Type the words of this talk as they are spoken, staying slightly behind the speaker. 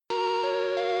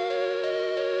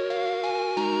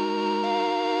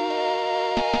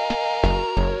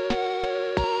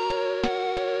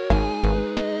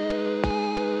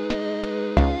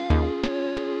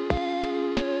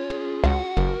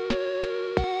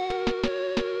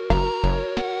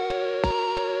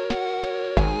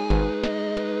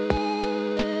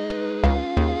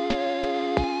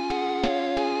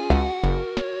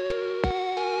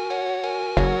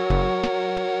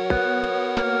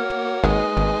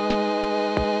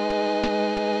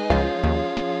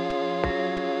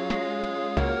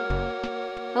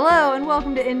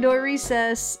welcome to Indoor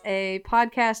Recess, a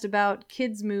podcast about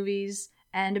kids' movies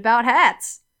and about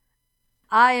hats.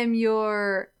 I am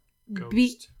your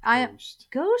Ghost host.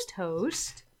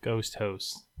 Ghost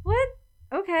host. What?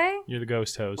 Okay. You're the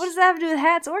ghost host. What does that have to do with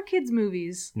hats or kids'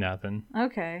 movies? Nothing.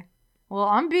 Okay. Well,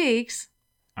 I'm Beeks.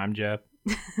 I'm Jeff.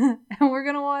 And we're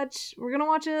gonna watch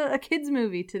a kids'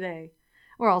 movie today.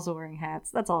 We're also wearing hats.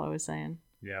 That's all I was saying.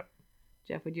 Yep.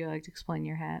 Jeff, would you like to explain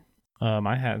your hat?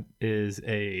 My hat is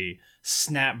a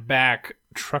snapback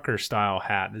trucker style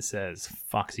hat that says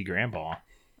Foxy Grandpa.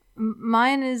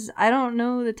 Mine is, I don't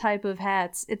know the type of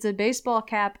hats. It's a baseball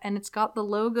cap and it's got the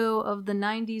logo of the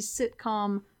 90s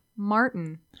sitcom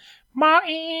Martin.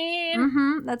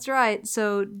 Martin! That's right.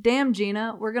 So, damn,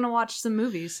 Gina, we're going to watch some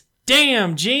movies.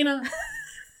 Damn, Gina!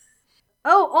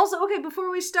 Oh, also, okay,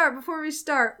 before we start,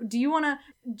 do you want to...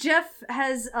 Jeff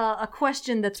has a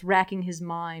question that's racking his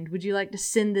mind. Would you like to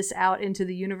send this out into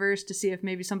the universe to see if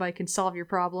maybe somebody can solve your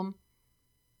problem?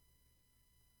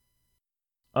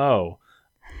 Oh.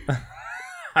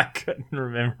 I couldn't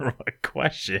remember what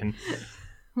question.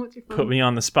 What's your Put me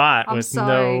on the spot. I'm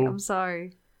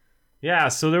sorry. Yeah,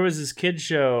 so there was this kid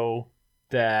show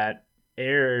that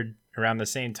aired around the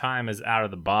same time as Out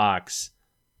of the Box.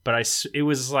 But I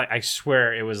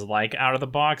swear it was like Out of the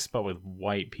Box, but with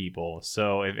white people.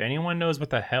 So if anyone knows what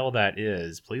the hell that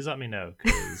is, please let me know.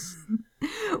 Because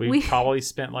we probably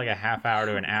spent like a half hour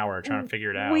to an hour trying to figure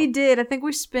it out. We did. I think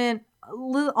we spent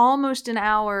almost an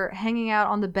hour hanging out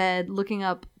on the bed looking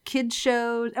up kids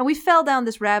shows. And we fell down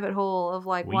this rabbit hole of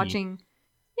watching...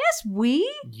 Yes,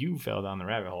 You fell down the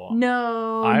rabbit hole.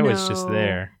 No, I was just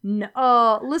there.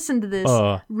 No, listen to this.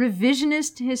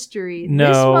 Revisionist history. No.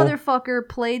 This motherfucker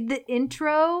played the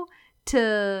intro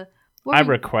to... I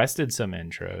requested some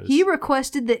intros. He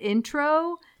requested the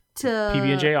intro to...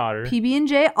 PB&J Otter.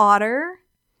 PB&J Otter.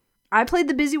 I played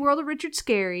The Busy World of Richard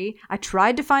Scarry. I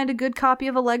tried to find a good copy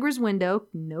of Allegra's Window.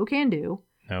 No can do.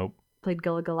 Nope. Played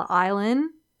Gullah Gullah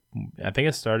Island. I think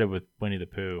it started with Winnie the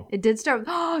Pooh. It did start with...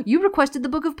 Oh, you requested The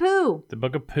Book of Pooh. The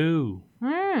Book of Pooh.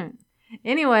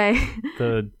 Anyway.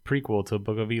 The prequel to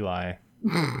Book of Eli.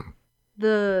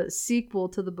 The sequel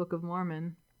to the Book of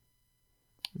Mormon.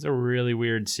 It's a really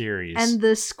weird series. And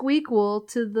the squeakquel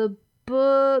to the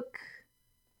Book...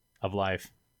 of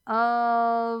Life.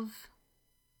 Of...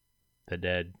 The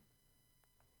Dead.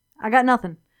 I got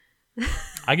nothing.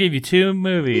 I gave you 2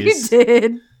 movies. You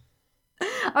did.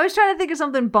 I was trying to think of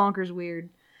something bonkers weird.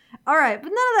 All right, but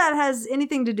none of that has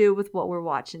anything to do with what we're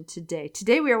watching today.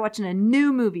 Today we are watching a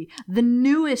new movie, the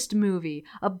newest movie,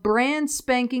 a brand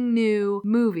spanking new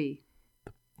movie.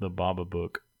 The Baba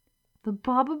Book. The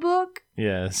Baba Book?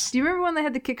 Yes. Do you remember when they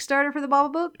had the Kickstarter for the Baba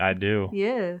Book? I do.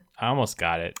 Yeah. I almost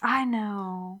got it. I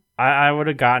know. I would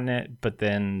have gotten it, but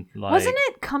then Wasn't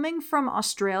it coming from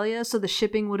Australia, so the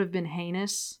shipping would have been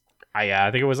heinous?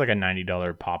 I think it was like a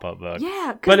 $90 pop-up book.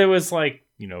 Yeah. But it was like,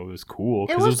 it was cool.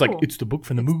 Because it was cool. like, it's the book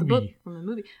from the movie. The book from the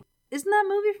movie. Isn't that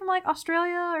movie from like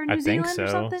Australia or New Zealand so. or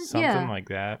something? Something like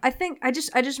that. I think I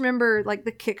just remember like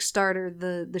the Kickstarter,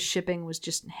 the shipping was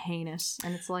just heinous,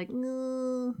 and it's like,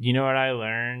 no. You know what I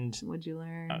learned? What'd you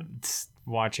learn?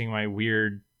 Watching my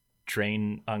weird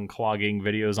drain unclogging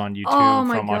videos on YouTube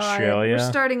from Australia. We're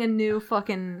starting a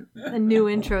new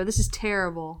intro. This is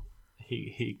terrible.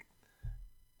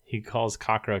 He calls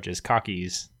cockroaches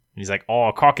cockies. He's like,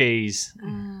 oh, cockies.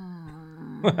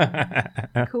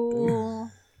 Cool.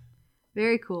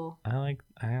 Very cool. I like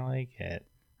it.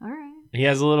 All right. He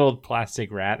has a little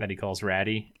plastic rat that he calls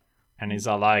Ratty. And he's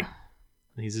all like,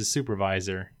 he's his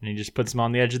supervisor. And he just puts him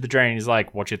on the edge of the drain. He's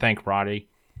like, what you think, Roddy?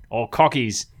 Oh,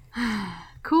 cockies.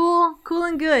 Cool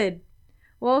and good.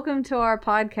 Welcome to our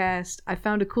podcast. I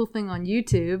found a cool thing on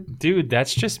YouTube. Dude,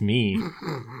 that's just me.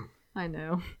 I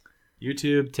know.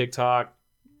 YouTube, TikTok,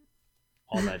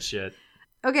 all that shit.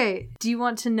 Okay, do you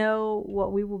want to know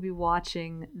what we will be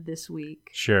watching this week?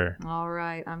 Sure. All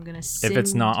right, I'm going to If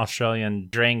it's not Australian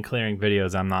drain clearing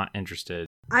videos, I'm not interested.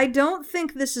 I don't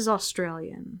think this is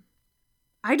Australian.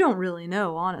 I don't really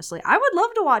know, honestly. I would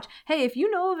love to watch. Hey, if you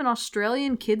know of an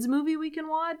Australian kids movie we can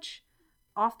watch,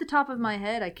 off the top of my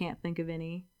head, I can't think of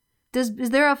any.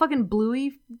 Is there a fucking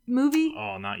Bluey movie?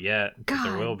 Oh, not yet. God,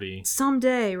 there will be.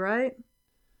 Someday, right?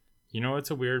 You know,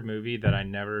 it's a weird movie that I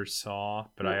never saw,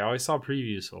 but I always saw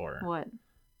previews for. What?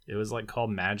 It was like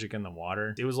called Magic in the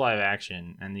Water. It was live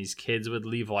action, and these kids would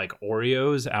leave like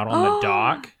Oreos out on the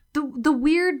dock. The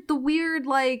weird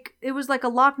like it was like a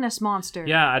Loch Ness monster.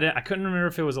 Yeah, I couldn't remember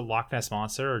if it was a Loch Ness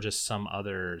monster or just some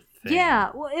other thing.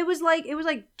 Yeah, well, it was like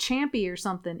Champy or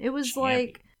something. It was Champy.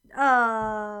 like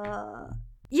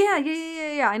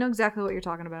yeah. I know exactly what you're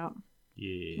talking about.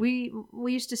 Yeah. We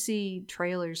used to see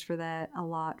trailers for that a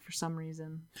lot for some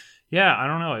reason. Yeah, I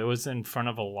don't know. It was in front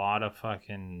of a lot of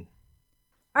fucking...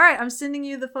 All right, I'm sending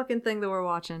you the fucking thing that we're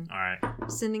watching. All right. I'm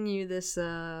sending you this,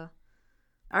 All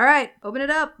right, open it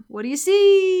up. What do you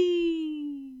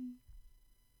see?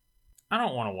 I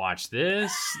don't want to watch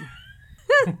this.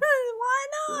 Why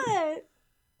not?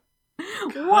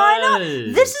 Why not?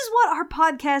 This is what our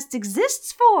podcast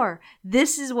exists for.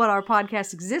 This is what our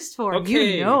podcast exists for.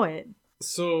 Okay. You know it.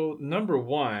 So, number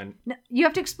one... No, you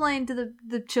have to explain to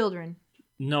the children.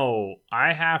 No,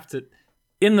 I have to...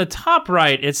 In the top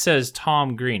right, it says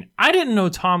Tom Green. I didn't know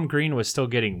Tom Green was still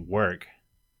getting work.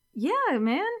 Yeah,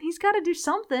 man. He's got to do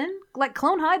something. Like,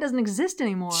 Clone High doesn't exist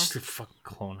anymore. Just a fucking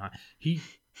Clone High.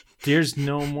 There's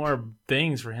no more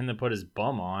things for him to put his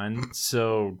bum on,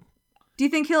 so... Do you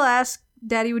think he'll ask,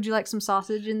 Daddy, would you like some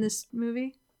sausage in this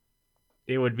movie?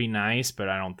 It would be nice, but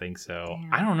I don't think so.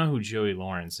 Damn. I don't know who Joey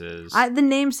Lawrence is. The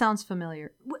name sounds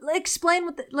familiar. Explain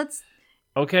what let's...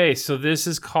 Okay, so this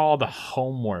is called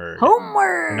Homeward.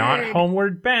 Homeward! Not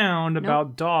Homeward Bound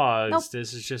about dogs. Nope.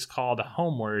 This is just called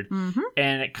Homeward. Mm-hmm.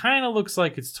 And it kind of looks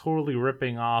like it's totally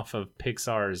ripping off of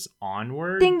Pixar's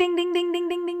Onward. Ding, ding, ding, ding, ding,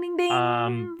 ding, ding, ding,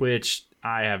 ding. Which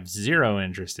I have zero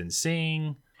interest in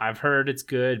seeing. I've heard it's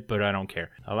good, but I don't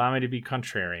care. Allow me to be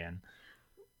contrarian.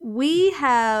 We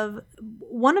have...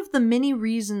 One of the many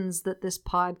reasons that this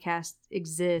podcast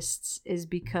exists is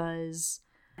because...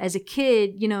 As a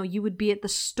kid, you would be at the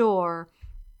store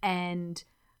and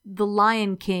The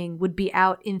Lion King would be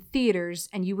out in theaters,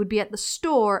 and you would be at the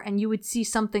store and you would see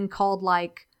something called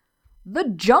like The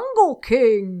Jungle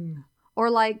King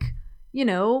or like,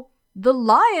 The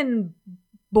Lion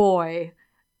Boy.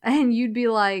 And you'd be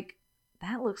like,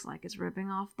 that looks like it's ripping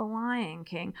off The Lion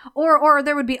King. Or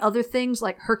there would be other things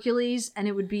like Hercules, and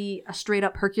it would be a straight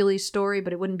up Hercules story,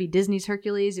 but it wouldn't be Disney's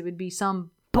Hercules. It would be some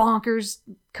bonkers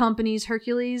company's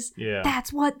Hercules. Yeah.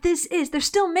 That's what this is. They're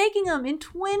still making them in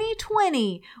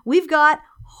 2020. We've got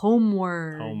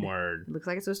Homeward. Looks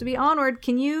like it's supposed to be Onward.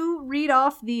 Can you read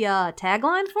off the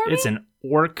tagline for me? It's an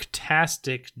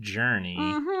orc-tastic journey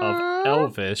of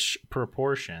elvish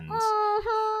proportions.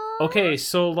 Okay,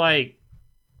 so like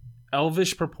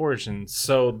elvish proportions.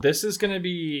 So this is going to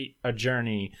be a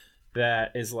journey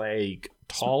that is like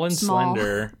tall and Small.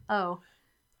 slender. Oh.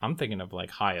 I'm thinking of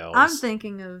like high elves. I'm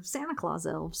thinking of Santa Claus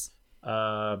elves.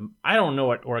 I don't know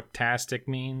what orc-tastic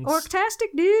means.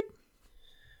 Orc-tastic, dude.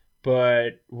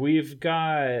 But we've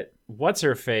got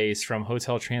What's-Her-Face from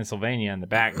Hotel Transylvania in the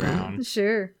background.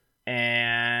 Sure.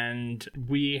 And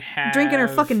we have... Drinking her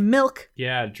fucking milk.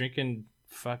 Yeah, drinking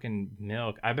fucking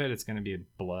milk. I bet it's going to be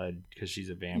blood because she's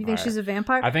a vampire. You think she's a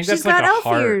vampire? I think she's that's like got a elf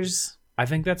heart. ears. I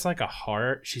think that's like a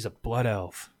heart. She's a blood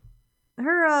elf.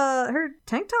 Her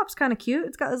tank top's kind of cute.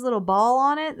 It's got this little ball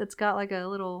on it that's got like a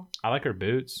little... I like her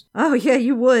boots. Oh, yeah,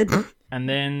 you would. And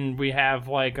then we have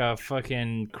like a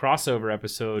fucking crossover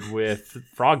episode with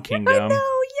Frog Kingdom. I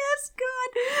know, yes,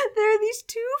 God. There are these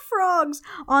two frogs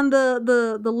on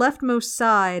the leftmost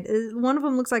side. One of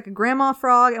them looks like a grandma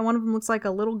frog, and one of them looks like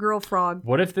a little girl frog.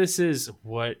 What if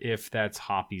that's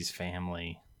Hoppy's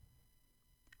family?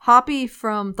 Hoppy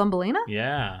from Thumbelina?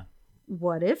 Yeah.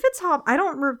 What if it's Hop? I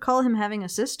don't recall him having a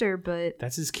sister, but...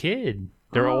 That's his kid.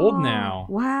 They're old now.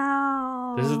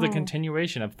 Wow. This is the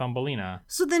continuation of Thumbelina.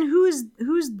 So then who's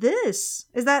this?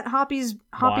 Is that Hoppy's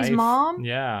Wife? mom?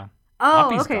 Yeah. Oh,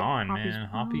 Hoppy's okay. gone, Hoppy's man.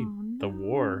 Hoppy, gone. the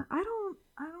war. I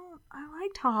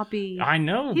liked Hoppy. I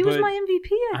know, He but was my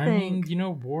MVP, I think.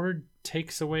 mean, war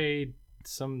takes away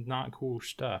some not cool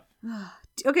stuff.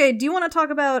 Okay, do you want to talk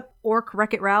about Orc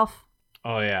Wreck-It Ralph?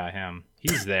 Oh, yeah, him.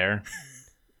 He's there.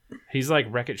 He's like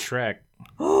Wreck-It Shrek.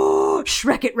 Oh,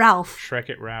 Shrek-It Ralph.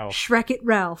 Shrek-It Ralph. Shrek-It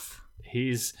Ralph.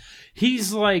 He's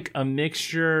like a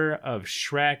mixture of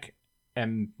Shrek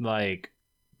and like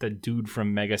the dude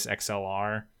from Megas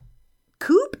XLR.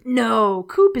 Coop? No,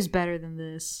 Coop is better than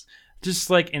this. Just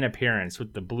like in appearance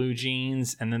with the blue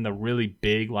jeans and then the really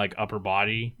big like upper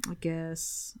body. I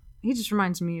guess. He just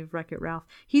reminds me of Wreck-It Ralph.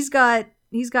 He's got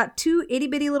two itty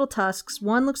bitty little tusks.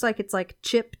 One looks like it's like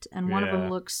chipped, and one of them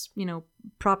looks,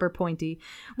 proper pointy.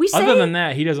 Other than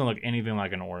that, he doesn't look anything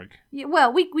like an orc. Yeah,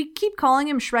 well, we keep calling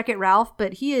him Shrek-It Ralph,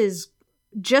 but he is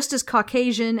just as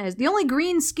Caucasian as the only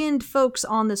green-skinned folks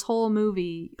on this whole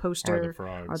movie poster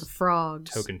are the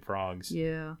frogs. Token frogs.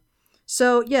 Yeah.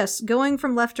 So, yes, going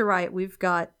from left to right, we've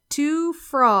got two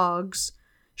frogs,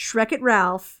 Shrek-It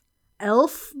Ralph,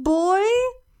 Elf Boy,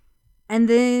 and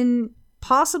then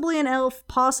possibly an elf,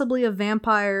 possibly a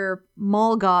vampire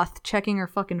Molgoth checking her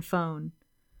fucking phone.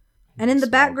 And in the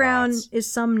background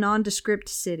is some nondescript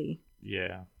city.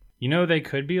 Yeah. They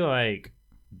could be like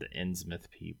the Innsmouth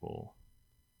people.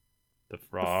 The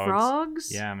frogs. The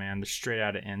frogs? Yeah, man. They're straight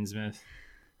out of Innsmouth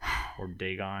or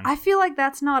Dagon. I feel like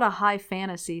that's not a high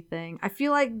fantasy thing. I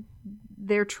feel like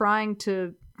they're trying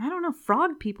to... I don't know.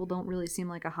 Frog people don't really seem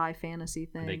like a high fantasy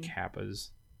thing. Are they kappas?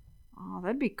 Oh,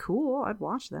 that'd be cool. I'd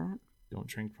watch that. Don't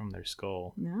drink from their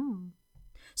skull. No.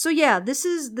 So yeah, this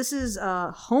is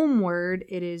Homeward.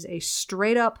 It is a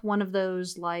straight up one of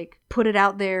those like put it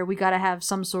out there. We got to have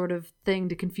some sort of thing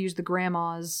to confuse the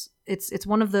grandmas. It's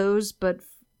one of those, but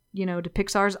to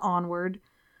Pixar's Onward.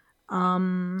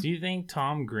 Do you think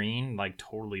Tom Green like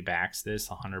totally backs this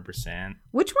 100%?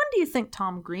 Which one do you think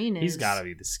Tom Green is? He's got to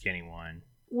be the skinny one.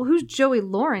 Well, who's Joey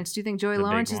Lawrence? Do you think Joey The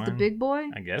Lawrence big is the one? big boy?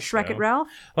 I guess Shrek-It so. Ralph?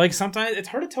 Like sometimes it's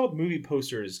hard to tell with movie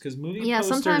posters because posters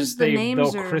sometimes the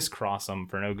names they'll are... crisscross them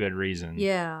for no good reason.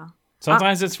 Yeah.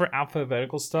 Sometimes it's for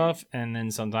alphabetical stuff, and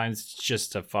then sometimes it's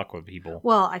just to fuck with people.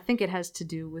 Well, I think it has to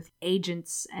do with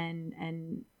agents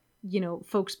and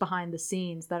folks behind the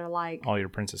scenes that are like, All your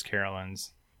Princess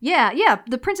Carolines. yeah,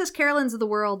 the Princess Carolines of the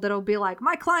world that'll be like,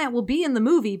 my client will be in the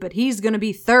movie, but he's gonna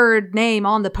be third name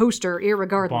on the poster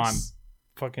irregardless.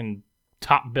 Fucking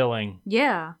top billing.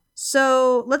 Yeah.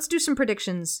 So let's do some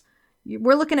predictions.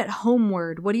 We're looking at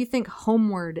Homeward. What do you think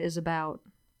Homeward is about?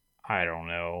 I don't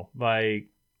know. Like,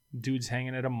 dudes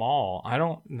hanging at a mall. I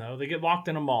don't know. They get locked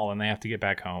in a mall and they have to get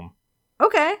back home.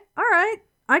 Okay. All right.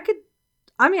 I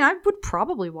would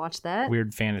probably watch that.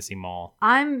 Weird fantasy mall.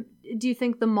 Do you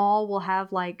think the mall will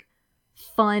have like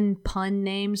fun pun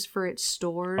names for its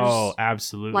stores? Oh,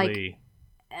 absolutely.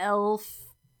 Like Elf,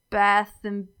 Bath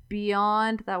and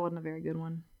Beyond. That wasn't a very good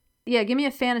one. Yeah, give me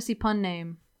a fantasy pun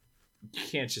name. You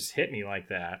can't just hit me like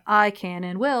that. I can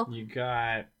and will. You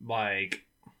got like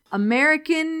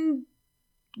American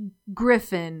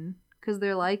Griffin, because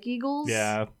they're like eagles.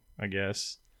 Yeah, I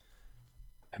guess.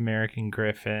 American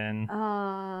Griffin.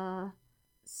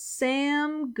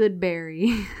 Sam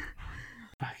Goodberry.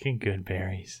 Fucking good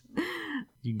berries.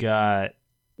 You got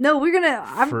No, we're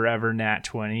gonna Forever Nat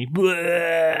 20.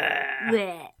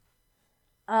 Bleh.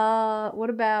 What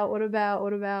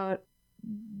about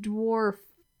Dwarf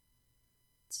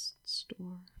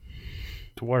Store?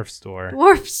 Dwarf Store.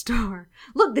 Dwarf Store.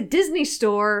 Look, the Disney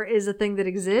Store is a thing that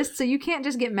exists, so you can't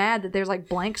just get mad that there's like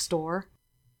blank store.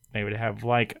 They would have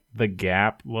like the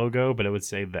Gap logo, but it would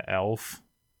say the Elf,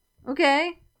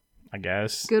 Okay, I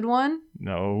guess. good one.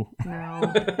 No. No,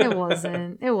 it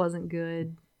wasn't. It wasn't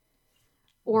good.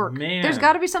 Orc. Man. There's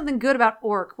got to be something good about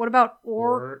orc. What about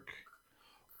orc?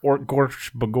 Orc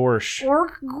Gorsh Bagorsh.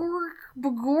 Orc Gork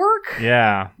Bagork?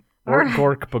 Yeah. Orc Alright.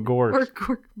 Gork Bagorsh. Orc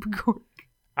Gork Bagork.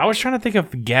 I was trying to think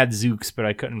of Gadzooks, but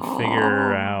I couldn't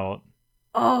figure out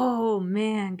Oh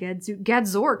man,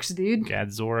 Gadzorks, dude.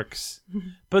 Gadzorks.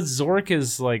 But Zork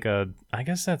is like I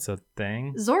guess that's a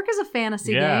thing. Zork is a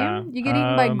fantasy Yeah, game. You get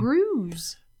eaten by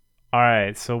grooves. All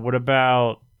right, so what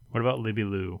about Libby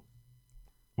Lou?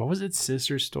 What was its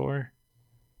sister store?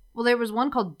 Well, there was one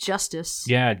called Justice.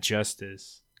 Yeah,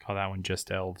 Justice. Call that one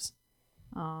Just Elves.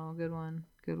 Oh, good one.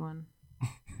 Good one.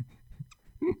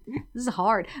 This is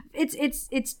hard.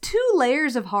 It's 2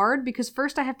 layers of hard because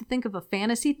first I have to think of a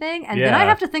fantasy thing and then I Yeah.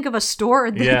 have to think of a store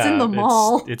that's in the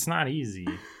mall. It's not easy.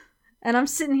 And I'm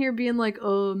sitting here being like,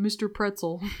 Mr.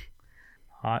 Pretzel.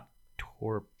 Hot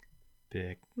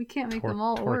Torpic. We can't make Tor- them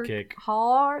all work. Torkic.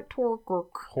 Hot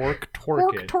Torkirk. Hork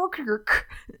Hork Torkid. Torkirk.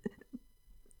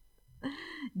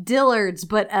 Dillards,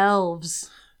 but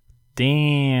elves.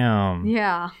 Damn.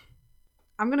 Yeah.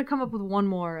 I'm going to come up with one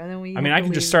more and then we I mean, have I to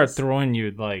can just leave start this. throwing you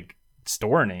like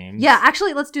store names. Yeah,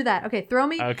 actually, let's do that. Okay, throw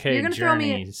me. Okay, You're going to throw me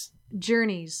Journeys.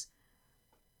 journeys.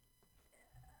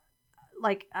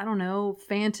 Like, I don't know,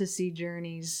 fantasy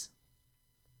journeys.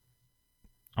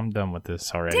 I'm done with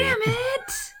this already. Damn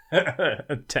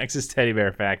it! Texas Teddy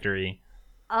Bear Factory.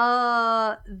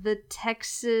 The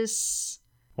Texas.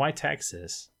 Why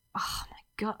Texas? Oh my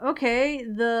god. Okay,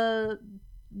 the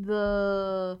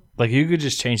Like you could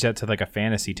just change that to like a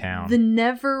fantasy town.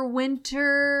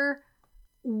 Neverwinter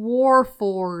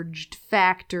Warforged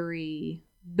Factory.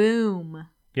 Boom.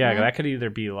 Yeah, Yeah. that could either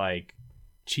be like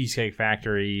Cheesecake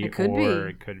Factory It could or be.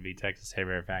 it could be Texas Teddy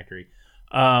Bear Factory.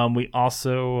 We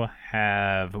also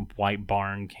have White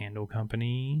Barn Candle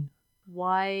Company.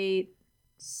 White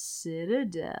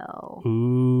Citadel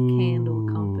Ooh. Candle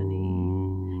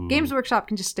Company. Games Workshop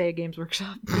can just stay a Games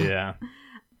Workshop. Yeah.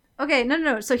 Okay,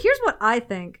 no. So here's what I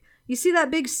think. You see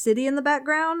that big city in the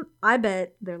background? I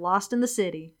bet they're lost in the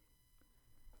city.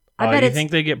 I bet you it's...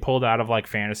 think they get pulled out of like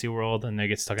fantasy world and they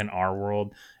get stuck in our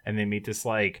world and they meet this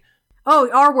like... Oh,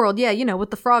 our world. Yeah,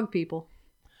 with the frog people.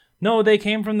 No, they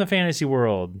came from the fantasy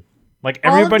world. Like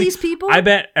All of everybody, these people? I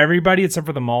bet everybody except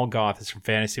for the mall goth is from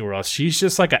Fantasy World. She's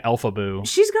just like an Elphaba.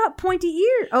 She's got pointy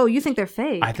ears. Oh, you think they're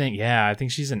fake? I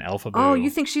think she's an Elphaba. Oh, you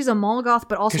think she's a mall goth,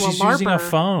 but also a she's LARPer? using a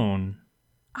phone.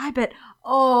 I bet.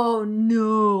 Oh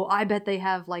no! I bet they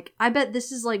have like. I bet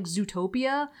this is like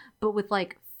Zootopia, but with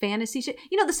like fantasy shit.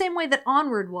 You know, the same way that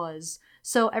Onward was.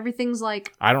 So everything's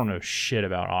like. I don't know shit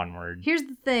about Onward. Here's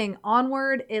the thing: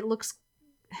 Onward, it looks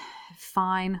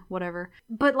fine, whatever.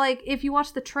 But like, if you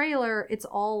watch the trailer, it's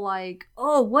all like,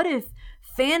 oh, what if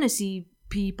fantasy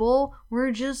people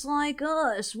were just like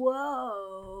us?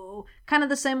 Whoa! Kind of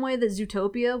the same way that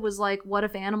Zootopia was like, what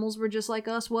if animals were just like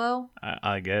us? Whoa!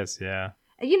 I guess, yeah.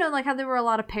 You know, like how there were a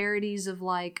lot of parodies of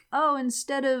like, oh,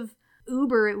 instead of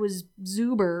Uber, it was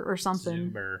Zuber or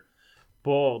something. Zuber.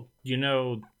 Well, you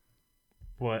know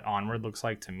what Onward looks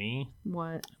like to me?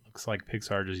 What? Looks like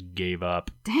Pixar just gave up.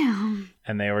 Damn.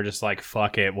 And they were just like,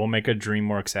 fuck it, we'll make a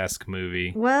DreamWorks-esque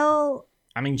movie. Well,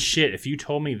 I mean, shit, if you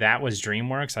told me that was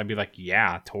DreamWorks, I'd be like,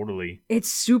 yeah, totally. it's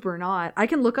super not. I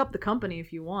can look up the company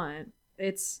if you want.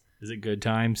 It's... Is it Good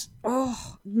Times?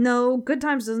 Oh, no. Good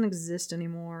Times doesn't exist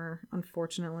anymore,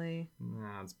 unfortunately. No,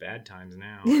 it's Bad Times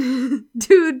now.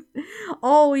 Dude,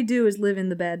 all we do is live in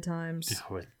the bad times.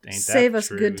 Oh, ain't that Save us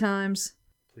truth. good times.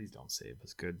 Please don't save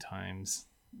us good times.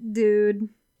 Dude,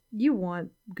 you want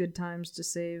good times to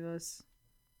save us.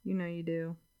 You know you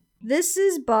do. This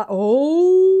is by...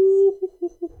 Oh!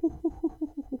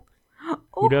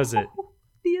 Who does it?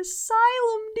 The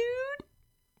Asylum, dude!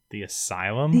 The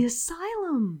Asylum? The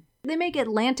Asylum! They make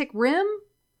Atlantic Rim?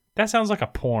 That sounds like a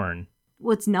porn.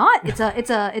 Well, it's not. It's a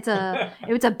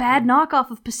bad knockoff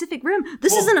of Pacific Rim.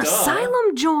 This is an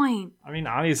asylum joint. I mean,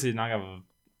 obviously not of a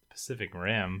Pacific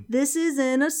Rim. This is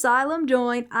an asylum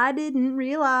joint. I didn't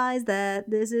realize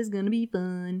that this is gonna be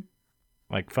fun.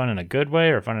 Like fun in a good way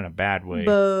or fun in a bad way?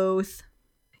 Both.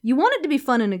 You want it to be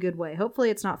fun in a good way. Hopefully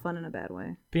it's not fun in a bad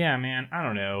way. But yeah, man, I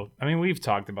don't know. I mean, we've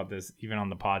talked about this even on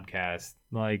the podcast.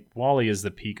 Like, WALL-E is the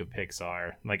peak of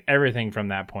Pixar. Like, everything from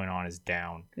that point on is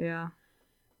down. Yeah.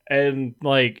 And,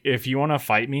 like, if you want to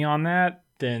fight me on that,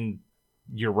 then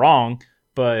you're wrong.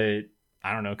 But,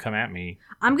 I don't know, come at me.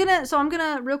 I'm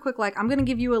gonna, real quick, like, I'm gonna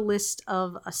give you a list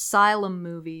of asylum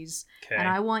movies. Okay. And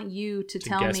I want you to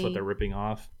tell guess me. what they're ripping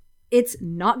off. It's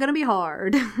not gonna be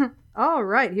hard. All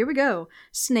right, here we go.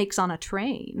 Snakes on a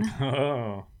Train.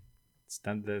 Oh.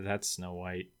 That's Snow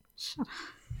White. Shut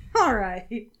up. All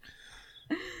right.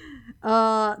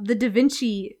 The Da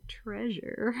Vinci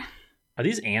Treasure. Are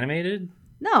these animated?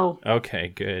 No. Okay,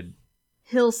 good.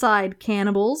 Hillside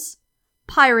Cannibals.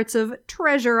 Pirates of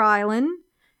Treasure Island.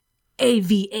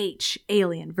 AVH,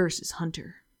 Alien vs.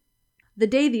 Hunter. The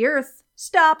Day the Earth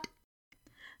Stopped.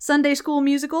 Sunday School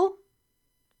Musical.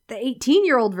 The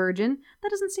 18-Year-Old Virgin. That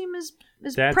doesn't seem as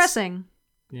pressing.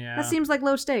 Yeah. That seems like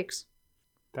low stakes.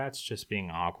 That's just being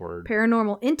awkward.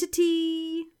 Paranormal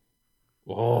Entity.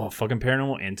 Oh, fucking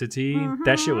Paranormal Entity. Mm-hmm.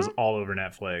 That shit was all over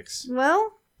Netflix.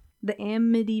 Well, the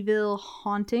Amityville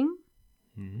Haunting.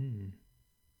 Mm.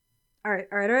 All right.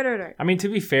 I mean, to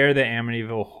be fair, the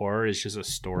Amityville Horror is just a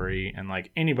story, and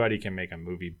like anybody can make a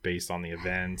movie based on the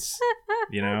events.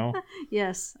 You know?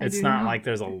 Yes. It's not like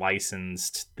there's a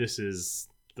licensed. This is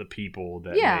the people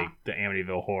that make the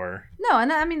Amityville Horror. No,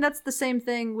 and I mean that's the same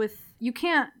thing with you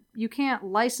can't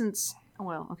license.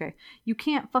 Well, okay, you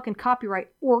can't fucking copyright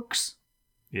orcs.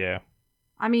 Yeah.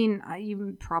 I mean,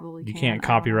 you probably you can't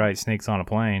copyright Snakes on a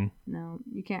Plane. No,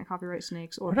 you can't copyright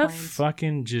snakes or what planes. a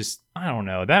fucking just I don't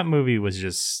know. That movie was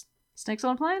just Snakes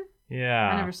on a Plane.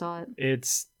 Yeah, I never saw it.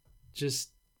 It's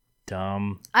just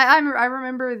dumb. I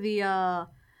remember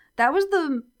that was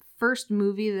the first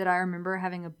movie that I remember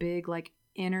having a big like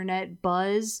internet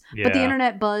buzz. Yeah. But the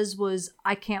internet buzz was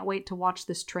I can't wait to watch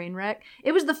this train wreck.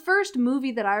 It was the first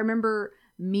movie that I remember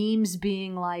memes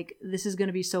being like, this is going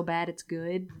to be so bad it's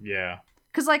good. Yeah.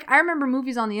 Because like I remember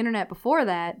movies on the internet before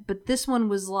that, but this one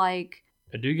was like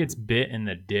a dude gets bit in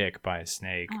the dick by a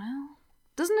snake. Well,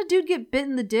 doesn't a dude get bit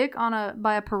in the dick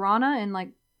by a piranha in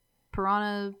like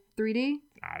Piranha 3D?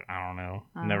 I don't know.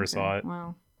 Never saw it.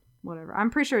 Well, whatever. I'm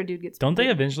pretty sure a dude gets Don't bit. they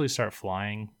eventually start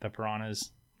flying, the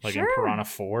piranhas? Like Sure. in Piranha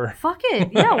 4? Fuck it.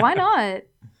 Yeah, why not?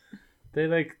 They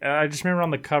like, I just remember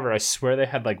on the cover, I swear they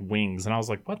had like wings, and I was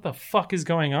like, what the fuck is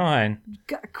going on?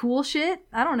 Cool shit?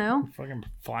 I don't know. Fucking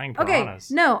flying Okay, piranhas.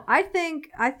 no, I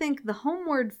think the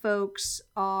Homeward folks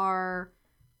are...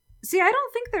 See, I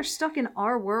don't think they're stuck in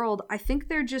our world. I think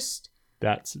they're just...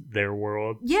 That's their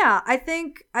world. Yeah, I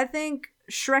think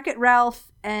Shrek-It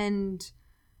Ralph and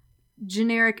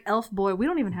generic elf boy, we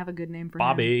don't even have a good name for him.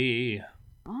 Bobby.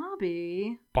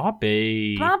 Bobby.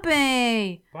 Bobby.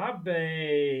 Bobby.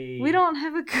 Bobby. We don't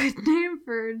have a good name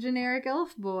for a generic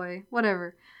elf boy.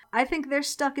 Whatever. I think they're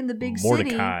stuck in the big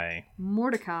city.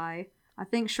 Mordecai. I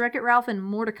think Shrek-It Ralph and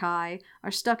Mordecai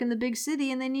are stuck in the big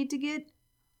city and they need to get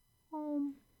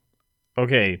home.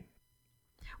 Okay.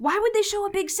 Why would they show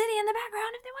a big city in the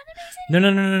background if they want a big city?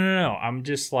 No. I'm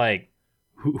just like,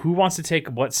 who wants to take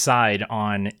what side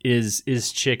on is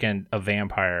Chicken a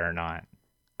vampire or not?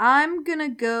 I'm gonna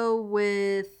go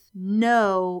with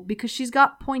no, because she's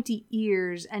got pointy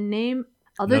ears, and name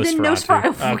other than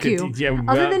Nosferatu. Fuck you. Yeah,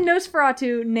 other than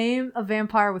Nosferatu, name a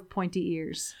vampire with pointy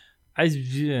ears. Maybe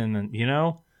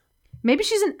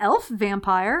she's an elf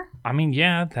vampire. I mean,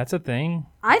 yeah, that's a thing.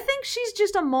 I think she's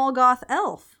just a Molgoth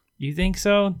elf. You think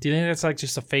so? Do you think that's like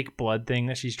just a fake blood thing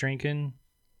that she's drinking?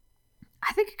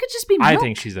 I think it could just be milk. I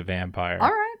think she's a vampire.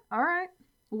 All right.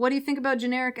 What do you think about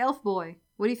generic elf boy?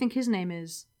 What do you think his name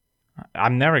is?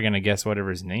 I'm never going to guess whatever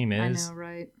his name is. I know,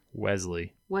 right?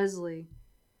 Wesley.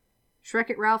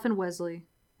 Shrek-It Ralph and Wesley.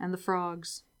 And the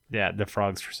frogs. Yeah, the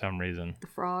frogs for some reason.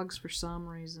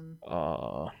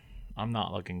 I'm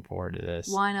not looking forward to this.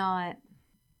 Why not?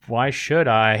 Why should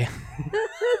I?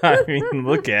 I mean,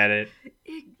 look at it.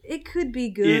 It could be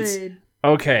good.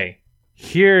 Okay,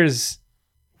 here's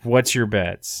what's your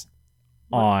bets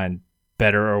on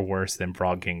better or worse than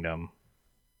Frog Kingdom?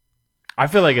 I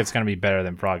feel like it's going to be better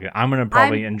than Frog Kingdom. I'm going to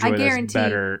probably enjoy this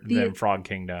better than Frog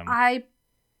Kingdom. I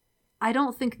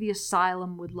don't think the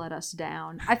Asylum would let us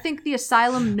down. I think the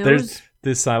Asylum knows...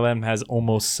 The Asylum has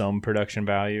almost some production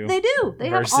value. They do. They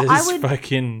versus have...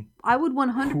 I would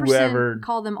 100%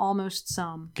 call them almost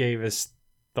some. Gave us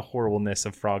the horribleness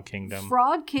of Frog Kingdom.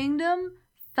 Frog Kingdom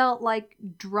felt like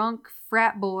drunk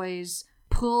frat boys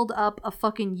pulled up a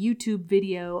fucking YouTube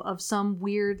video of some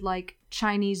weird like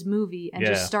Chinese movie and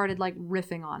just started like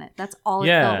riffing on it. That's all it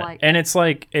felt like. And it's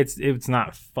like it's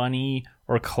not funny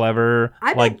or clever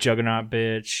like Juggernaut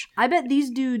Bitch. I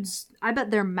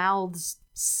bet their mouths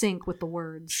sync with the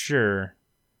words. Sure.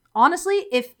 Honestly,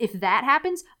 if that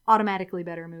happens, automatically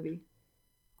better movie.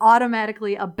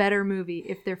 Automatically a better movie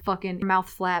if their fucking mouth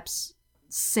flaps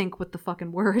sync with the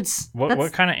fucking words.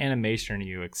 What kind of animation are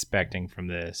you expecting from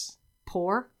this?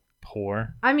 Poor.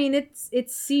 I mean, it's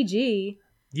CG.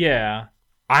 Yeah.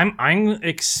 I'm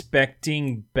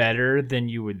expecting better than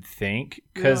you would think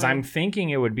because I'm thinking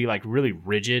it would be like really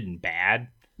rigid and bad.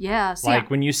 Yeah.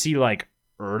 When you see like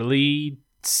early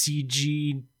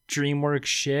CG DreamWorks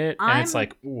shit and it's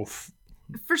like, oof.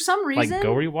 For some reason. Like,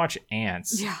 go rewatch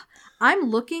Ants. Yeah. I'm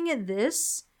looking at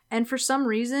this and for some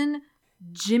reason,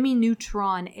 Jimmy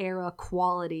Neutron era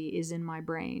quality is in my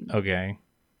brain. Okay.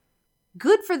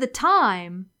 Good for the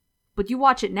time, but you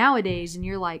watch it nowadays and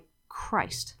you're like,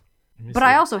 Christ. But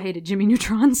I also hated Jimmy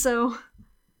Neutron, so...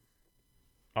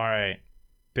 Alright.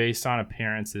 Based on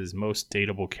appearances, most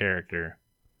dateable character.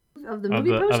 Of the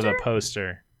movie poster? Of the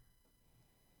poster.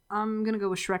 I'm gonna go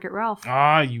with Shrek-It Ralph.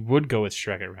 You would go with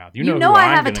Shrek-It Ralph. You know I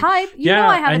have a type. You know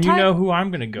I have a type. And you know who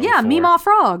I'm gonna go for. Yeah, Meemaw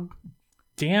Frog.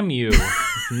 Damn you.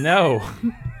 No.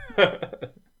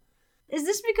 Is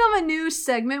this become a new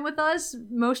segment with us?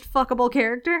 Most fuckable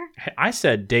character? I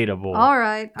said dateable. All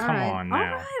right. Come on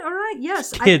now. All right.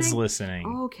 Yes. Kids listening.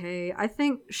 Okay. I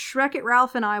think Shrek-It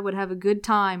Ralph and I would have a good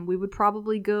time. We would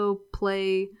probably go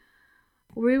play...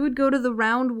 We would go to the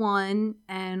round 1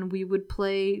 and we would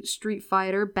play Street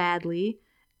Fighter badly.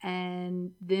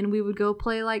 And then we would go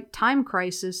play like Time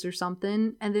Crisis or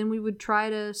something. And then we would try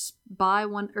to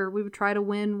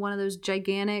win one of those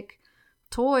gigantic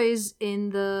toys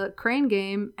in the crane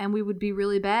game. And we would be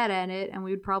really bad at it. And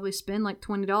we would probably spend like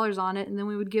 $20 on it. And then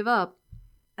we would give up.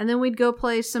 And then we'd go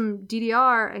play some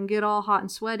DDR and get all hot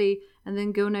and sweaty. And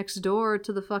then go next door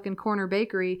to the fucking corner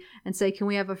bakery and say, can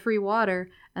we have a free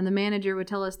water? And the manager would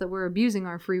tell us that we're abusing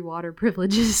our free water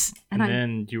privileges. And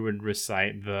then you would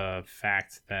recite the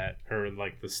fact that, or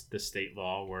like the state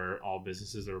law where all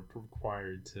businesses are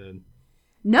required to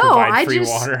provide free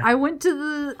water. I went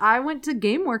to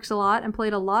GameWorks a lot and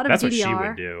played a lot of That's DDR. That's what she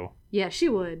would do. Yeah, she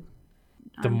would.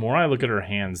 The more I look at her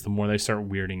hands, the more they start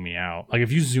weirding me out. Like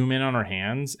if you zoom in on her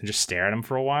hands and just stare at them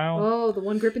for a while. Oh, the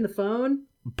one gripping the phone?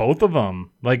 Both of them.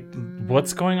 Like,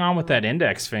 what's going on with that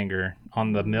index finger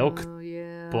on the milk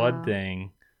blood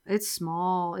thing? It's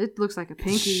small. It looks like a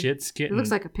pinky. It looks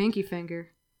like a pinky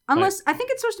finger. Unless, I think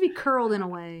it's supposed to be curled in a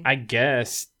way. I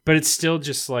guess. But it's still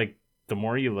just like, the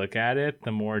more you look at it,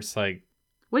 the more it's like...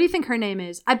 What do you think her name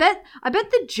is? I bet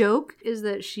the joke is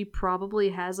that she probably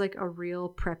has like a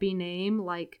real preppy name,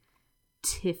 like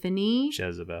Tiffany.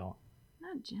 Jezebel.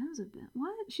 Not Jezebel.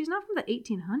 What? She's not from the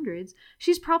 1800s.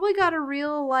 She's probably got a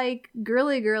real like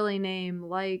girly name,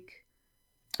 like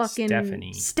fucking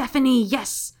Stephanie. Stephanie,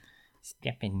 yes.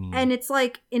 Stephanie. And it's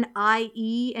like an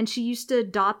IE, and she used to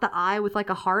dot the I with like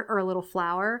a heart or a little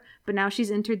flower, but now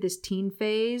she's entered this teen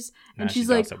phase, Now and she's she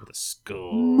like, does it with a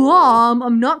skull. Mom,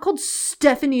 I'm not called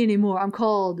Stephanie anymore. I'm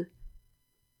called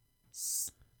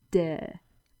Ste.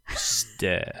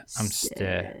 I'm Ste.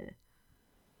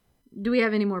 Do we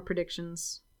have any more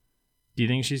predictions? Do you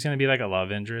think she's gonna be like a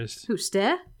love interest? Who,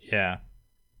 Ste? Yeah.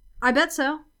 I bet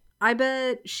so. I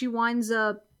bet she winds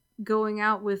up going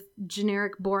out with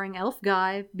generic boring elf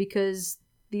guy because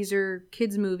these are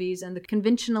kids movies and the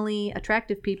conventionally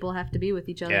attractive people have to be with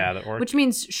each other. Yeah, the orc. Which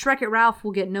means Shrek-It Ralph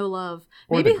will get no love.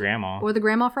 Or Maybe, the grandma. Or the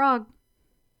grandma frog.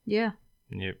 Yeah.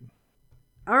 Yep.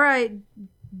 All right.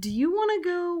 Do you want to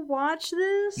go watch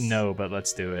this? No, but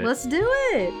let's do it. Let's do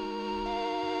it.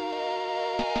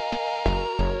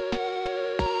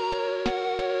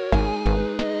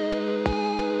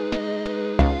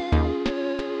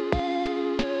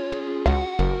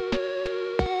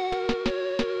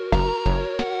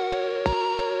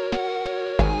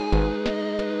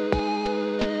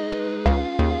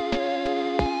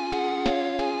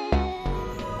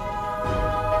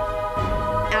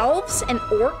 Elves and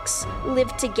orcs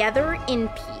live together in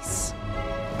peace.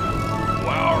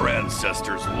 Our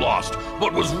ancestors lost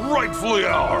what was rightfully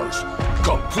ours.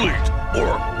 Complete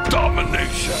orc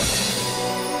domination.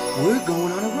 We're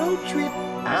going on a road trip.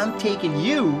 I'm taking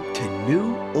you to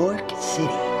New Orc City.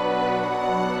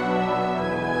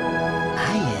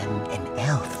 I am an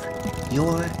elf.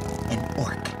 You're an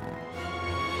orc.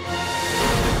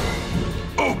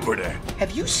 Open it.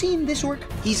 Have you seen this orc?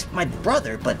 He's my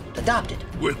brother, but adopted.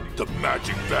 With the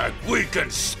magic bag, we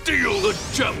can steal the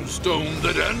gemstone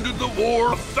that ended the war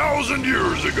 1,000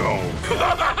 years ago.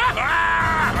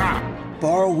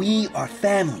 Bar, we are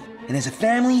family. And as a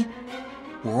family,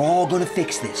 we're all gonna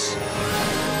fix this.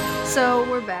 So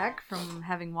we're back from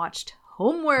having watched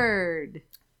Homeward.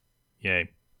 Yay.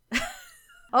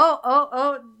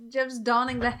 Oh, Jeb's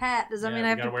donning the hat. Does that mean I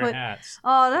have to put hats.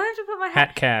 Oh, do I have to put my hat?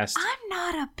 Hat cast. I'm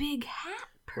not a big hat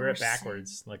person. Wear it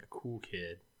backwards like a cool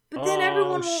kid. But then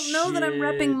everyone won't know that I'm shit.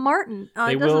 repping Martin.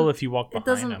 They it will doesn't- if you walk behind It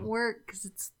doesn't them. work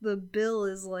because the bill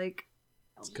is like.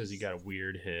 It's because you got a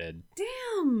weird head.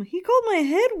 Damn, he called my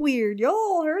head weird. Y'all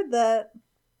all heard that.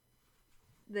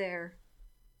 There.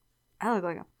 I look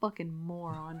like a fucking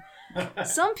moron.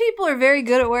 Some people are very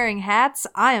good at wearing hats.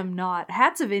 I am not.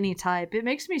 Hats of any type. It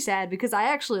makes me sad because I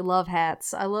actually love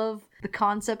hats. I love the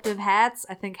concept of hats.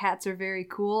 I think hats are very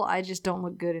cool. I just don't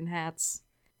look good in hats.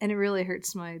 And it really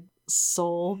hurts my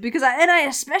soul because I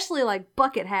especially like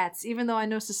bucket hats, even though I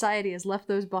know society has left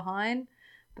those behind,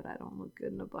 but I don't look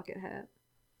good in a bucket hat.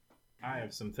 I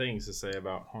have some things to say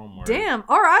about Homeward. Damn.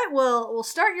 All right. Well, we'll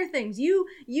start your things. You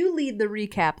lead the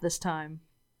recap this time.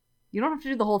 You don't have to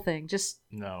do the whole thing. Just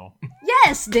No.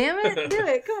 yes. Damn it. Do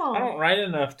it. Come on. I don't write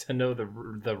enough to know the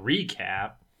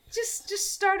recap. Just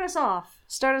start us off.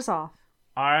 Start us off.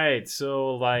 All right,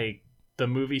 so like the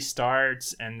movie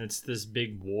starts and it's this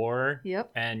big war.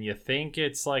 Yep. And you think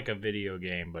it's like a video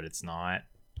game, but it's not.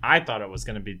 I thought it was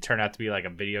going to turn out to be like a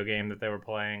video game that they were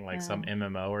playing, like some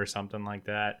MMO or something like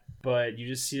that. But you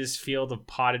just see this field of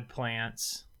potted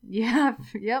plants. Yeah.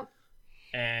 Yep.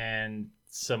 And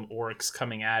some orcs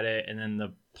coming at it, and then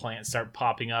the plants start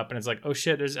popping up, and it's like, oh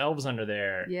shit, there's elves under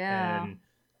there. Yeah. And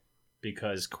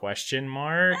because question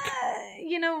mark?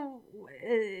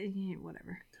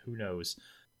 Whatever. Who knows?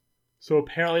 So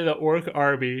apparently the orc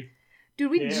army.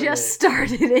 Dude, we Damn just it.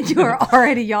 started and you are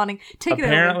already yawning. Take it over.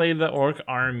 Apparently the orc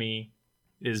army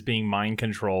is being mind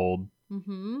controlled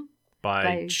Mm-hmm.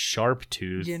 by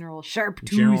Sharptooth. General Sharptooth.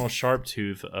 General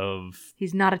Sharptooth of...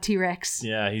 He's not a T-Rex.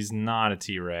 Yeah, he's not a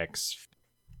T-Rex.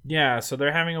 Yeah, so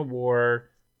they're having a war.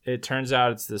 It turns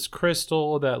out it's this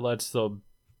crystal that lets the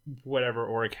whatever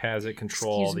orc has it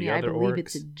control Excuse me, the other I believe orcs.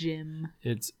 it's a gym.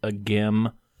 It's a gem.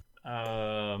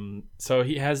 So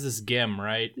he has this gem,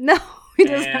 right? No, he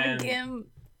doesn't have a And- gym.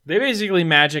 They basically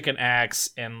magic an axe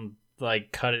and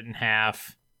like cut it in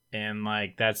half, and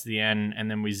like that's the end. And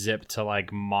then we zip to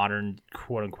like modern,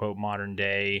 quote unquote, modern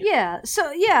day. Yeah,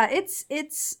 so yeah, it's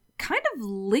kind of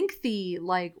lengthy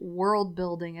like world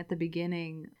building at the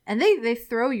beginning, and they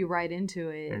throw you right into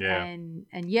it. Yeah. And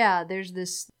yeah, there's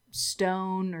this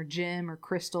stone or gem or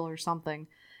crystal or something,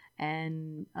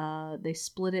 and they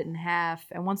split it in half.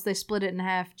 And once they split it in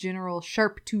half, General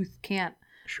Sharptooth can't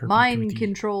mind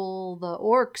control the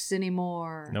orcs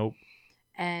anymore. Nope.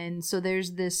 And so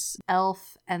there's this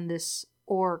elf and this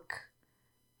orc,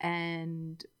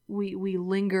 and we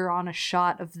linger on a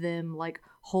shot of them like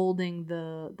holding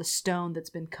the stone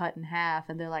that's been cut in half,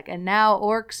 and they're like, and now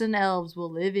orcs and elves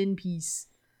will live in peace.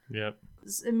 Yep.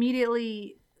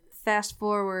 Immediately fast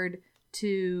forward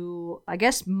to, I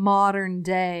guess, modern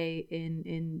day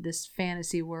in this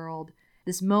fantasy world.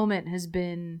 This moment has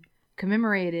been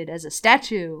commemorated as a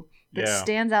statue that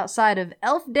stands outside of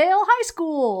Elfdale High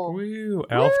School. Woo,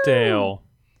 Elfdale.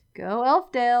 Go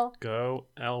Elfdale. Go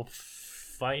elf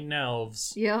fighting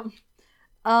elves. Yep.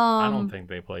 I don't think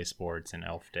they play sports in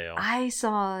Elfdale. I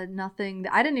saw nothing.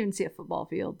 I didn't even see a football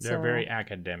field. They're so very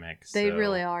academic. They so.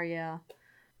 really are, yeah.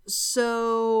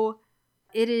 So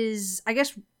it is, I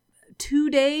guess, 2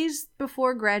 days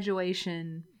before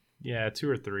graduation. Yeah, 2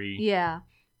 or 3. Yeah.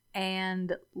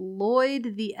 And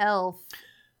Lloyd the elf.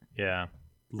 Yeah.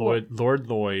 Lord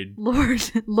Lloyd.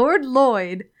 Lord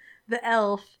Lloyd the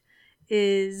elf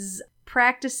is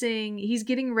practicing. He's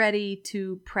getting ready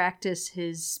to practice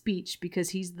his speech because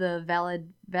he's the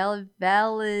valedictorian.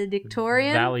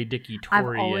 Valedictorian.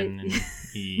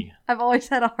 I've always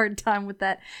had a hard time with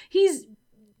that. He's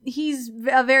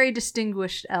a very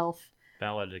distinguished elf.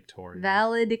 Valedictorian.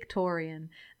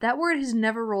 That word has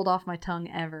never rolled off my tongue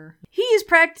ever. He is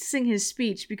practicing his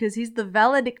speech because he's the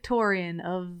valedictorian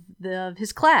of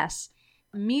his class.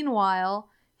 Meanwhile,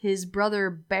 his brother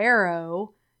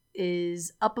Barrow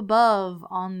is up above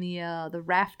on the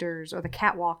rafters or the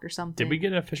catwalk or something. Did we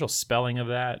get an official spelling of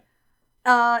that?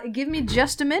 Give me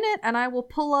just a minute and I will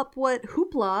pull up what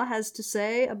Hoopla has to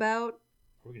say about.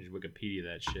 We can just Wikipedia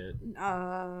that shit.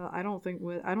 I don't think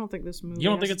this movie. You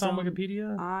don't think it's on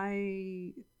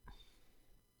Wikipedia?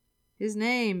 His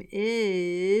name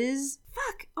is.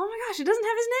 Fuck! Oh my gosh! It doesn't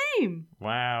have his name.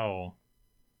 Wow.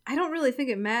 I don't really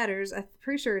think it matters. I'm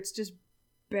pretty sure it's just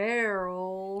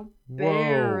Barrel.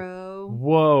 Whoa.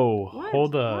 Whoa. What?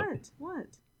 Hold up. What?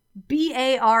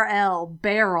 B-A-R-L.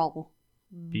 Barrel.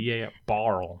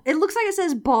 Barrel. It looks like it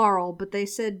says Barrel, but they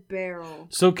said Barrel.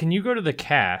 So can you go to the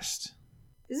cast?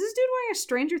 Is this dude wearing a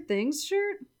Stranger Things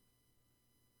shirt?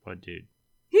 What dude?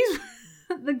 He's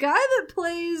the guy that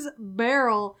plays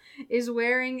Barrel is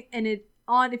wearing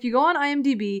if you go on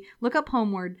IMDb, look up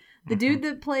Homeward. The dude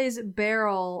that plays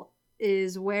Barrel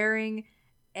is wearing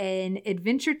an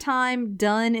Adventure Time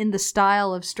done in the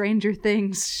style of Stranger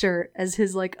Things shirt as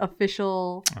his like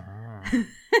official.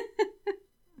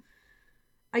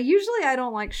 I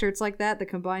don't like shirts like that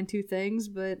combine two things,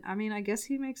 but I mean, I guess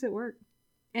he makes it work.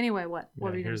 Anyway, what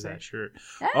are you here's gonna say? that shirt.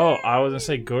 Hey! Oh, I was gonna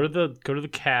say go to the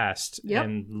cast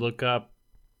and look up.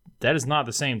 That is not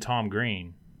the same Tom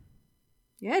Green.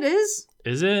 Yeah, it is.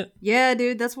 Is it? Yeah,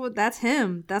 dude, that's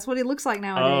him. That's what he looks like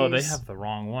nowadays. Oh, they have the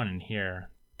wrong one in here.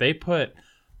 They put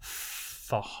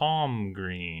Thom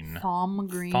Green. Thom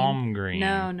Green. Thom Green.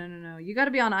 No. You got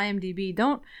to be on IMDb.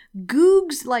 Don't.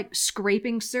 Goog's like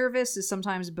scraping service is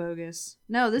sometimes bogus.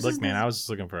 No, this is. Look, man, I was just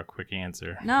looking for a quick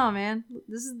answer. No, man,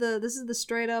 this is the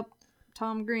straight up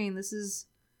Tom Green. This is,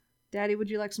 Daddy, would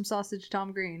you like some sausage,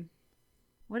 Tom Green?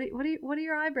 What are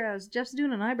your eyebrows? Jeff's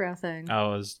doing an eyebrow thing.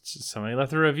 Oh, somebody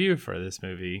left a review for this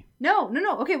movie. No.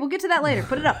 Okay, we'll get to that later.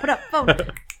 Put it up. Phone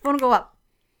will go up.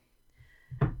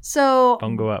 So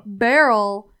Phone go up.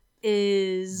 Barrel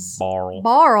is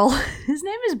Barrel. His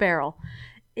name is Barrel.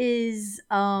 Is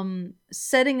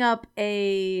setting up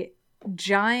a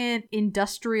giant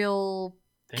industrial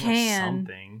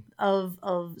can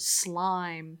of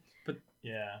slime. But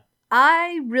yeah.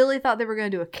 I really thought they were going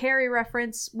to do a Carrie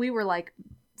reference. We were like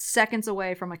seconds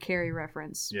away from a Carrie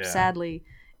reference. Yeah. Sadly,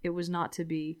 it was not to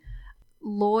be.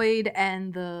 Lloyd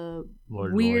and the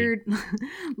weird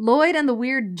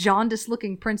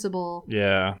jaundice-looking principal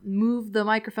move the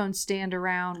microphone stand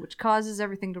around, which causes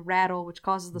everything to rattle, which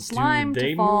causes the slime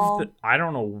to fall. I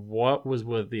don't know what was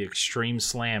with the extreme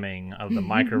slamming of the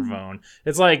microphone.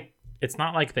 It's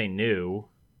not like they knew.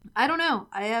 I don't know.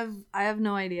 I have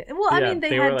no idea. Well, I mean,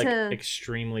 they had were to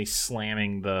extremely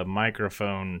slamming the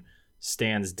microphone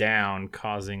stands down,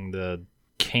 causing the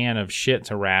can of shit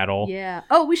to rattle. Yeah.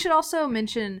 Oh, we should also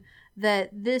mention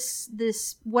that this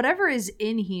whatever is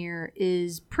in here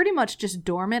is pretty much just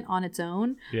dormant on its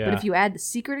own. Yeah. But if you add the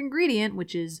secret ingredient,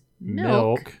 which is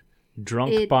milk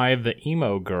drunk by the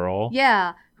emo girl.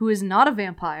 Yeah, who is not a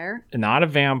vampire. Not a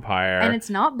vampire. And it's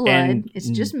not blood. It's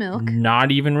just milk.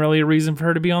 Not even really a reason for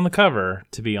her to be on the cover,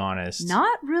 to be honest.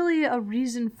 Not really a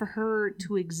reason for her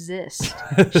to exist.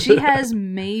 She has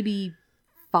maybe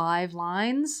 5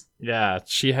 lines. Yeah,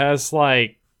 she has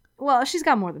like... Well, she's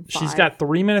got more than 5. She's got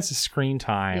 3 minutes of screen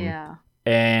time. Yeah.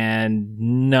 And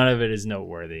none of it is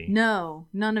noteworthy. No,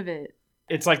 none of it.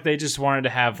 It's like they just wanted to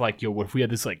have like, what if we had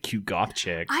this like cute goth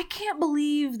chick? I can't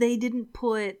believe they didn't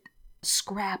put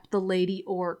Scrap the Lady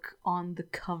Orc on the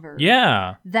cover.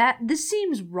 Yeah. This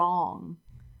seems wrong.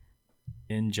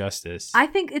 injustice? I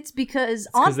think it's because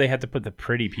Because they had to put the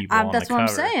pretty people on the cover. that's what I'm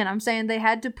saying. I'm saying they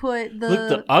had to put the... Look,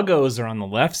 the Uggos are on the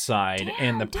left side,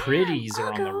 and the Damn, pretties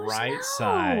are on the Uggos, right no.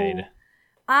 side.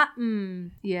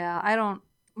 Yeah, I don't...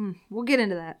 we'll get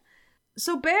into that.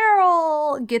 So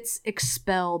Beryl gets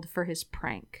expelled for his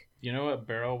prank. You know what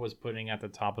Beryl was putting at the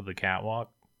top of the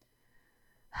catwalk?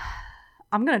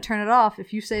 I'm gonna turn it off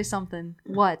if you say something.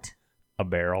 What? A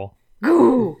barrel.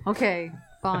 Ooh, okay,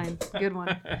 fine. Good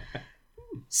one.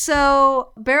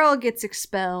 So Beryl gets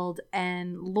expelled,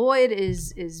 and Lloyd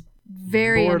is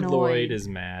very Lord annoyed. Lloyd is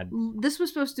mad. This was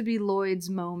supposed to be Lloyd's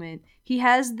moment. He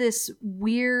has this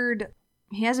weird...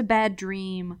 He has a bad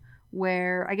dream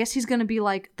where I guess he's going to be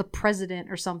like the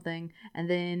president or something, and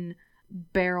then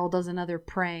Beryl does another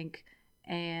prank,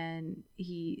 and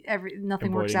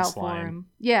nothing works Avoiding out slime. for him.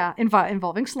 Yeah,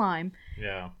 involving slime.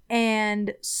 Yeah.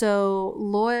 And so He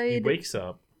Lloyd... wakes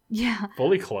up Yeah.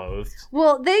 fully clothed.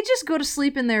 Well, they just go to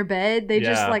sleep in their bed. They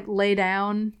just Yeah. like lay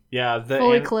down. Yeah,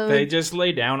 Fully clothed. they just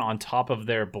lay down on top of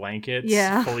their blankets,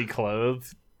 Yeah. fully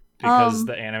clothed, because Um,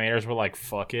 the animators were like,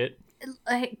 "Fuck it."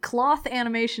 Cloth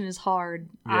animation is hard.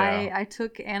 Yeah. I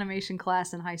took animation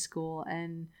class in high school,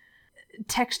 and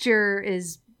texture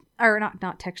is, or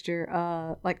not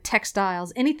texture, like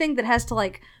textiles, anything that has to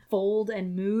like fold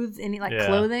and move, any like Yeah.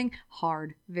 clothing,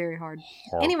 hard, very hard.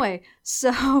 Hark. Anyway,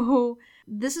 so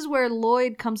this is where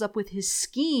Lloyd comes up with his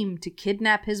scheme to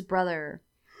kidnap his brother.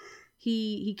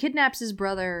 He kidnaps his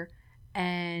brother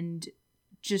and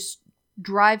just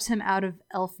drives him out of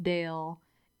Elfdale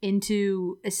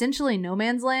into essentially no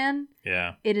man's land.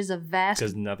 Yeah, It is a vast...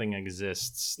 because nothing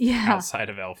exists Yeah. outside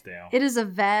of Elfdale. It is a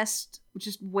vast,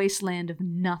 just wasteland of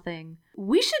nothing.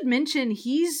 We should mention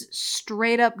he's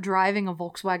straight up driving a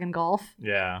Volkswagen Golf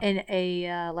Yeah, in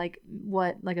a like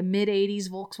a mid 80s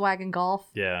Volkswagen Golf.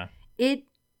 yeah.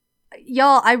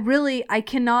 Y'all, I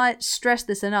cannot stress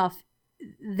this enough.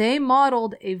 They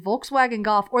modeled a Volkswagen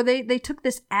Golf, or they took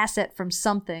this asset from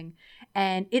something,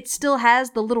 and it still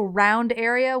has the little round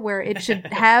area where it should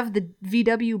have the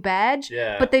VW badge,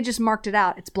 Yeah. but they just marked it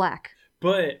out. It's black.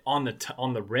 But on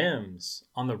the rims,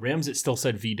 it still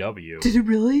said VW. Did it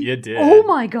really? It did. Oh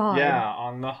my god. Yeah,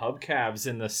 on the hubcaps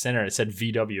in the center, it said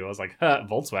VW. I was like, huh,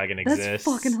 Volkswagen exists. That's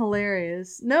fucking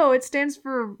hilarious. No, it stands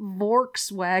for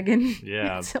Volkswagen.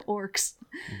 Yeah. It's orcs.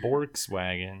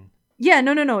 Volkswagen. Yeah,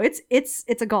 no. It's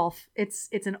a Golf. It's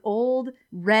an old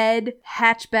red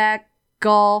hatchback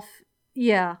Golf.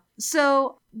 Yeah.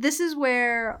 So this is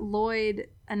where Lloyd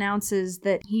announces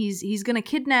that he's gonna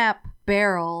kidnap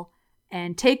Beryl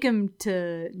and take him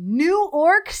to New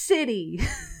York City.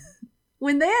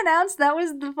 When they announced that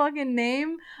was the fucking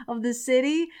name of the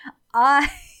city,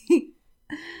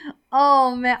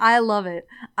 oh man, I love it.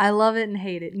 I love it and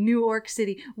hate it. New York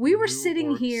City. We were New sitting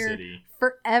York here City.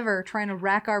 forever trying to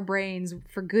rack our brains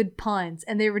for good puns,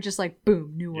 and they were just like,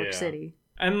 boom, New York Yeah. City.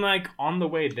 And like on the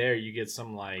way there, you get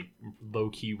some like low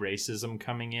key racism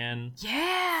coming in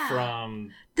Yeah.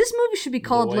 from This movie should be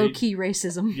called Lloyd. Low-Key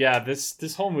Racism. yeah.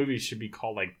 This whole movie should be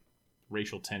called like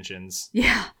racial tensions.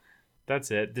 Yeah. That's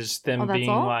it. Just them Oh, that's being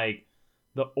all? like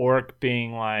the orc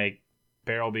being like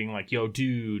Beryl being like, yo,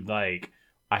 dude, like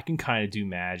I can kind of do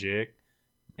magic,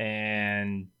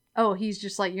 and Oh, he's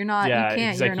just like, you're not, yeah, you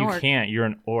can't, he's you're like, an you orc. can't. You're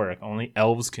an orc. Only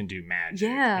elves can do magic.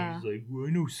 Yeah. And he's like, well, I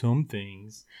know some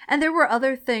things. And there were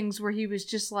other things where he was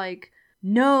just like,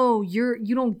 no,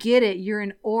 you don't get it. You're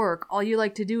an orc. All you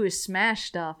like to do is smash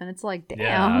stuff. And it's like, damn.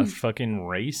 Yeah, fucking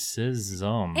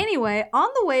racism. Anyway, on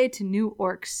the way to New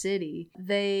York City,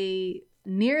 they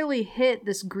nearly hit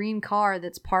this green car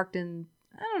that's parked in,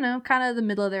 I don't know, kind of the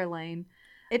middle of their lane.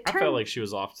 It I turned, felt like she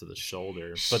was off to the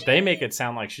shoulder, but they make it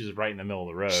sound like she's right in the middle of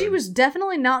the road. she was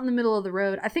definitely not in the middle of the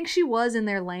road. I think she was in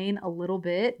their lane a little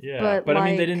bit. yeah, but I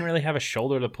mean, they like, didn't really have a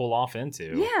shoulder to pull off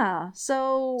into. Yeah,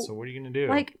 so So what are you gonna do?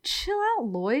 like, chill out,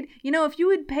 Lloyd. You know, if you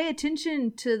would pay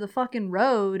attention to the fucking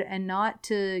road and not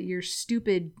to your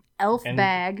stupid elf And-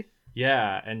 bag.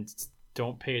 yeah, and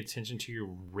don't pay attention to your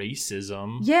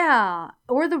racism. Yeah,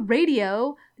 or the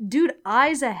radio. Dude,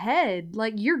 eyes ahead.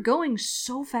 Like, you're going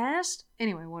so fast.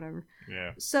 Anyway, whatever.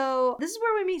 Yeah. So, this is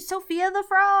where we meet Sophia the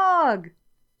Frog,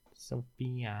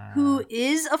 Sophia. who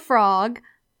is a frog.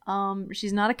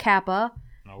 She's not a Kappa.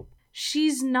 Nope. She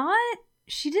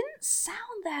didn't sound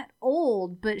that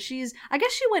old, but I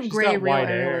guess she went She's gray got real white early.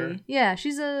 hair. Yeah,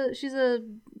 she's a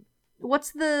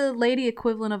what's the lady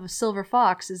equivalent of a silver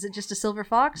fox? Is it just a silver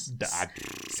fox?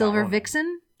 Silver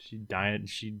vixen? She died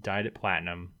at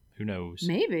platinum. Who knows?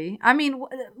 Maybe. I mean,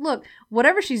 look,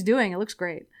 whatever she's doing, it looks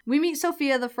great. We meet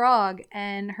Sophia the Frog,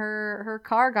 and her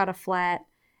car got a flat,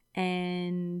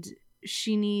 and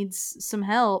she needs some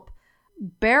help.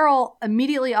 Beryl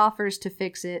immediately offers to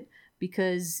fix it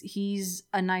because he's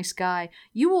a nice guy.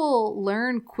 You will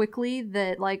learn quickly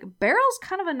that, like, Beryl's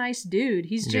kind of a nice dude.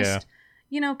 He's just,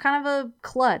 kind of a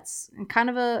klutz and kind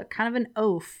of an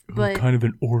oaf, but kind of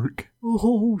an orc.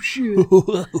 Oh shit.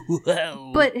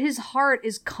 But his heart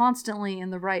is constantly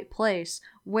in the right place,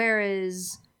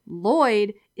 whereas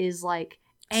Lloyd is like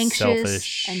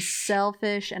anxious and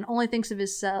selfish and only thinks of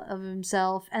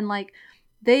himself, and like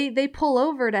they pull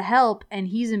over to help and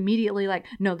he's immediately like,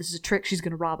 no, this is a trick, she's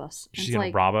gonna rob us. And She's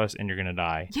gonna rob us and you're gonna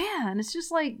die. Yeah, and it's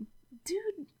just like,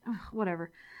 dude,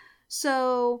 whatever.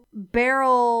 So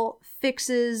Beryl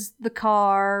fixes the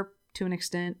car to an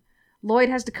extent. Lloyd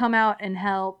has to come out and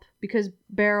help because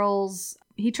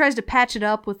he tries to patch it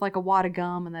up with like a wad of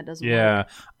gum and that doesn't work. Yeah.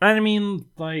 I mean,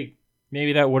 like,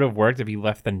 maybe that would have worked if he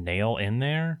left the nail in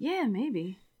there. Yeah,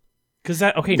 maybe. Because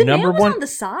the number nail was on the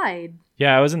side.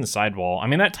 Yeah, it was in the sidewall. I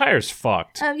mean, that tire's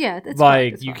fucked. Oh, yeah, it's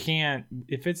like, fucked. you can't,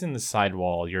 if it's in the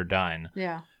sidewall, you're done.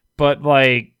 Yeah. But,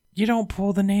 like, you don't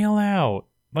pull the nail out.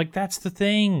 Like, that's the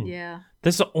thing. Yeah.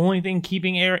 That's the only thing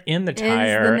keeping air in the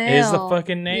tire is the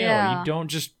fucking nail. Yeah. You don't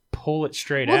just pull it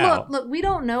straight out. Look, we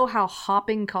don't know how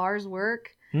hopping cars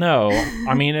work. No,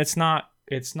 I mean, it's not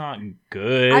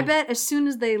good. I bet as soon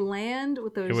as they land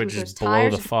with those, it would with just those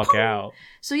tires, blow the fuck out.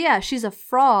 So yeah, she's a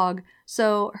frog.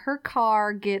 So her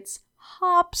car gets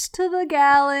hops to the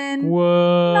gallon.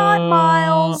 Whoa. Not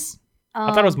miles.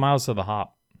 I thought it was miles to the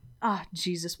hop. Oh,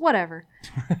 Jesus, whatever.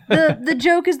 The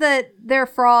joke is that they're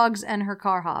frogs and her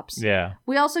car hops. Yeah.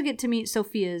 We also get to meet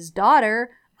Sophia's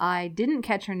daughter. I didn't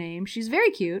catch her name. She's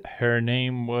very cute. Her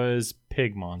name was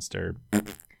Pig Monster.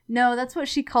 No, that's what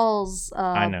she calls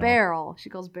I know. Beryl.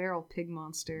 She calls Beryl Pig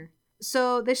Monster.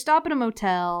 So they stop at a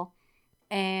motel,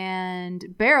 and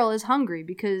Beryl is hungry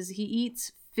because he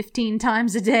eats 15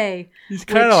 times a day. He's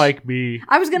kind of like me.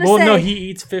 I was going to say... Well, no, he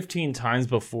eats 15 times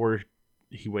before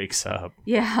he wakes up.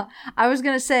 Yeah, I was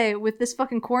going to say, with this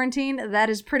fucking quarantine, that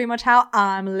is pretty much how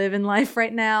I'm living life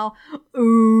right now.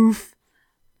 Oof.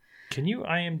 Can you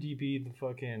IMDb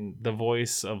the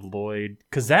voice of Lloyd?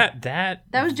 Because that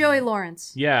was Joey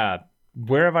Lawrence. Yeah.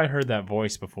 Where have I heard that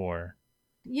voice before?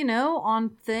 You know, on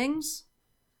things.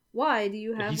 Why do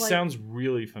you have He sounds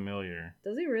really familiar.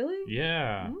 Does he really?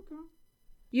 Yeah. Okay.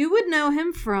 You would know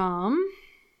him from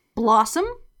Blossom.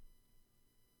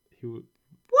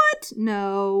 What?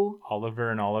 No. Oliver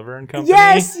and Company?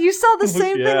 Yes, you saw the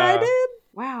same thing I Yeah. did.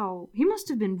 Wow, he must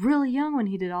have been really young when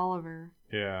he did Oliver.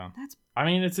 Yeah. That's... I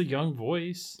mean, it's a young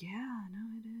voice. Yeah, no,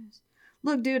 it is.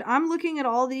 Look, dude, I'm looking at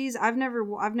all these. I've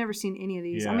never seen any of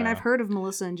these. I mean, Yeah. I've heard of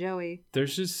Melissa and Joey.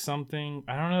 There's just something,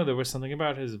 I don't know, there was something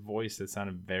about his voice that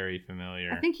sounded very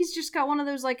familiar. I think he's just got one of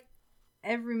those like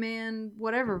everyman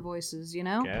whatever voices, you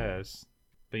know? Guess.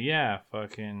 But yeah,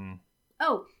 fucking.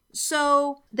 Oh,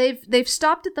 so they've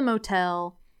stopped at the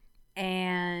motel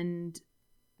and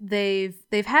they've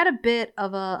had a bit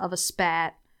of a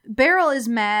spat. Beryl is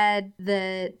mad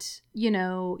that, you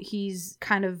know, he's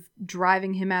kind of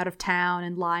driving him out of town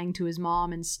and lying to his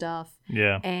mom and stuff.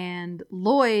 Yeah. And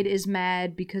Lloyd is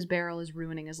mad because Beryl is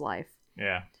ruining his life.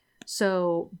 Yeah.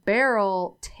 So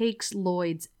Beryl takes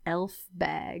Lloyd's elf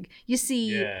bag. You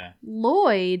see, Yeah.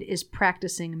 Lloyd is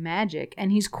practicing magic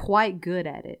and he's quite good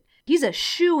at it. He's a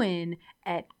shoo-in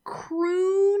at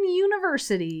Croon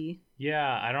University.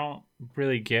 Yeah, I don't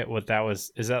really get what that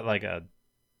was. Is that like a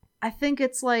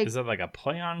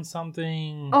play on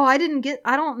something? Oh, I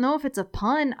don't know if it's a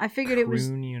pun. I figured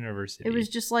Croon University. It was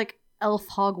just like elf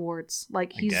Hogwarts.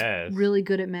 Like he's guess. really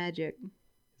good at magic.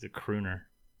 He's a crooner.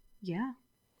 Yeah.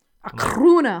 A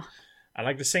crooner. I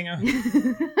like to sing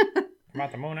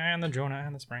about the Mona and the Jonah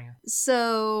and the Springer.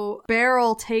 So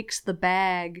Beryl takes the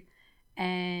bag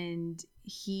and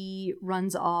he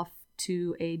runs off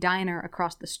to a diner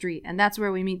across the street. And that's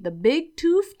where we meet the Big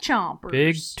Tooth Chompers.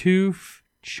 Big Tooth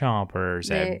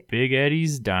Chompers at Big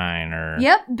Eddie's Diner.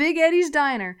 Yep, Big Eddie's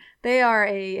Diner. They are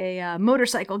a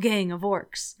motorcycle gang of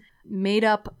orcs made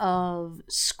up of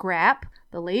Scrap,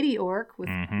 the lady orc with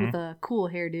a cool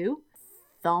hairdo.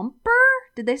 Thumper?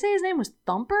 Did they say his name was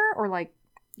Thumper? Or like...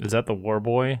 Is that the war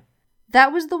boy?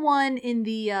 That was the one in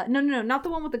the... No, not the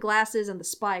one with the glasses and the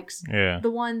spikes. Yeah. The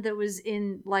one that was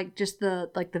in, like, just the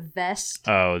vest.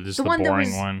 Oh, just the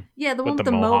boring one? Yeah, the one with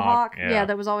the mohawk. Yeah. Yeah,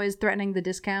 that was always threatening the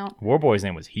discount. War boy's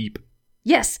name was Heap.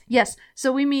 Yes.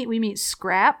 So we meet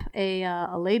Scrap,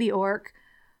 a lady orc,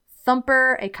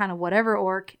 Thumper, a kind of whatever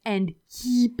orc, and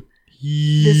Heap,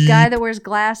 this guy that wears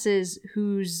glasses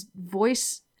whose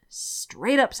voice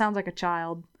straight up sounds like a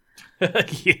child.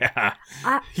 Yeah.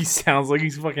 I- He sounds like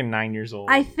he's fucking 9 years old.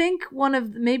 I think one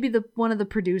of the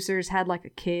producers had like a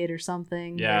kid or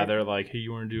something. Yeah, that- they're like, hey,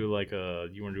 you want to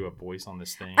do a voice on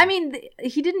this thing? I mean,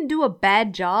 he didn't do a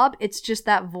bad job. It's just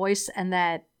that voice and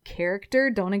that character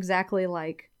don't exactly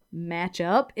like match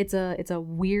up. It's a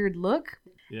weird look.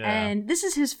 yeah. And this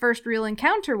is his first real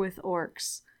encounter with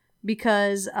orcs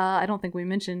because I don't think we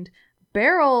mentioned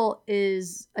Beryl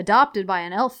is adopted by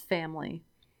an elf family.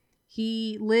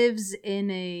 He lives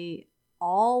in a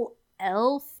all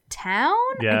elf town.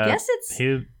 Yeah, I guess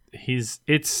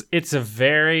it's a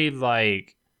very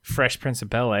like Fresh Prince of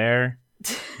Bel Air,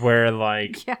 where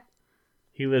like yeah.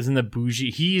 he lives in the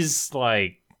bougie. He's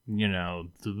like, you know,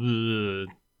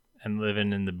 and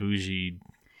living in the bougie.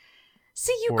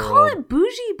 See, you world. call it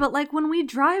bougie, but like when we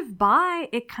drive by,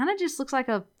 it kind of just looks like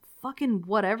a fucking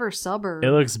whatever suburb.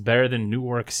 It looks better than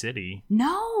Newark City.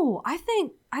 No, I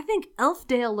think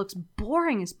Elfdale looks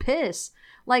boring as piss.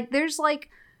 Like there's like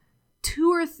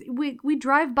we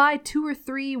drive by 2 or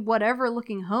 3 whatever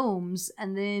looking homes,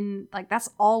 and then like that's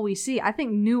all we see. I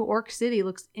think New Orc City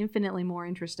looks infinitely more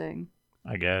interesting.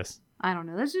 I guess. I don't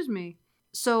know. That's just me.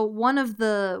 So one of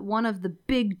the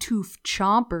big tooth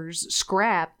chompers,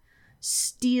 Scrap,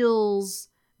 steals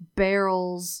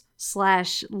Beryl's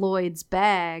 / Lloyd's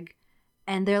bag,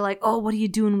 and they're like, "Oh, what are you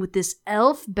doing with this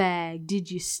elf bag?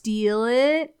 Did you steal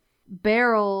it?"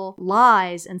 Beryl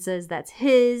lies and says that's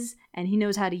his, and he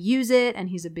knows how to use it, and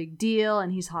he's a big deal,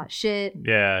 and he's hot shit.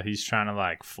 Yeah, he's trying to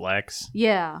like flex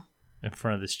Yeah. in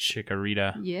front of this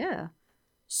chikorita. Yeah.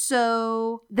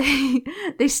 So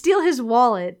they steal his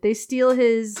wallet. They steal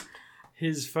his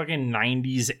fucking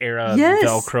 90s era Yes!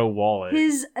 Velcro wallet.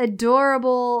 his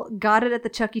adorable got it at the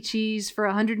Chuck E. Cheese for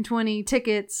 120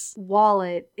 tickets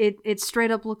wallet. It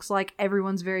straight up looks like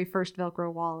everyone's very first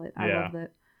Velcro wallet. I Yeah. love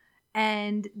that.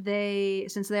 And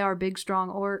since they are big strong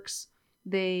orcs,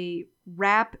 they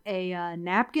wrap a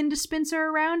napkin dispenser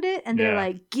around it, and they're Yeah.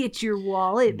 like, "Get your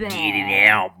wallet back." Get it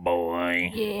out,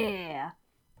 boy. Yeah.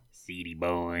 Seedy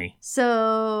boy.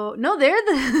 So no, they're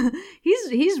the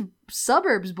he's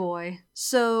suburbs boy.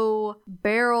 So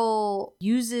Beryl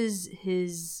uses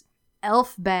his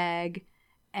elf bag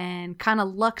and kind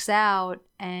of lucks out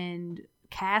and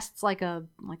casts like a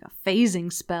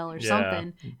phasing spell or Yeah.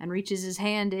 something, and reaches his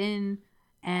hand in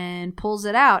and pulls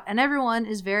it out, and everyone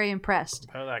is very impressed.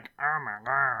 They're like, oh my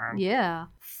god. Yeah,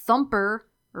 Thumper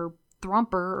or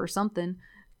Thrumper or something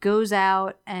goes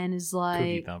out and is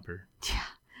Cookie like, thumper.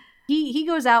 He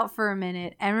goes out for a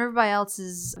minute, and everybody else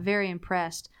is very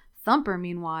impressed. Thumper,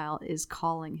 meanwhile, is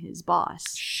calling his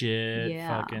boss. Shit,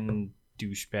 Yeah. fucking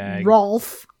douchebag.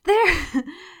 Rolf. There,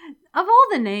 of all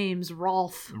the names,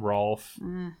 Rolf. Rolf.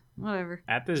 Whatever.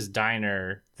 At this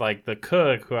diner, like the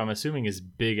cook, who I'm assuming is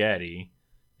Big Eddie,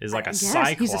 is like a Yes,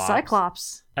 cyclops. he's a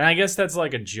cyclops. And I guess that's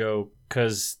like a joke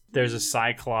because there's a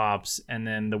cyclops, and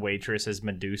then the waitress is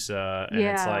Medusa, and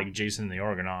it's Yeah. like Jason and the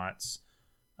Argonauts.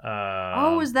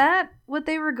 Oh, is that what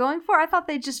they were going for? I thought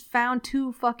they just found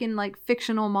 2 fucking like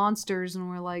fictional monsters and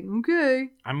were like,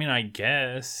 okay. I mean, I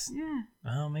guess. Yeah.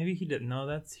 Oh, maybe he didn't.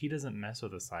 No, he doesn't mess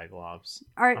with the Cyclops.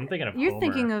 All right. I'm thinking of You're Homer.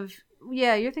 thinking of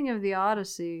you're thinking of the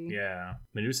Odyssey. Yeah,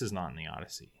 Medusa's not in the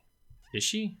Odyssey, is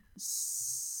she?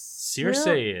 Circe Circe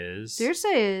is. Circe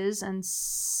is, and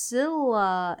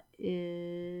Scylla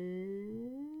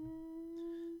is.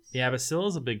 Yeah, but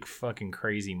Scylla's a big fucking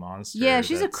crazy monster. Yeah,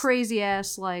 she's a that's- crazy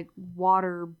ass like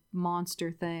water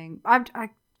monster thing. I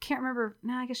can't remember.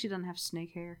 No, I guess she doesn't have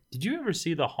snake hair. Did you ever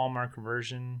see the Hallmark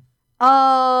version?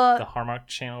 The Hallmark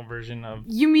Channel version of?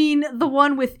 You mean the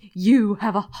one with "You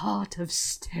have a heart of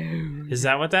stone"? Is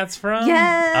that what that's from?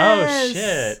 Yes. Oh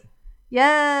shit,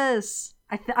 Yes,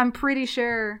 I'm pretty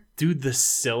sure. dude! The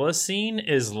Scylla scene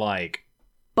is like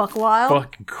Buck Wild.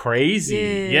 fucking crazy.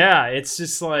 Yeah. Yeah, it's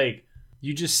just like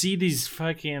you just see these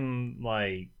fucking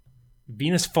like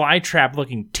Venus flytrap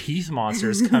looking teeth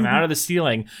monsters come out of the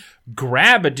ceiling,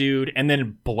 grab a dude, and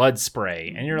then blood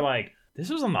spray, and you're like, this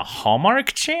was on the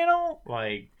Hallmark Channel?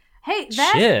 Like, Hey,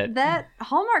 shit. that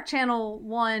Hallmark Channel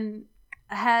one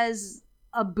has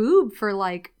a boob for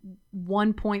like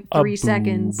 1.3 A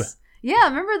seconds. boob. Yeah,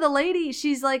 remember the lady?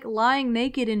 She's like lying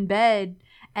naked in bed,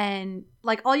 and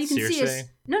like all you can see is Circe?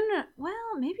 no. Well,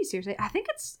 maybe Circe. I think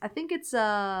it's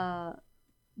the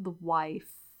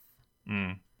wife,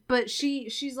 but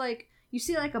she's like, you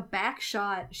see like a back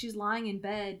shot. She's lying in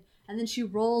bed, and then she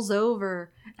rolls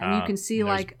over, and you can see there's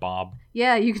like Bob.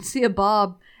 yeah, you can see a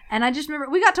bob. And I just remember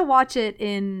we got to watch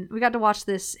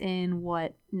this in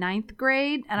what, 9th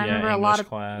grade, and I Yeah, remember a English lot of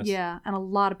class. and a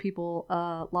lot of people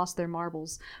lost their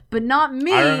marbles, but not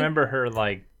me. I remember her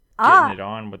like getting it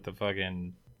on with the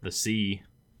fucking the sea.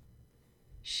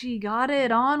 She got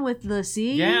it on with the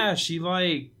sea? Yeah, she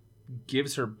like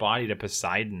gives her body to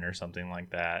Poseidon or something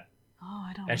like that. Oh,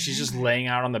 I don't And she's just remember. laying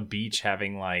out on the beach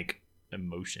having like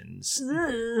emotions.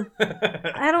 Ugh.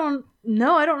 I don't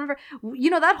remember. You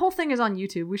know, that whole thing is on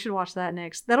YouTube. We should watch that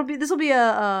next. This will be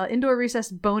a Indoor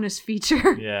Recess bonus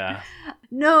feature. Yeah.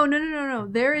 No.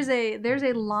 There's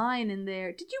a line in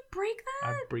there. Did you break that?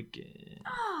 I break it.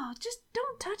 Oh, just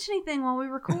don't touch anything while we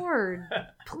record.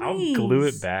 I'll Please. glue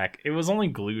it back. It was only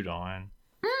glued on.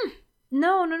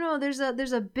 No. There's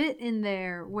a bit in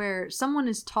there where someone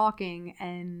is talking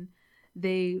and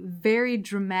they very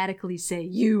dramatically say,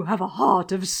 "You have a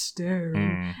heart of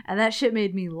stone," and that shit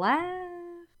made me laugh.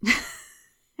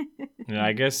 Yeah,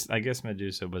 I guess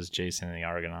Medusa was Jason and the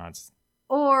Argonauts.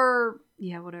 Or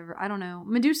yeah, whatever. I don't know.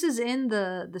 Medusa's in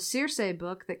the Circe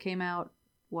book that came out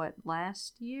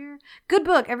last year. Good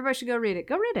book. Everybody should go read it.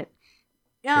 Go read it.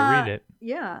 Go read it.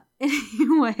 Yeah.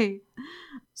 Anyway,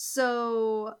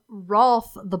 so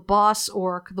Rolf, the boss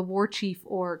orc, the war chief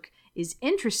orc, is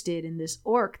interested in this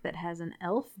orc that has an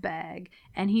elf bag,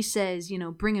 and he says,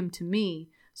 bring him to me.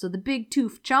 So the big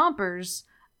tooth chompers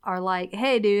are like,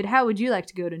 hey, dude, how would you like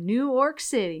to go to New Orc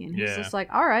City? And he's just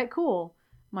like, all right, cool.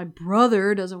 My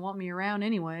brother doesn't want me around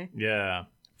anyway. Yeah.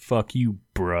 Fuck you,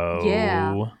 bro.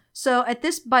 Yeah. So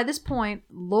by this point,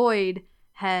 Lloyd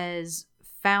has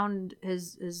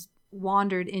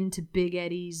wandered into Big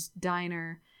Eddie's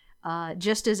diner,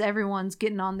 just as everyone's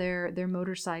getting on their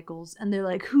motorcycles, and they're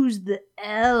like, "Who's the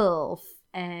elf?"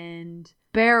 And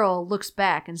Beryl looks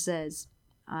back and says,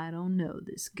 "I don't know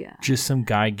this guy." Just some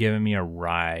guy giving me a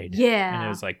ride. Yeah. And it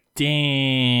was like,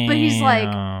 damn. But he's like,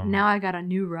 "Now I got a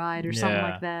new ride," or something Yeah.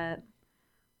 like that.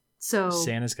 So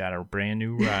Santa's got a brand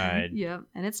new ride. Yep,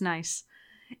 and it's nice.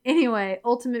 Anyway,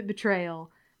 ultimate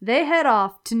betrayal. They head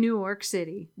off to New Orc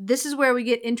City. This is where we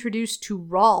get introduced to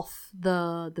Rolf,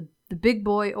 the big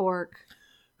boy orc.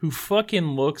 Who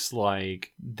fucking looks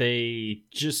like they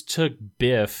just took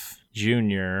Biff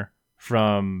Jr.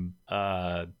 from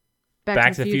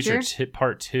Back to the Future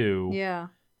Part 2 Yeah.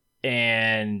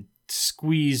 and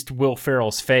squeezed Will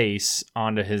Ferrell's face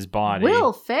onto his body.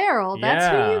 Will Ferrell? That's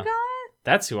who Yeah. you got?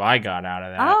 That's who I got out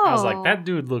of that. I was Oh. like, that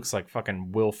dude looks like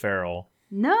fucking Will Ferrell.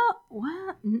 No,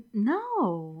 what?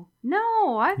 No.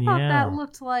 I thought Yeah. that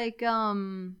looked like,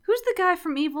 who's the guy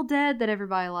from Evil Dead that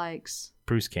everybody likes?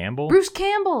 Bruce Campbell? Bruce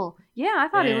Campbell. Yeah, I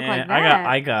thought he looked like that.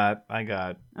 I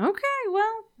got. Okay,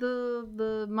 well,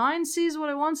 the mind sees what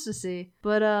it wants to see.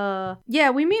 But yeah,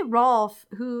 we meet Rolf,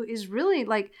 who is really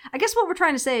like, I guess what we're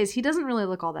trying to say is he doesn't really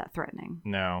look all that threatening.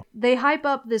 No. They hype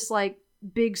up this like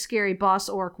big scary boss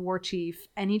orc war chief,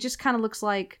 and he just kind of looks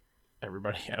like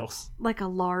Everybody else. a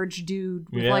large dude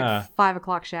with Yeah. like 5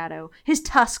 o'clock shadow. His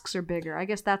tusks are bigger. I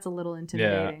guess that's a little Yeah.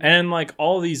 intimidating. And like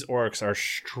all these orcs are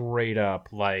straight up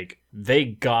like they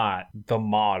got the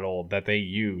model that they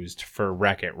used for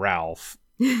Wreck-It Ralph.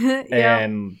 Yeah.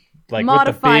 And like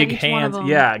Modified with the big each one of hands, them.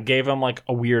 yeah, gave him like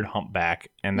a weird humpback,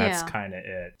 and that's Yeah. kind of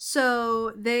it. So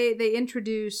they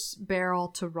introduce Beryl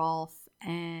to Rolf,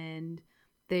 and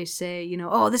they say,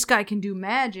 oh, this guy can do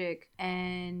magic.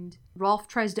 And Rolf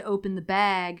tries to open the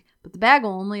bag, but the bag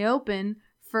will only open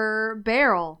for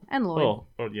Beryl and Lloyd.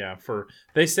 Oh yeah,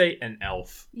 they say an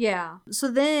elf. Yeah. So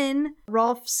then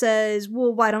Rolf says,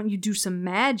 well, why don't you do some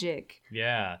magic?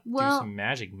 Yeah, Well, do some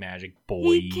magic, boy.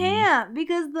 He can't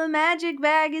because the magic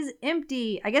bag is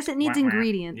empty. I guess it needs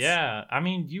ingredients. Yeah, I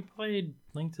mean, you played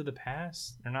Link to the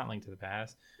Past, or not Link to the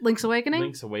Past, Link's Awakening?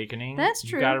 Link's Awakening. That's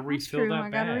true. You gotta That's refill true. that I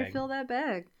bag. gotta refill that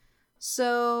bag.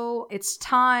 So it's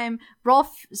time.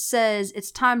 Rolf says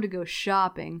it's time to go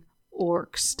shopping,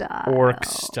 orc style. Orc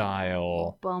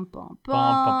style. Bum bum bum.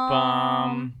 Bum, bum,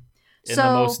 bum. In So-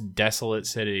 the most desolate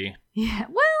city. Yeah.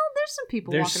 Well, there's some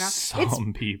people There's walking around.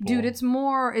 some people. Dude, it's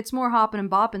more hopping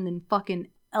and bopping than fucking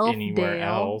Elfdale. Anywhere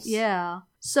else. Yeah.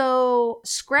 So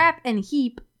Scrap and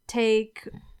Heap take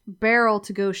Beryl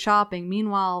to go shopping.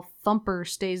 Meanwhile, Thumper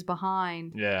stays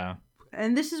behind. Yeah.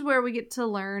 And this is where we get to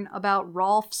learn about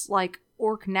Rolf's like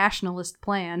orc nationalist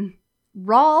plan.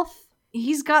 Rolf,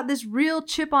 he's got this real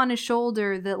chip on his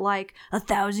shoulder that like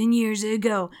 1,000 years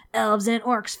ago elves and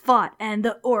orcs fought and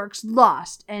the orcs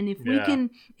lost, and if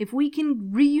we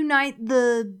can reunite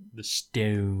the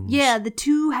stones. yeah, the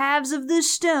two halves of the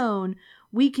stone,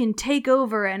 we can take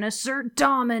over and assert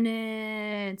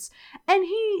dominance. And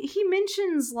he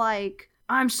mentions like,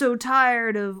 I'm so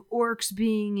tired of orcs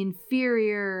being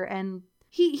inferior, and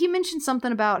he mentioned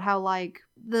something about how like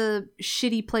the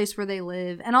shitty place where they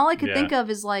live, and all I could think of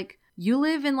is like, you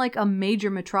live in like a major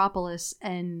metropolis,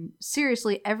 and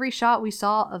seriously, every shot we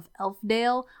saw of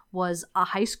Elfdale was a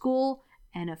high school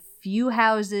and a few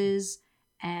houses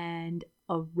and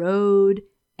a road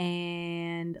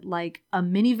and like a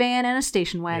minivan and a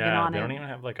station wagon on they it. don't even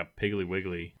have like a Piggly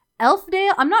Wiggly.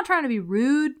 Elfdale, I'm not trying to be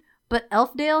rude, but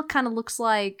Elfdale kind of looks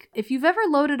like if you've ever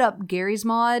loaded up Gary's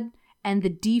Mod and the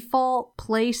default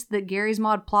place that Gary's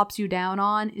Mod plops you down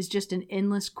on is just an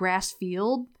endless grass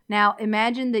field. Now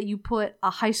imagine that you put a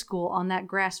high school on that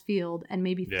grass field and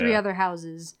maybe 3 other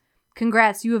houses.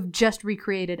 Congrats, you have just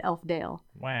recreated Elfdale.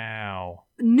 Wow.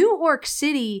 New Orc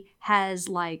City has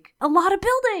like a lot of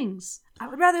buildings. I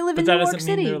would rather live in New York City. But that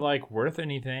doesn't mean they're like worth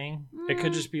anything. It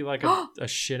could just be like a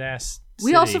shit ass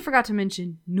city. We also forgot to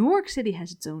mention New York City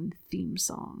has its own theme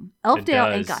song. Elfdale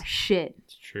ain't got shit.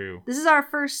 It's true. This is our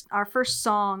first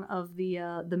song of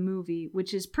the movie,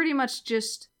 which is pretty much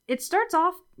just, it starts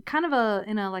off kind of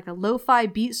in a like a lo-fi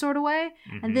beat sort of way,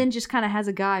 and then just kind of has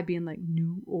a guy being like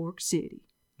New York City.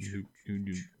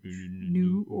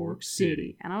 New York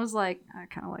City. And I was like, I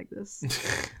kind of like this.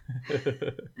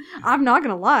 I'm not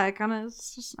gonna lie,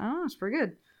 it's just, I don't know, it's pretty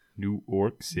good. New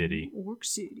York City. New York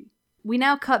City. We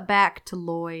now cut back to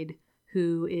Lloyd,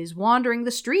 who is wandering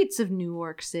the streets of New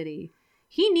York City.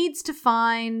 He needs to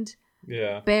find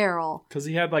Beryl. Because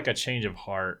he had like a change of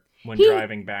heart when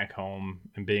driving back home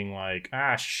and being like,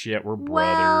 shit, we're brothers.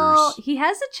 Well, he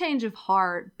has a change of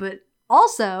heart, but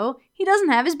also he doesn't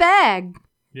have his bag.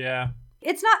 Yeah.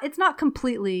 It's not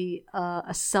completely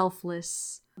a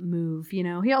selfless move, you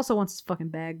know. He also wants his fucking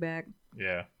bag back.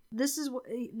 Yeah. This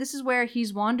is where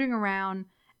he's wandering around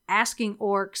asking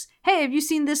orcs, "Hey, have you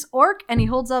seen this orc?" And he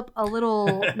holds up a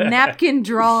little napkin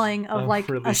drawing of like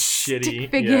really a shitty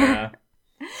stick figure. Yeah.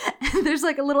 And there's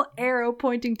like a little arrow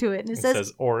pointing to it, and it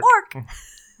says orc.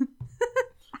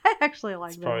 I actually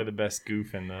like that. Probably the best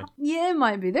goof in the. Yeah, it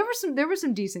might be. There were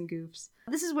some decent goofs.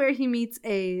 This is where he meets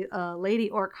a lady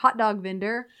orc hot dog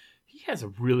vendor. He has a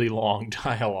really long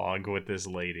dialogue with this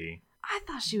lady. I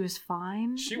thought she was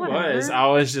fine. She Whatever.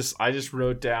 was. I just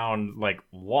wrote down like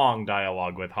long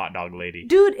dialogue with hot dog lady.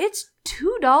 Dude, it's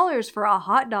 $2 for a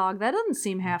hot dog. That doesn't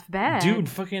seem half bad. Dude,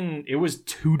 fucking, it was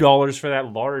 $2 for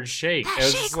that large shake. That it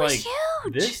was shake just was like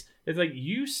huge. this. It's like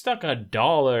you stuck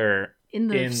 $1 in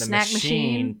the snack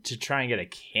machine to try and get a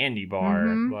candy bar.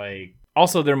 Mhm. Like,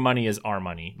 also their money is our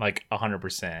money, like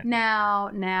 100%.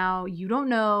 Now you don't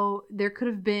know. There could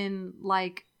have been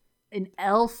like an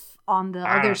elf on the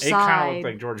other It side. kind of looked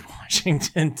like George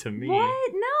Washington to me.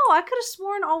 What? No, I could have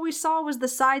sworn all we saw was the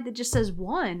side that just says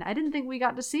 1. I didn't think we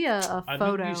got to see a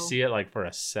photo. I think you see it like for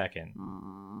a second.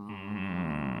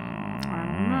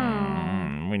 I don't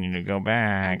know. We need to go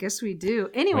back. I guess we do.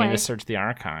 We Anyway, need to search the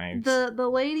archives. the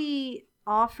lady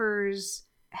offers,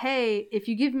 "Hey, if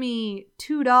you give me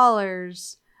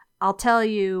 $2, I'll tell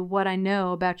you what I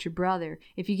know about your brother.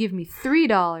 If you give me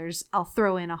 $3, I'll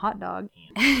throw in a hot dog."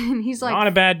 And he's like, not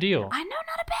a bad deal. "I know,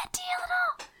 not a bad deal at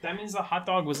all." That means the hot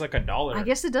dog was like $1. I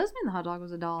guess it does mean the hot dog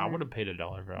was $1. I would have paid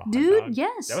 $1 for a hot Dude, dog.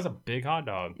 yes. That was a big hot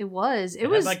dog. It was. It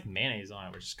was had like mayonnaise on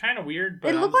it, which is kind of weird,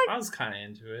 but It looked I was kind of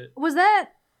into it. Was that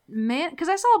man? Because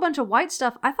I saw a bunch of white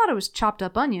stuff. I thought it was chopped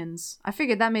up onions. I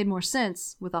figured that made more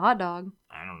sense with a hot dog.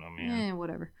 I don't know, man.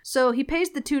 Whatever. So he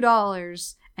pays the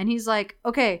 $2, and he's like,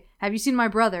 "Okay, have you seen my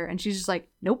brother?" And she's just like,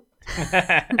 "Nope."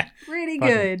 Pretty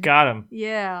good. Got him.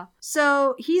 Yeah.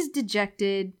 So he's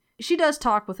dejected. She does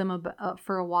talk with him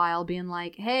for a while, being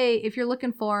like, "Hey, if you're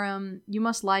looking for him, you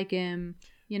must like him.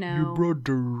 You know, Your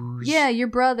brothers. Yeah, your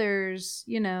brothers.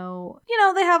 You know,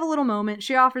 they have a little moment.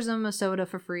 She offers him a soda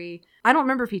for free. I don't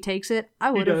remember if he takes it.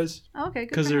 I would. He does. Oh, okay,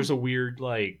 Because there's a weird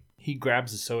like. He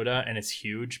grabs the soda and it's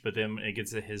huge, but then it gets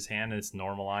to his hand and it's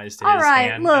normalized to All his right,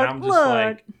 hand. look, and I'm just look.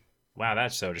 like, wow,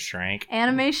 that soda shrank.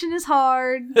 Animation is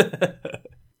hard.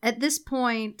 At this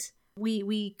point,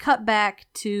 we cut back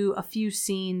to a few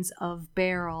scenes of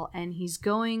Beryl, and he's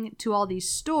going to all these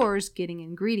stores getting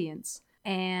ingredients.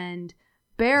 And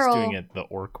Beryl, He's doing it the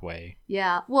orc way.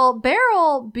 yeah. Well,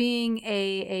 Beryl, being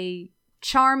a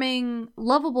charming,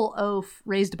 lovable oaf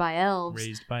raised by elves,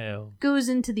 Raised by elves. goes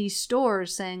into these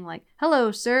stores saying like,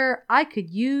 "Hello, sir, I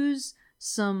could use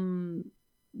some,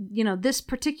 this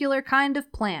particular kind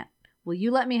of plant. Will you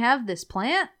let me have this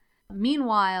plant?"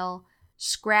 Meanwhile,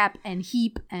 Scrap and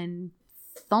Heap and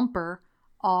Thumper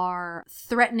are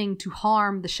threatening to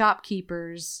harm the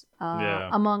shopkeepers,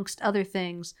 amongst other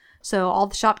things. So all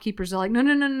the shopkeepers are like,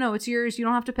 no, it's yours. You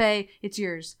don't have to pay. It's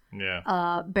yours.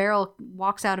 Yeah. Beryl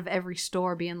walks out of every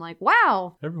store being like,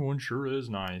 "Wow. Everyone sure is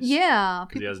nice. Yeah.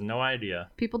 Because he has no idea.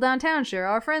 People downtown sure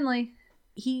are friendly."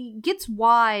 He gets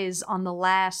wise on the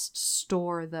last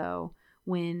store, though,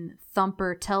 when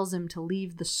Thumper tells him to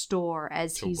leave the store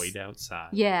as To wait outside.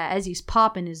 Yeah, as he's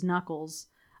popping his knuckles.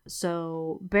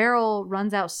 So Beryl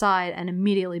runs outside and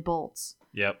immediately bolts.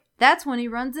 Yep. That's when he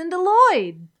runs into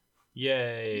Lloyd.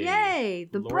 Yay! Yay!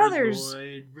 The Lord brothers.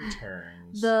 Lloyd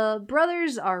returns. The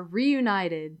brothers are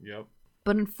reunited. Yep.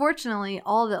 But unfortunately,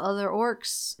 all the other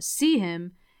orcs see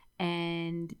him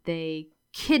and they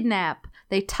kidnap,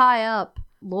 they tie up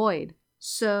Lloyd.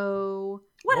 So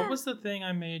what was the thing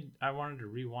I wanted to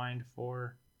rewind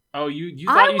for? Oh, you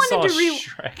I thought you saw wanted to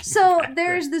Shrek. in So the background.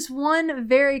 there's this one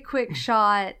very quick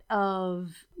shot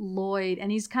of Lloyd,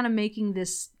 and he's kind of making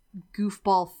this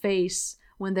goofball face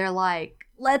when they're like,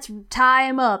 let's tie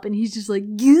him up, and he's just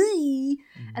like, gee.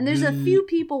 And there's a few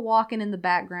people walking in the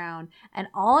background, and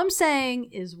all I'm saying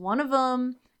is one of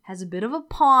them has a bit of a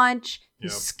paunch,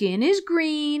 his Yep. skin is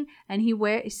green, and he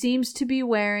seems to be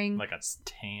wearing like a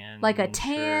tan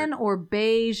tan shirt. or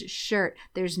beige shirt.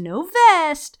 There's no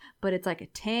vest, but it's like a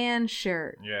tan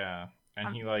shirt. Yeah.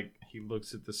 And he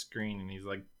looks at the screen and he's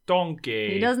like,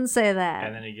 donkey. He doesn't say that.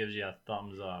 And then he gives you a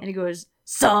thumbs up. And he goes,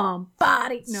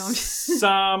 somebody. No.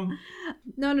 Some.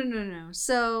 No.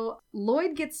 So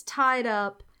Lloyd gets tied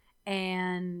up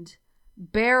and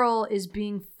Beryl is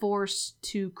being forced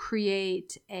to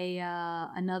create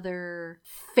another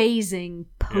phasing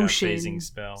potion. Yeah, phasing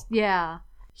spell. Yeah.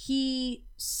 He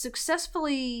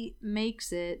successfully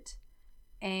makes it,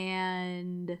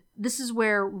 and this is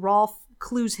where Rolf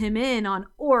clues him in on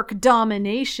orc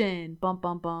domination. Bum,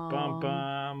 bum, bum. Bum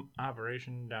bum.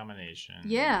 Operation Domination.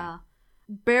 Yeah.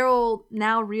 Beryl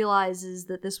now realizes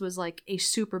that this was like a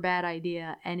super bad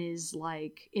idea and is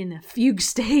like in a fugue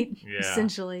state, Yeah.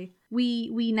 essentially.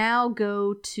 We now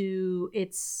go to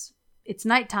it's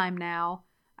nighttime now.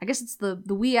 I guess it's the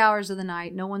wee hours of the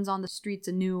night. No one's on the streets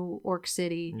of New Orc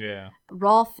City. Yeah.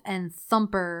 Rolf and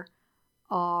Thumper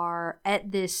are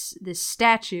at this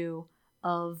statue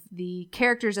of the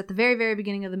characters at the very, very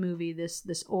beginning of the movie.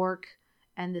 This orc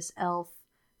and this elf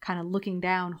kind of looking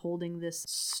down, holding this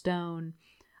stone.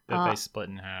 That they split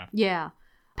in half. Yeah.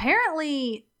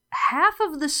 Apparently, half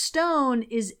of the stone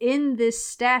is in this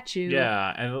statue.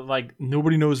 Yeah, and like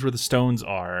nobody knows where the stones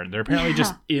are. They're apparently Yeah.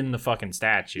 just in the fucking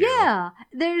statue. Yeah.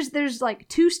 There's like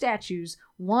two statues.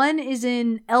 One is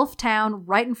in Elf Town,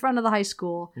 right in front of the high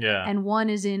school. Yeah. And one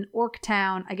is in Orc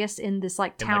Town, I guess in this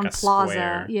like In, town like, a plaza.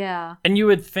 square. Yeah. And you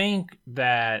would think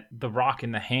that the rock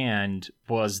in the hand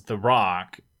was the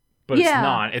rock, but Yeah. it's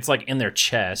not. It's like in their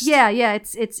chest. Yeah,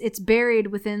 it's buried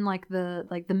within like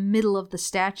the middle of the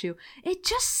statue. It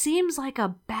just seems like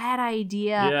a bad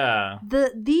idea. Yeah.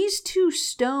 These two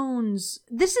stones.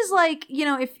 This is like,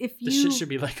 if you This shit should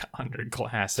be like under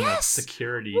glass and Yes!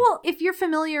 security. Well, if you're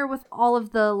familiar with all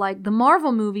of the the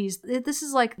Marvel movies, this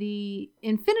is like the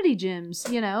Infinity Gems,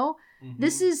 Mhm.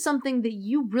 This is something that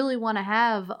you really want to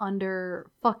have under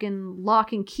fucking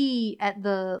lock and key at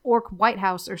the Orc White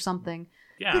House or something.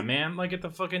 Yeah, man. Like at the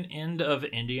fucking end of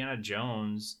Indiana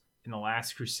Jones in the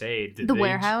Last Crusade, The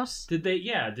warehouse? Did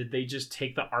they just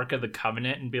take the Ark of the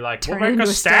Covenant and be like, Turn we'll it make into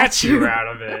a a statue statue. out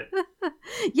of it?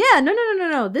 Yeah,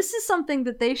 no. This is something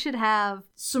that they should have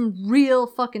some real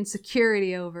fucking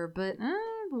security over, but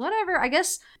whatever. I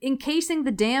guess encasing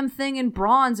the damn thing in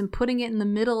bronze and putting it in the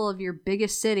middle of your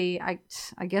biggest city,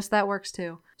 I guess that works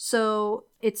too. So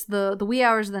it's the wee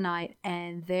hours of the night,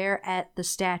 and they're at the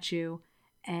statue,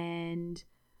 and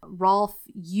Rolf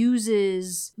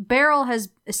Beryl has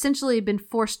essentially been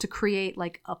forced to create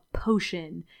like a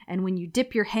potion, and when you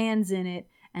dip your hands in it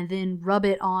and then rub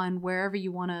it on wherever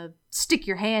you want to stick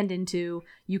your hand into,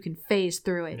 you can phase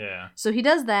through it. Yeah. So he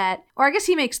does that, or I guess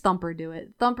he makes Thumper do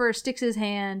it. Thumper sticks his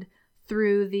hand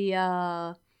through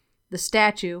the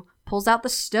statue, pulls out the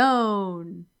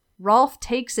stone. Rolf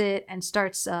takes it and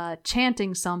starts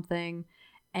chanting something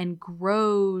and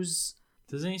grows.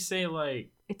 Doesn't he say like...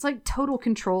 It's like total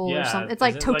control or Yeah, something. It's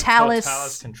like isn't it like totalis,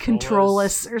 Totalis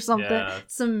controlus or something. Yeah.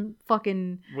 Some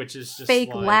fucking Which is just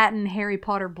fake like, Latin Harry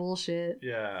Potter bullshit.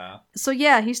 Yeah. So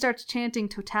yeah, he starts chanting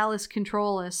totalis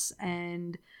controlus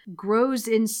and grows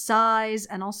in size,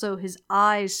 and also his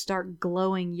eyes start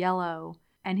glowing yellow.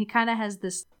 And he kind of has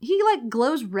this, he like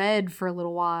glows red for a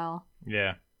little while.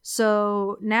 Yeah.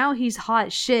 So now he's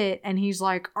hot shit, and he's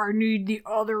like, I need the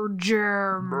other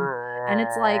gem. And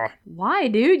it's like, why,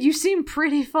 dude? You seem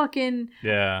pretty fucking...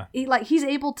 Yeah. He's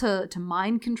able to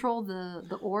mind control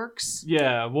the orcs.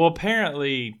 Yeah. Well,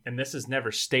 apparently, and this is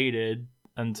never stated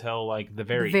until like the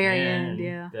very end,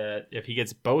 yeah. that if he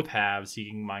gets both halves, he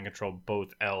can mind control both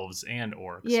elves and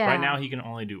orcs. Yeah. Right now, he can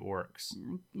only do orcs.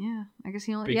 Yeah, I guess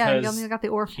he only... Because he only got the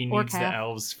orc He orc needs the half.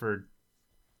 elves for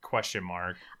question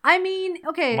mark. I mean,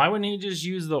 okay. Why wouldn't he just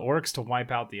use the orcs to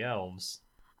wipe out the elves?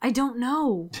 I don't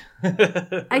know.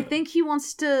 I think he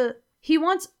wants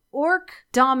orc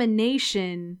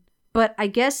domination But I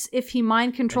guess if he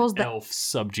mind controls the elf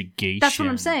subjugation. That's what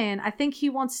I'm saying. I think he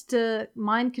wants to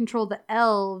mind control the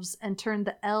elves and turn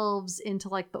the elves into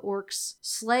like the orcs'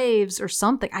 slaves or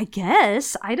something. I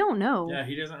guess. I don't know. Yeah,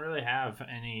 he doesn't really have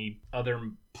any other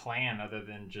plan other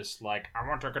than just like, I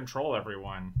want to control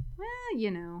everyone. Well,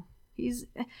 you know. He's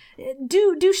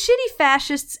do shitty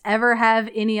fascists ever have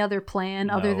any other plan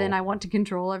other than I want to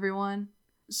control everyone?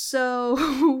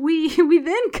 So we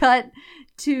then cut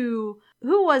to,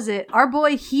 who was it? Our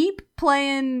boy Heap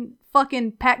playing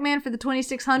fucking Pac-Man for the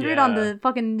 2600 on the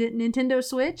fucking Nintendo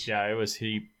Switch. Yeah, it was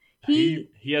Heap. He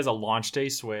has a launch day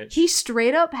Switch. He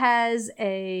straight up has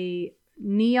a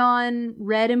neon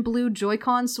red and blue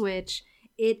Joy-Con Switch.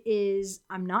 It is,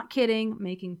 I'm not kidding,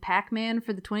 making Pac-Man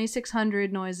for the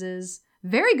 2600 noises.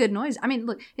 Very good noise. I mean,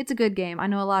 look, it's a good game. I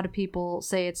know a lot of people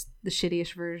say it's the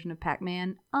shittiest version of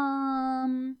Pac-Man.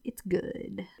 It's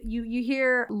good. You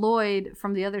hear Lloyd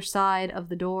from the other side of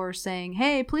the door saying,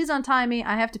 "Hey, please untie me.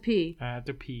 I have to pee." I have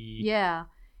to pee. Yeah.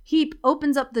 Heap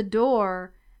opens up the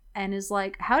door and is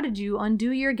like, "How did you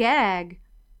undo your gag?"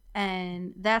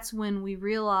 And that's when we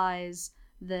realize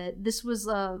that this was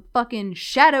a fucking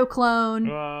shadow clone.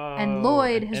 Whoa, and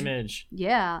Lloyd has image.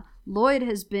 Yeah. Lloyd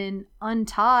has been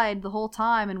untied the whole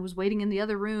time and was waiting in the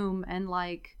other room and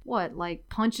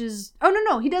punches. Oh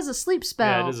no, he does a sleep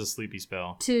spell. Yeah, it is a sleepy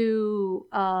spell. To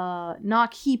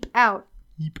knock Heap out.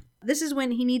 Heap. This is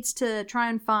when he needs to try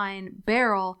and find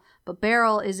Beryl, but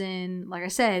Beryl is in, like I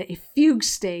said, a fugue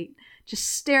state,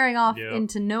 just staring off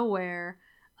into nowhere.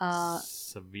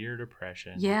 Severe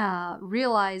depression. Yeah,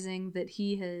 realizing that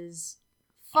he has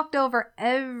fucked over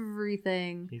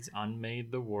everything. He's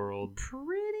unmade the world.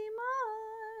 Pretty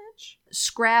much.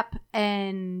 Scrap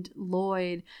and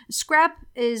Lloyd. Scrap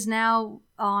is now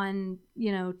on,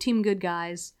 Team Good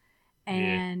Guys.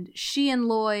 And she and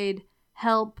Lloyd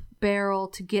help Beryl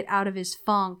to get out of his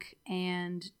funk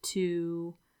and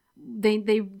to... They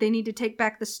need to take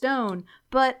back the stone.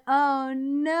 But, oh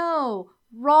no!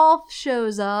 Rolf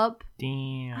shows up.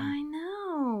 Damn. I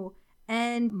know.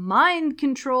 And mind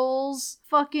controls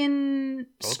fucking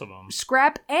both of them.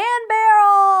 Scrap and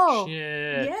Beryl.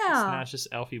 Shit. Yeah. It's not just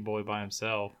Elfie Boy by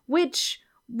himself. Which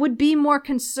would be more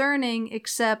concerning,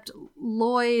 except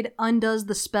Lloyd undoes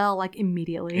the spell like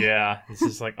immediately. Yeah. It's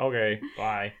just like, okay,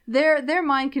 bye. They're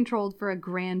mind controlled for a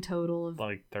grand total of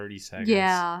like 30 seconds.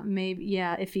 Yeah, maybe.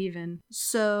 Yeah, if even.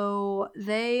 So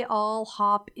they all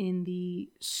hop in the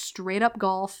straight up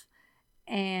Golf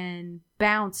and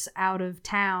bounce out of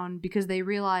town because they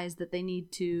realize that they need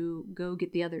to go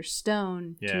get the other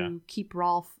stone to keep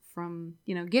Rolf from,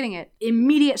 getting it.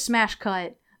 Immediate smash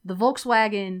cut. The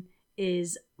Volkswagen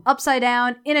is upside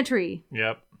down in a tree.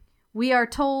 Yep. We are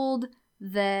told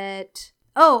that...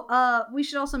 we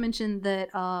should also mention that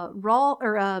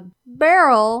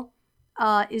Beryl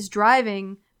is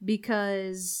driving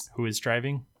because... Who is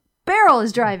driving? Beryl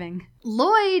is driving.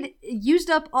 Lloyd used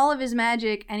up all of his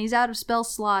magic and he's out of spell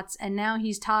slots and now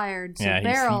he's tired. So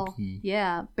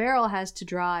Beryl has to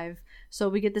drive. So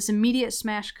we get this immediate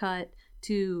smash cut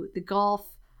to the Golf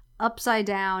upside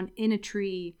down in a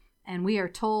tree. And we are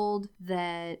told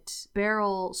that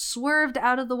Beryl swerved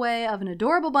out of the way of an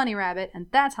adorable bunny rabbit, and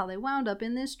that's how they wound up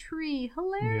in this tree.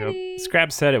 Hilarity. Yep.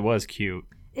 Scrap said it was cute.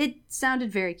 It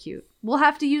sounded very cute. We'll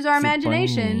have to use our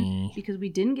imagination bunny. Because we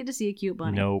didn't get to see a cute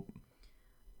bunny. Nope.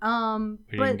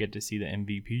 We didn't get to see the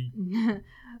MVP.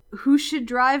 Who should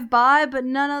drive by but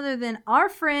none other than our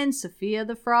friend Sophia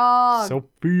the Frog.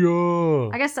 Sophia!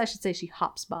 I guess I should say she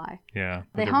hops by. Yeah.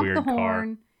 They honk the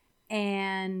horn.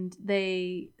 And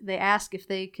they ask if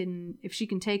she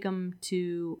can take them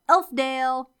to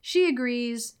Elfdale. She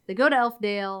agrees. They go to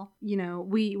Elfdale.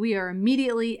 We are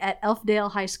immediately at Elfdale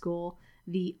High School,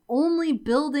 the only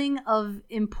building of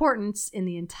importance in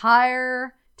the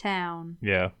entire town.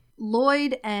 Yeah.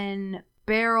 Lloyd and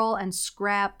Beryl and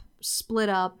Scrap split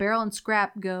up. Beryl and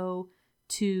Scrap go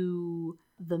to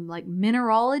the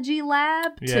mineralogy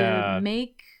lab to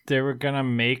make... They were gonna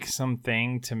make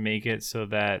something to make it so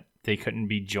that they couldn't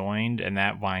be joined, and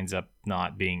that winds up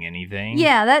not being anything.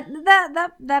 Yeah,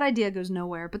 that idea goes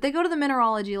nowhere. But they go to the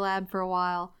mineralogy lab for a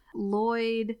while.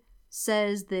 Lloyd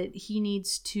says that he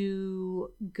needs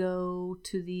to go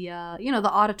to the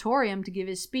the auditorium to give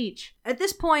his speech. At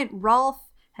this point, Rolf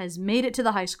has made it to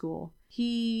the high school.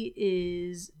 He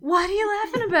is... What are you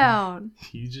laughing about?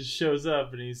 He just shows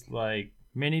up and he's like,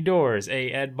 "Many doors,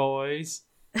 Ed boys."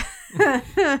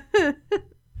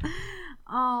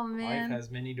 Oh man, life has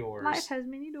many doors. Life has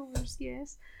many doors.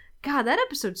 Yes. God, that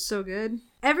episode's so good.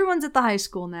 Everyone's at the high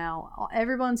school now.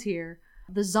 Everyone's here.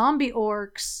 The zombie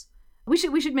orcs We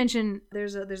should mention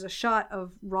there's a shot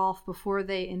of Rolf before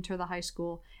they enter the high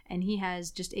school, and he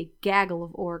has just a gaggle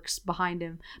of orcs behind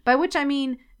him. By which I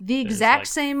mean the exact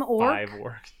same orc. 5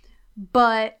 orcs.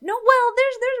 But no, well,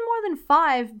 there's more than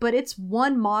 5, but it's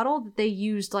one model that they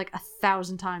used like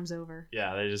 1,000 times over.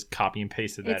 Yeah, they just copy and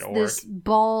pasted that It's orc. this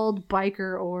bald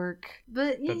biker orc,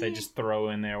 but That they just throw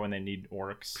in there when they need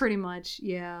orcs. pretty much,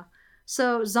 yeah.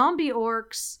 So zombie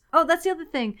orcs. Oh, that's the other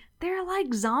thing. They're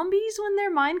like zombies when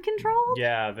they're mind controlled.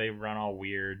 Yeah, they run all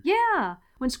weird. Yeah.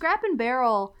 When Scrap and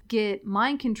Barrel get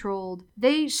mind controlled,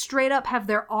 they straight up have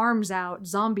their arms out,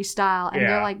 zombie style, and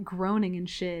they're Yeah. like groaning and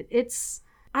shit.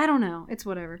 I don't know. It's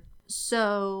whatever.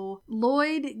 So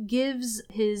Lloyd gives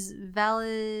his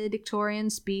valedictorian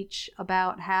speech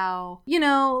about how,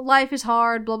 life is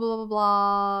hard, blah, blah, blah,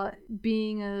 blah.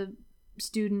 Being a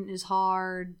student is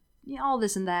hard. All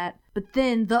this and that. But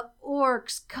then the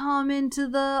orcs come into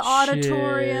the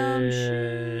auditorium.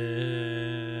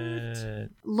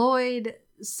 Shit. Lloyd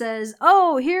says,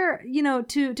 "Oh, here,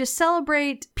 to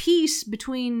celebrate peace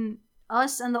between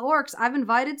us and the orcs, I've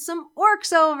invited some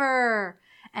orcs over."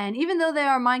 And even though they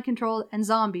are mind controlled and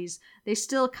zombies, they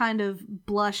still kind of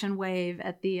blush and wave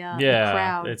at the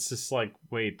crowd. It's just like,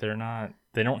 wait, they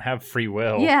don't have free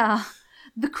will. Yeah.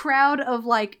 The crowd of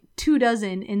like 24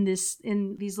 in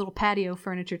these little patio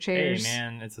furniture chairs. Hey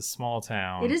man, it's a small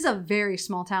town. It is a very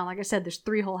small town. Like I said, there's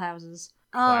 3 whole houses.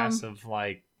 Class of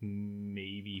like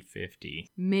maybe 50.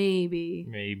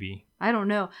 Maybe. I don't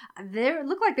know. There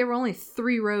looked like there were only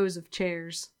 3 rows of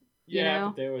chairs. Yeah,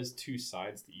 but there was 2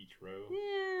 sides to each row.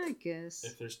 Yeah, I guess.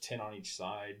 If there's 10 on each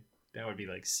side, that would be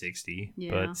like 60.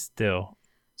 Yeah. But still.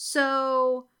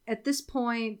 So at this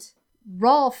point,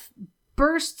 Rolf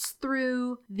bursts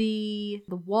through the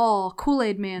wall,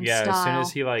 Kool-Aid Man style. Yeah, as soon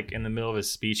as he in the middle of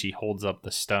his speech, he holds up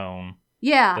the stone.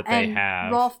 Yeah, that they and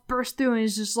have. Rolf bursts through and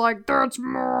is just like, "That's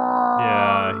more."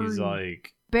 Yeah, he's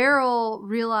like, Beryl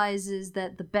realizes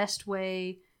that the best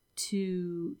way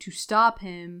to stop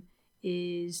him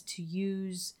is to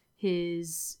use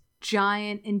his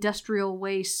giant industrial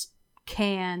waste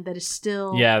can that is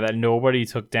still that nobody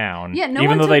took down. Yeah, no even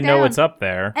one though took they know down. it's up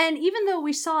there. And even though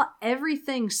we saw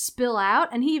everything spill out,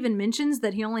 and he even mentions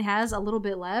that he only has a little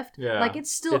bit left,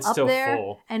 it's still up there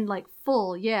full. and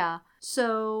full, yeah.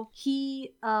 So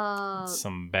he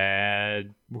Some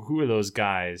bad. Who are those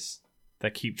guys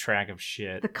that keep track of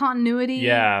shit? the continuity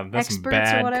Yeah, that's some experts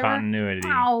bad or whatever. continuity.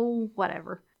 Oh,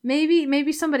 whatever.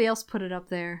 Maybe somebody else put it up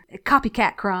there. A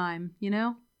copycat crime,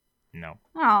 No.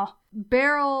 Oh,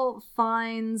 Beryl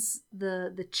finds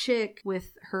the chick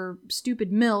with her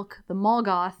stupid milk, the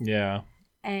Molgoth, Yeah.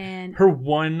 and Her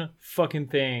one fucking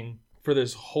thing for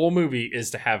this whole movie is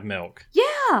to have milk.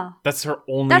 yeah, That's her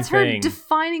only that's her thing.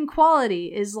 defining quality.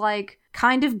 Is like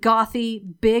kind of gothy,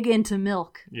 big into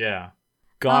milk. Yeah.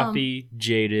 Gothy,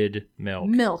 jaded milk.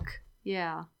 Milk,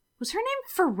 yeah. Was her name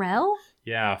Pharrell?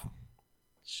 Yeah.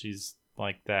 She's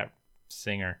like that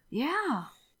singer. Yeah.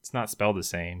 It's not spelled the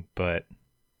same, but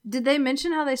Did they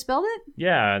mention how they spelled it?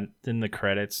 yeah, in the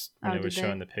credits when Oh, it was did they?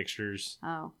 showing the pictures.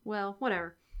 Oh, well,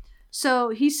 whatever. So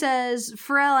he says,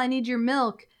 "Pharrell, I need your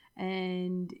milk."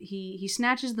 And he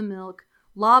snatches the milk,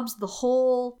 lobs the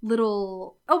whole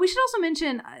little... Oh, we should also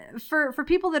mention, for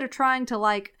people that are trying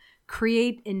to,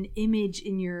 create an image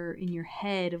in your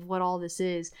head of what all this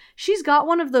is, she's got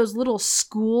one of those little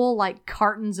school,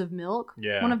 cartons of milk.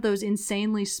 Yeah. One of those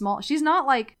insanely small... She's not,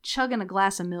 chugging a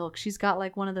glass of milk. She's got,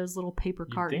 one of those little paper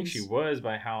You'd cartons. think she was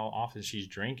by how often she's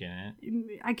drinking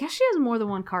it. I guess she has more than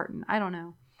one carton. I don't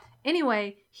know.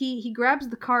 Anyway, he grabs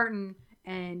the carton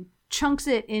and chunks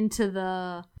it into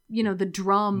the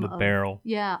drum. The barrel.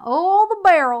 Yeah. Oh, the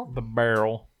barrel. The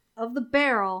barrel. Of the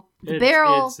barrel. The It's-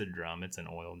 barrel. It's a drum. It's an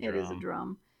oil drum. It is a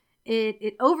drum.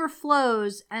 It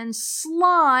overflows and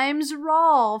slimes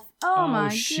Rolf. Oh my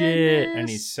shit! goodness. And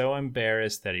he's so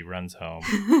embarrassed that he runs home.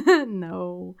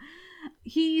 No.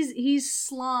 He's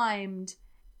slimed,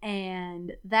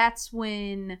 and that's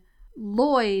when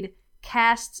Lloyd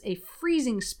casts a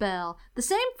freezing spell. The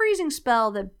same freezing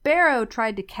spell that Barrow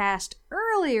tried to cast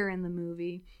earlier in the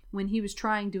movie when he was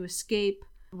trying to escape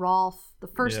Rolf the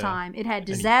first Yeah. time. It had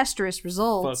he disastrous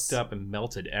results. Fucked up and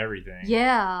melted everything.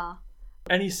 Yeah.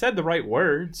 And he said the right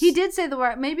words. He did say the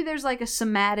word. Maybe there's a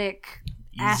somatic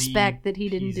Easy aspect that he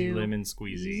didn't peasy do. Lemon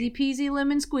squeezy. Easy peasy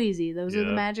lemon squeezy. Those are the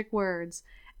Yep. magic words.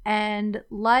 And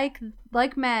like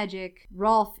magic,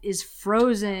 Rolf is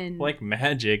frozen. Like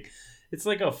magic. It's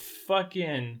like a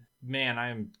fucking... Man, I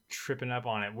am tripping up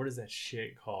on it. What is that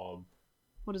shit called?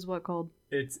 What is what called?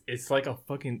 It's like a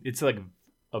fucking... It's like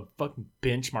a fucking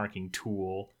benchmarking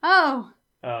tool. Oh.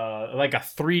 Like a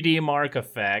 3D mark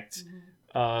effect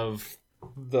of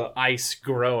the ice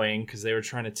growing because they were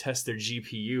trying to test their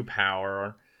GPU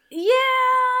power. Yeah.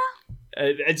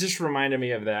 It just reminded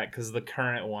me of that because the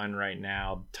current one right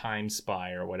now, Time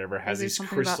Spy or whatever, has there these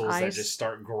something about crystals that ice? just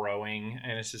start growing,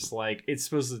 and it's just like it's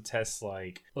supposed to test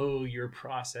like, oh, your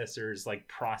processor's like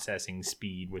processing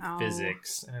speed with Oh,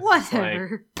 physics. And it's just like,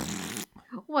 Whatever.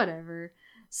 Whatever.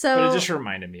 So but it just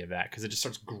reminded me of that because it just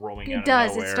starts growing. it out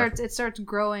does. Of nowhere. It starts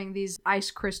growing these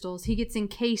ice crystals. He gets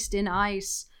encased in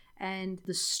ice, and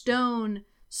the stone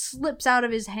slips out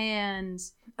of his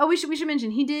hands. Oh, we should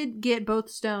mention he did get both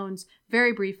stones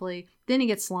very briefly. Then he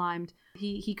gets slimed.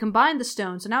 He combined the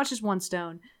stones, so now it's just one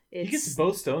stone. He gets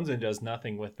both stones and does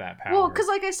nothing with that power. Well, because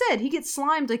like I said, he gets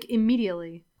slimed like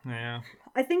immediately. yeah,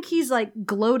 I think he's like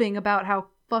gloating about how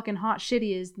fucking hot shit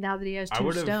he is now that he has I two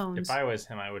would have. stones. If I was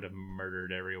him, I would have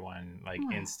murdered everyone like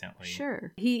Oh, instantly.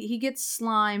 Sure. He gets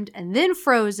slimed and then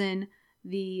frozen.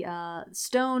 The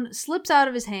stone slips out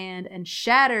of his hand and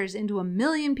shatters into a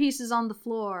million pieces on the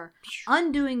floor,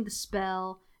 undoing the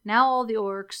spell. Now all the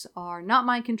orcs are not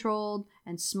mind controlled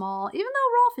and small, even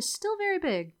though Rolf is still very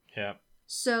big. Yep.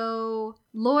 So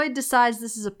Lloyd decides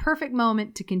this is a perfect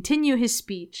moment to continue his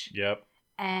speech. Yep.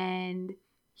 And Because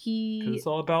he... it's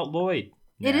all about Lloyd.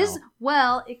 It now. is,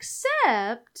 well,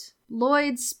 except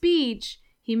Lloyd's speech,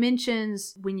 he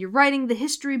mentions when you're writing the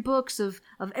history books of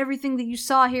everything that you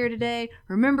saw here today,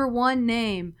 remember one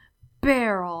name,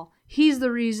 Beryl. He's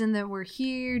the reason that we're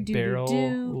here. Barrel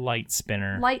Light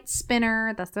Spinner. Light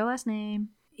Spinner, that's their last name.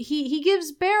 He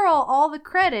gives Beryl all the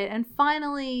credit and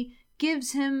finally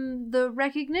gives him the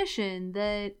recognition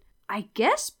that I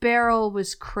guess Beryl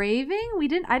was craving.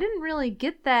 I didn't really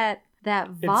get that vibe.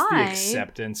 It's the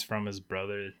acceptance from his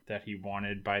brother that he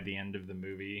wanted by the end of the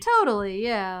movie. Totally,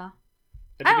 yeah.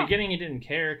 At the beginning, he didn't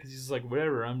care because he's like,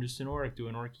 whatever, I'm just an orc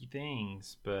doing orky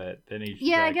things. But then he's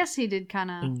Yeah, like, I guess he did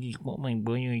kind of. just want my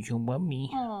boy to love me.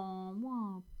 Oh,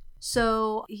 wow.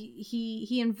 So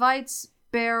he invites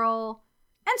Beryl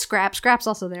and Scrap. Scrap's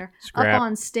also there. Scrap. Up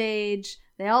on stage.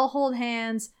 They all hold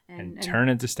hands and turn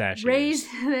into statues.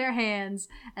 raise their hands,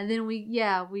 and then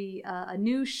a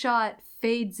new shot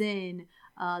fades in.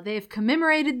 They've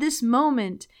commemorated this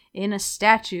moment in a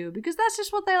statue because that's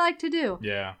just what they like to do.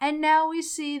 Yeah. And now we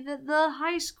see that the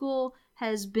high school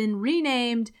has been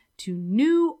renamed to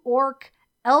New Orc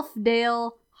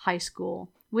Elfdale High School,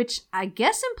 which I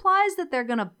guess implies that they're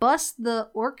gonna bust the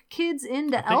orc kids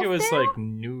into Elfdale. I think it was like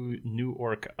New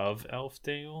Orc of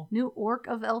Elfdale. New Orc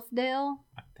of Elfdale.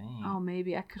 I think. Oh,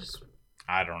 maybe I could.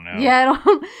 I don't know. Yeah, I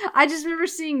don't. I just remember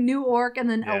seeing New Orc and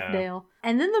then Yeah. Elfdale,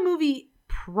 and then the movie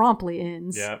promptly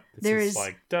ends. Yep. It's There just is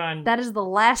like done. that is the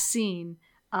last scene,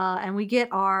 and we get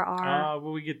our.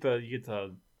 Well, you get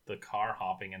the car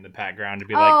hopping in the background to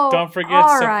be Oh, like, don't forget all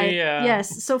Sophia. right.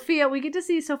 Yes, Sophia. We get to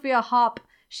see Sophia hop.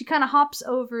 She kind of hops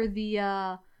over the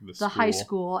high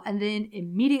school and then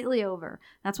immediately over.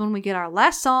 That's when we get our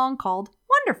last song called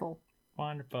Wonderful.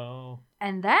 Wonderful.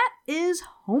 And that is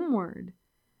Homeward.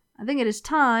 I think it is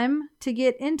time to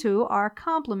get into our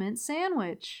compliment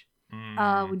sandwich.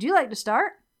 Would you like to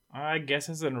start? I guess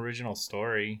it's an original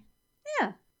story.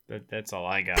 Yeah. That's all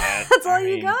I got. That's all I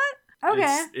you mean, got?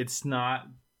 Okay. It's not.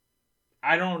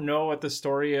 I don't know what the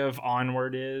story of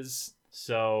Onward is,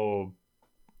 so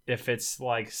if it's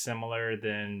like similar,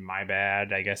 then my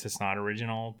bad. I guess it's not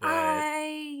original. But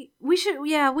I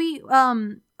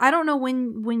don't know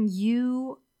when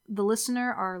you, the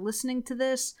listener, are listening to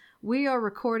this. We are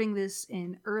recording this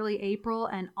in early April,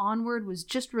 and Onward was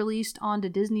just released onto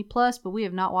Disney Plus, but we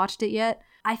have not watched it yet.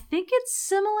 I think it's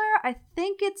similar. I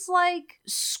think it's like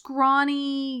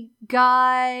scrawny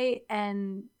guy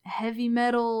and heavy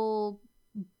metal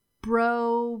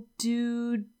bro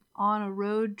dude on a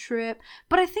road trip,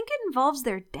 but I think it involves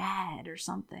their dad or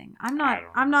something. I'm not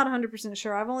 100%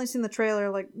 sure. I've only seen the trailer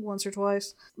like once or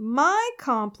twice. My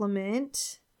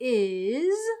compliment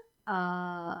is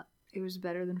it was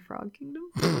better than Frog Kingdom.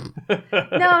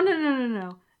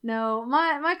 No,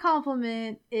 my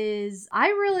compliment is I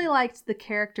really liked the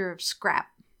character of Scrap.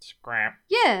 Scrap.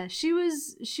 Yeah, she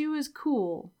was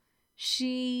cool.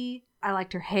 I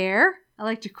liked her hair. I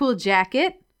liked her cool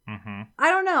jacket. Mm-hmm. I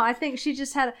don't know. I think she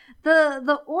just had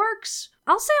the orcs.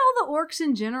 I'll say all the orcs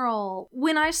in general.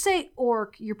 When I say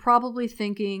orc, you're probably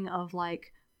thinking of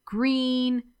like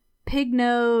green,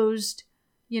 pig-nosed,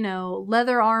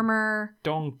 leather armor.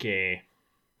 Donkey.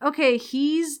 Okay,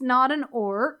 he's not an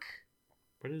orc.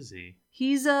 What is he?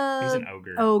 He's an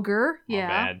ogre. Ogre,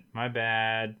 yeah. My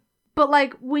bad. But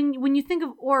like when you think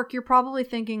of orc, you're probably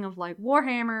thinking of like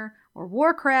Warhammer or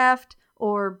Warcraft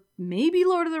or maybe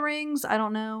Lord of the Rings. I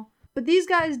don't know. But these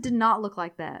guys did not look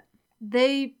like that.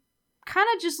 They kind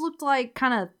of just looked like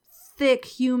kind of thick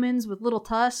humans with little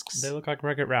tusks. They look like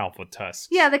Wreck-It Ralph with tusks.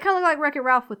 Yeah, they kind of look like Wreck-It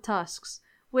Ralph with tusks,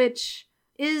 which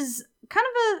is kind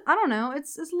of I don't know,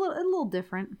 it's a little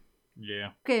different. Yeah.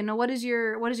 Okay, now what is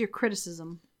your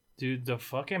criticism? Dude, the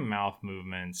fucking mouth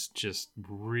movements just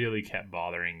really kept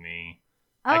bothering me.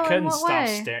 Oh, I in couldn't what stop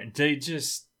way? staring. They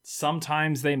just,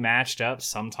 sometimes they matched up,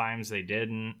 sometimes they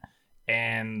didn't.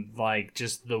 And, like,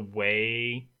 just the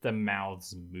way the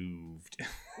mouths moved.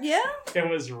 Yeah? It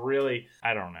was really,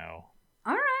 I don't know.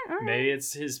 All right. Maybe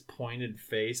it's his pointed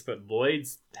face, but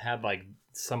Lloyd's had, like,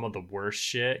 some of the worst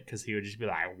shit because he would just be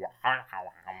like,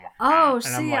 Oh, and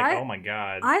see, I'm like, oh my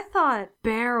god. I thought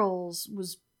Barrels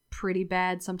was pretty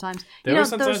bad sometimes. There were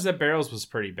sometimes that Barrels was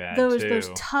pretty bad, too. Those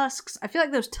tusks, I feel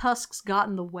like those tusks got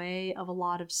in the way of a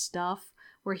lot of stuff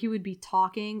where he would be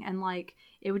talking and, like,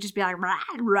 it would just be like, rah,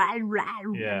 rah, rah,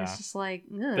 yeah. and it's just like,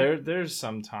 ugh. There's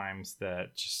sometimes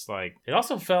that just, like, it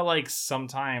also felt like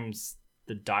sometimes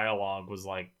the dialogue was,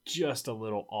 like, just a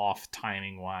little off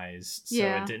timing-wise, so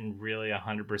Yeah. it didn't really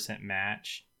 100%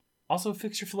 match. Also,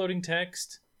 fix your floating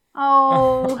text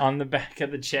Oh, on the back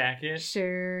of the jacket.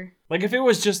 sure. Like, if it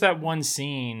was just that one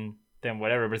scene, then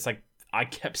whatever, but it's like, I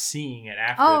kept seeing it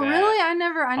after Oh, that. really? I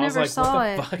never was like, saw what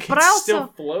it. the fuck? But It's I also still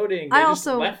floating. They I just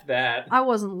also- left that. I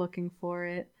wasn't looking for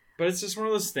it. But it's just one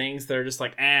of those things that are just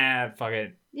like, fuck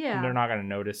it. Yeah. They're not going to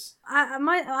notice.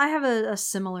 I have a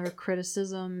similar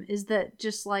criticism, is that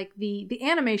just like the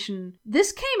animation,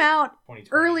 this came out 2020.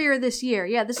 earlier this year.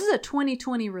 Yeah, this is a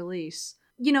 2020 release.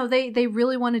 You know, they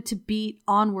really wanted to beat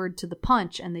Onward to the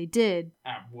punch, and they did.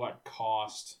 At what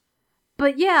cost?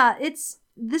 But yeah,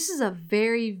 this is a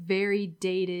very, very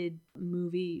dated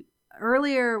movie.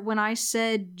 Earlier, when I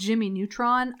said Jimmy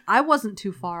Neutron, I wasn't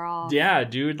too far off. Yeah,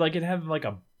 dude. Like, it had like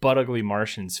a Butt Ugly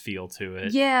Martians feel to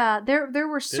it. Yeah, there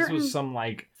were This certain was some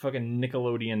like fucking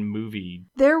Nickelodeon movie.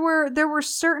 there were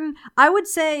certain, I would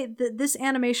say that this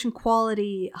animation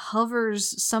quality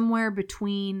hovers somewhere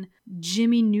between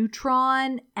Jimmy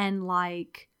Neutron and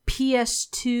like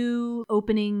PS2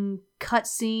 opening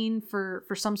cutscene for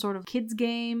some sort of kids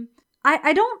game. I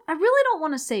really don't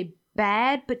want to say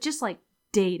bad, but just like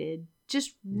dated.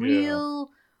 Just real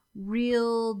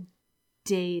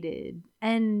dated.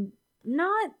 And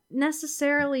not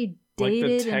necessarily dated. Like,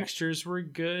 the and- textures were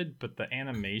good, but the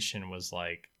animation was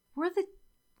like, were the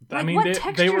I Like, mean, what they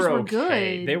textures were were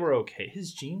okay. good? They were okay.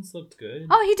 His jeans looked good.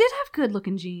 Oh, he did have good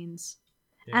looking jeans.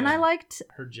 And Yeah. I liked,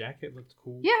 Her jacket looked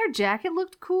cool. yeah, her jacket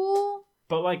looked cool.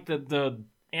 But like the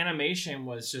animation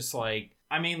was just like,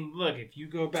 I mean, look, if you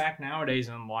go back nowadays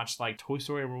and watch like Toy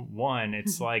Story 1,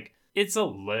 it's like, it's a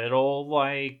little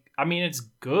like, I mean, it's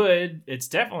good. It's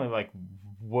definitely like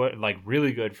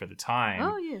really good for the time.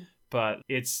 Oh yeah. But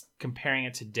it's comparing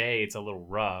it today, it's a little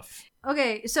rough.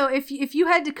 Okay, so if you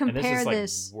had to And compare this is like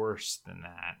this, worse than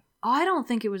that. oh, I don't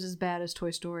think it was as bad as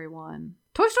Toy Story 1.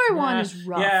 Toy Story 1 is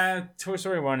rough. Yeah, Toy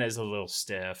Story 1 is a little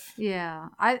stiff. Yeah.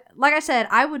 Like I said,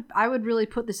 I would really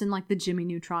put this in like the Jimmy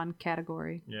Neutron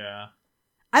category. Yeah.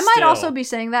 I might Still. also be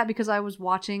saying that because I was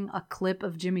watching a clip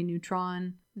of Jimmy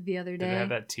Neutron the other Did day. it have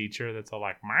that teacher that's all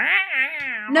like,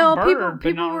 I'm No, a bird,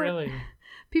 people but not were- really.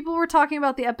 People were talking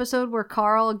about the episode where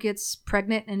Carl gets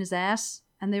pregnant in his ass,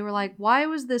 and they were like, "Why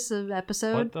was this an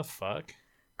episode?" What the fuck?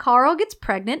 Carl gets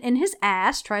pregnant in his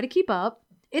ass. Try to keep up.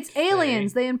 It's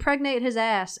aliens. They impregnate his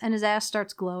ass, and his ass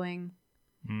starts glowing.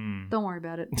 Don't worry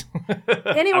about it.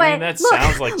 Anyway, I mean, that look,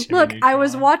 sounds like Jimmy look. I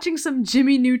was Neutron. watching some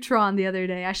Jimmy Neutron the other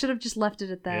day. I should have just left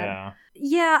it at that. Yeah.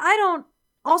 Yeah, I don't.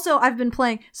 Also, I've been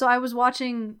playing. So I was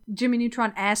watching Jimmy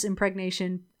Neutron ass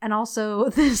impregnation, and also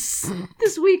this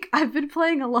week I've been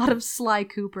playing a lot of Sly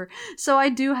Cooper. So I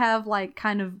do have like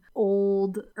kind of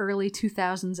old early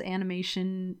 2000s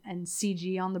animation and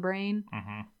CG on the brain.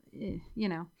 You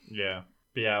know. Yeah.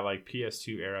 But yeah, like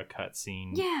PS2 era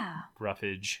cutscene. Yeah.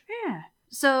 Roughage. Yeah.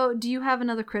 So do you have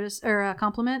another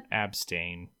compliment?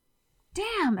 Abstain.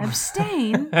 Damn,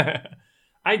 abstain.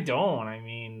 I don't. I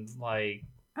mean, like,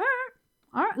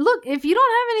 All right. Look, if you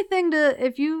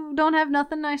don't have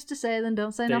nothing nice to say, then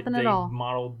don't say nothing at all. They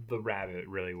modeled the rabbit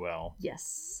really well.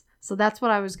 Yes. So that's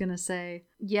what I was gonna say.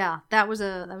 Yeah, that was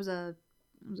a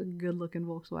good looking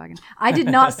Volkswagen. I did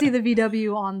not see the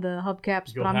VW on the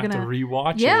hubcaps, You'll but I'm have gonna to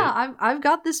rewatch it. Yeah, I've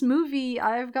got this movie.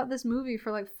 I've got this movie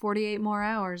for like 48 more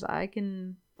hours. I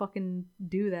can fucking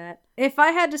do that. If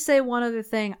I had to say one other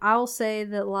thing, I'll say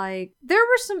that like there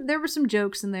were some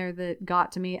jokes in there that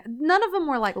got to me. None of them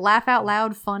were like laugh out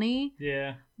loud funny,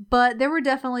 Yeah. but there were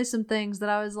definitely some things that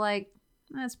I was like,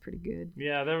 that's pretty good.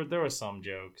 Yeah, there were some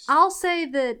jokes. I'll say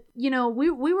that, you know, we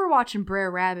were watching Brer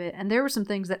Rabbit, and there were some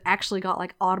things that actually got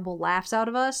like audible laughs out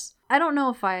of us. I don't know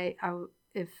if I would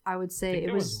I say think it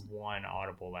there was was one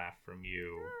audible laugh from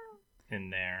you. in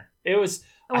there. It was.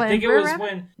 Oh, I think Emperor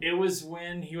Rabbit? it was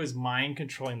when he was mind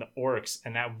controlling the orcs,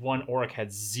 and that one orc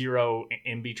had zero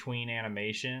in between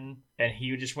animation, and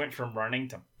he just went from running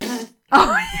to.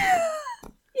 Oh,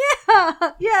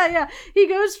 yeah. He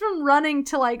goes from running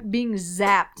to like being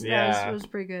zapped. Yeah. That was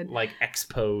pretty good. Like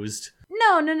exposed.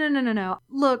 No.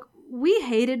 Look, we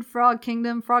hated Frog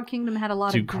Kingdom. Frog Kingdom had a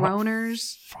lot of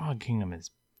groaners. Frog Kingdom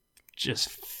is just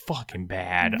fucking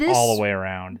bad This- all the way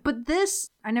around. But this,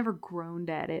 I never groaned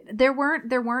at it. There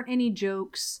weren't any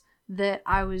jokes that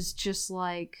I was just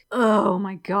like, oh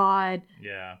my god.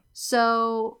 Yeah.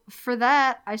 So for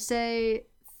that, I say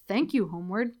thank you,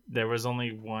 Homeward. There was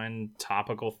only one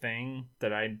topical thing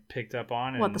that I picked up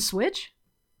on. What, and the Switch?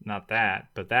 Not that,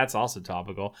 but that's also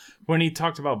topical. When he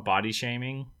talked about body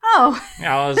shaming, Oh,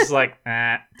 I was like,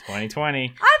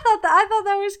 2020. I thought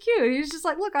that was cute. He was just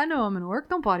like, look, I know I'm an orc.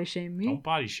 Don't body shame me. Don't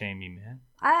body shame me, man.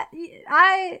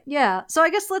 Yeah. So I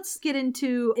guess let's get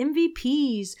into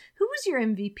MVPs. Who was your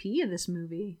MVP of this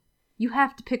movie? You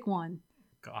have to pick one.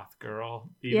 Goth girl.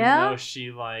 Even Yeah? though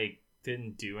she like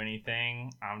didn't do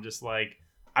anything, I'm just like,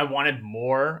 I wanted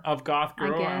more of Goth I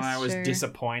girl, guess, and I was sure.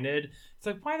 disappointed. It's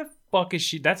like, why the fuck is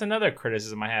she? That's another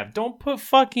criticism I have. Don't put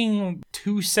fucking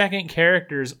 2-second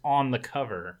characters on the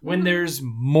cover when there's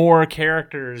more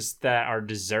characters that are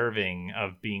deserving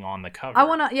of being on the cover. I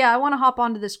wanna hop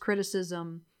onto this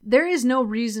criticism. There is no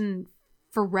reason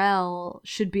Pharrell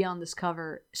should be on this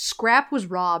cover. Scrap was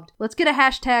robbed. Let's get a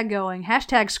hashtag going.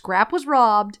 Hashtag Scrap was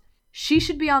robbed. She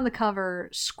should be on the cover.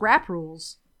 Scrap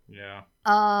rules. Yeah.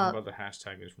 I'm about the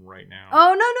hashtag is right now.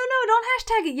 Oh, no, don't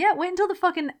hashtag it yet. Wait until the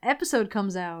fucking episode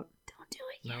comes out. Don't do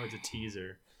it yet. No, it's a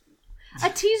teaser. A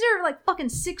teaser like fucking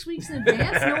 6 weeks in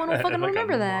advance? No one will fucking Like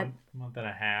remember that. month and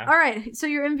a half. All right, so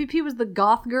your MVP was the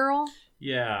goth girl?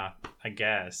 Yeah, I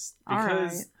guess. All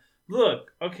Because right.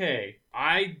 look, okay,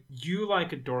 you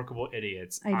like adorkable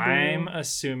idiots. I do. I'm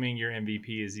assuming your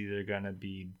MVP is either gonna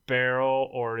be Beryl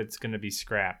or it's gonna be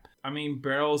Scrap. I mean,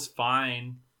 Beryl's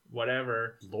fine,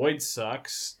 whatever. Lloyd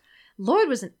sucks. Lloyd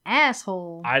was an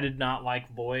asshole. I did not like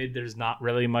Lloyd. There's not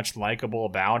really much likable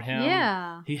about him.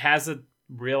 Yeah. He has a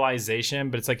realization,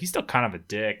 but it's like he's still kind of a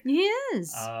dick. He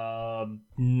is.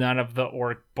 None of the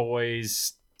orc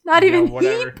boys. Not even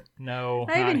whatever. Heap? No,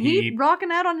 Not even Heap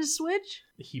rocking out on his Switch?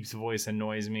 Heap's voice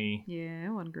annoys me. Yeah, it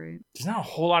wasn't great. There's not a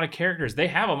whole lot of characters. They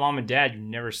have a mom and dad. You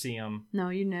never see them. No,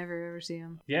 you never ever see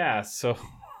him. Yeah, so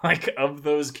like of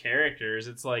those characters,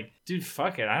 it's like, dude,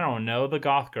 fuck it. I don't know the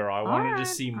goth girl. I wanted to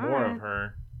see more of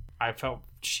her. I felt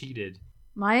cheated.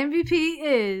 My MVP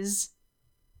is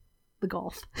the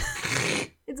golf.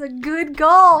 It's a good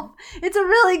golf. It's a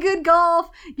really good golf.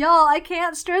 Y'all, I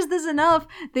can't stress this enough.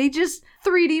 They just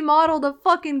 3D modeled a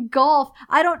fucking golf.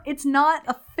 It's not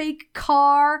a fake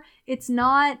car. It's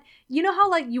not, you know how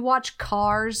like you watch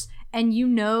Cars and you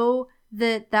know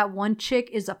that one chick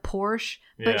is a Porsche,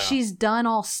 but Yeah. she's done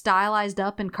all stylized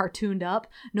up and cartooned up?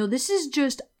 No, this is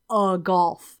just a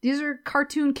golf. These are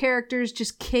cartoon characters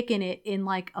just kicking it in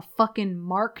like a fucking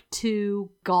Mark II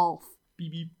golf.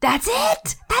 Beep, beep. That's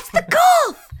it. That's the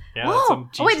golf. Yeah, that's Whoa. some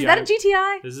Oh wait, is that a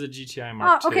GTI? This is a GTI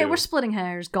Mark II. Okay, we're splitting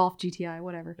hairs. Golf GTI,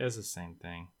 whatever. It's the same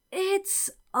thing.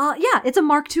 It's it's a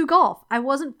Mark II golf. I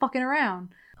wasn't fucking around.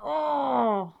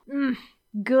 Oh,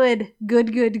 good.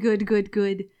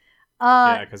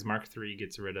 Yeah, because Mark III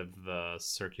gets rid of the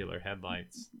circular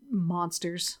headlights.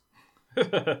 Monsters.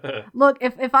 There's Look,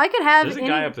 if I could have a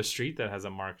guy up the street that has a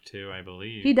Mark II, I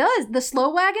believe. he does the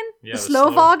slow wagon, Yeah, the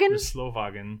slow wagon. The slow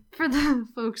wagon. For the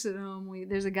folks at home,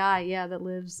 there's a guy, that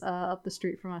lives up the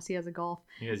street from us. He has a golf.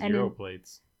 He has And Euro in-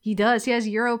 plates. He does. He has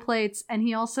Euro plates, and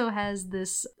he also has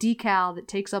this decal that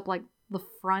takes up like the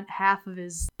front half of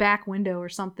his back window or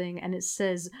something, and it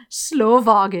says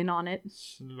Slowagen on it.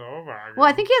 Slow wagon. Well,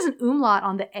 I think he has an umlaut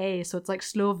on the A, so it's like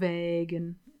Slovag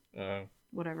and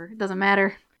whatever. It doesn't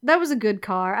matter. That was a good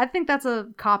car. I think that's a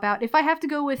cop-out. If I have to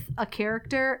go with a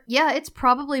character, it's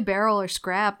probably Beryl or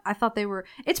Scrap.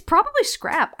 It's probably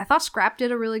Scrap. I thought Scrap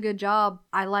did a really good job.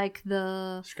 I like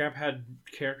Scrap had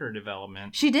character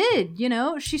development. She did,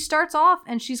 she starts off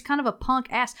and she's kind of a punk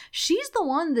ass. She's the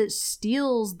one that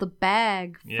steals the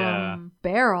bag from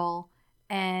Beryl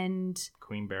and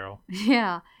Queen Beryl.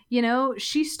 yeah,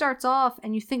 she starts off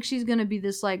and you think she's going to be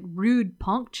this like rude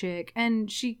punk chick, and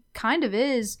she kind of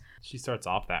is. She starts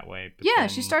off that way. But Yeah, then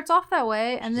she starts off that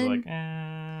way, and she's then like,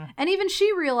 and even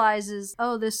she realizes,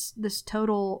 oh, this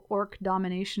total orc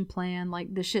domination plan,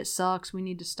 like this shit sucks. We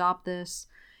need to stop this.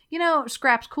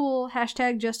 Scrap's cool.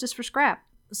 Hashtag justice for Scrap.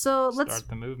 So let's start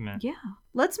the movement. Yeah.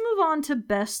 Let's move on to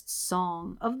best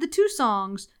song. Of the two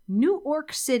songs, New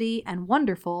Orc City and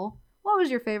Wonderful, what was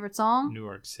your favorite song? New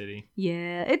York City.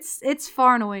 Yeah, it's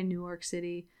far and away New York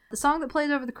City. The song that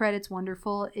plays over the credits,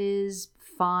 Wonderful, is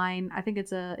fine. I think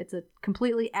it's a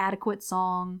completely adequate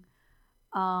song.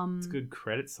 It's a good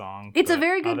credit song. It's a but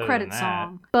very good other credit than that-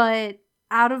 song. But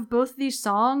out of both these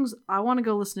songs, I want to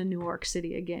go listen to New York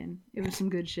City again. It was some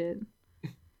good shit.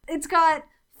 It's got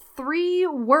 3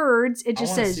 words. It I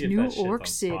just wanna says see if New that shit's York on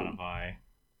City. Spotify.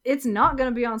 It's not going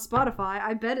to be on Spotify.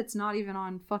 I bet it's not even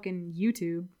on fucking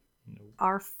YouTube. Nope.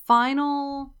 Our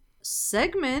final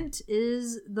segment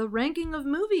is the ranking of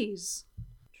movies.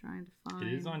 Trying to find.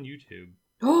 It is on YouTube.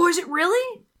 Oh, is it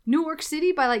really? New York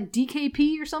City by like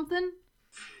DKP or something?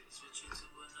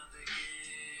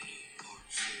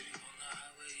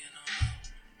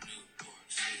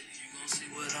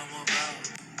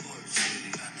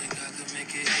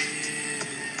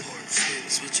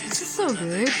 This is so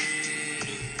good.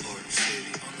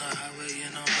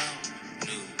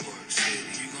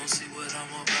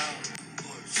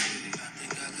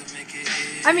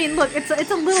 I mean, look, it's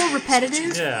a little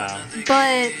repetitive, Yeah.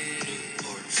 but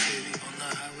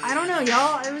I don't know,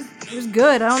 y'all. It was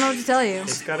good. I don't know what to tell you.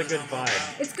 It's got a good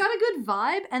vibe. It's got a good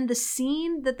vibe, and the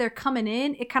scene that they're coming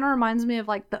in, it kind of reminds me of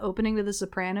like the opening to The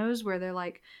Sopranos, where they're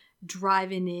like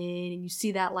driving in, and you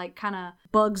see that like kind of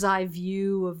bug's eye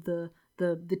view of the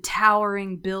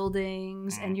towering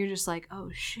buildings, and you're just like, oh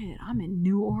shit, I'm in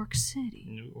New York City.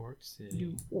 New York City.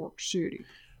 New York City.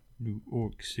 New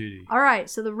York City. All right,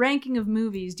 so the ranking of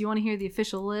movies. Do you want to hear the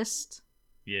official list?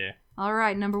 Yeah. All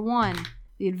right, number 1,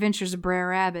 The Adventures of Brer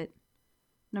Rabbit.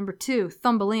 Number 2,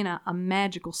 Thumbelina, A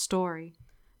Magical Story.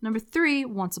 Number 3,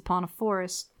 Once Upon a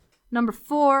Forest. Number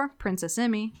 4, Princess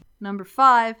Emmy. Number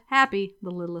 5, Happy,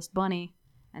 The Littlest Bunny.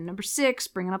 And number 6,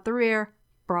 bringing up the rear,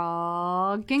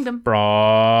 Frog Kingdom.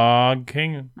 Frog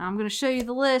King. Now I'm going to show you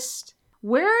the list.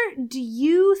 Where do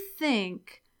you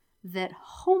think that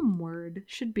Homeward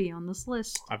should be on this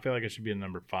list? I feel like it should be a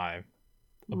number 5.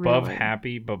 Above Really?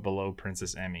 Happy, but below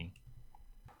Princess Emmy.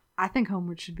 I think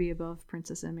Homeward should be above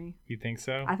Princess Emmy. You think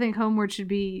so? I think Homeward should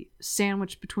be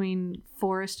sandwiched between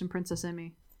Forest and Princess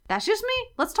Emmy. That's just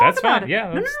me. Let's talk That's about fine. it. Yeah,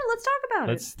 No, let's talk about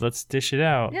it. Let's dish it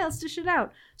out. Yeah, let's dish it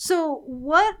out. So,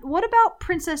 what about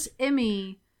Princess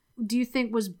Emmy do you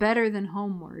think was better than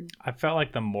Homeward? I felt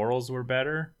like the morals were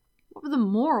better. What were the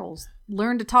morals?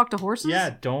 Learn to talk to horses?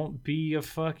 Yeah, don't be a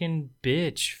fucking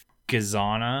bitch,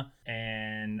 Gazana,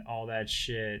 and all that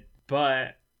shit.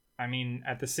 But, I mean,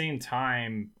 at the same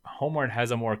time, Homeward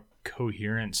has a more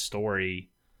coherent story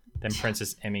than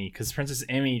Princess Emmy, because Princess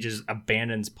Emmy just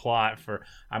abandons plot for...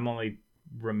 I'm only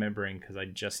remembering because I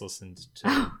just listened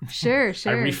to... Sure.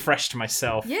 I refreshed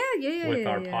myself with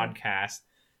our yeah. podcast.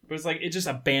 But it's like, it just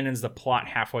abandons the plot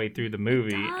halfway through the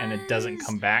movie, and it doesn't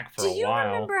come back for a while. Do you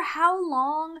remember how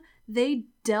long they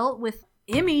dealt with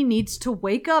Emmy needs to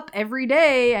wake up every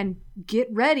day and get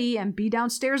ready and be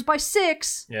downstairs by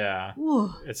 6? Yeah.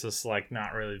 Ooh. It's just like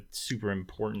not really super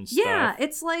important stuff. Yeah,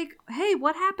 it's like, hey,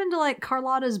 what happened to like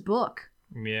Carlotta's book?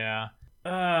 Yeah.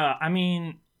 I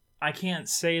mean, I can't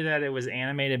say that it was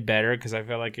animated better because I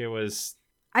felt like it was...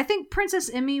 I think Princess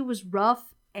Emmy was rough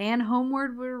and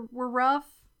Homeward were rough.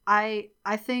 I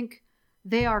think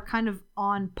they are kind of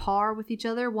on par with each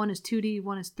other. One is 2D,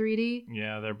 one is 3D.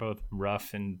 Yeah, they're both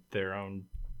rough in their own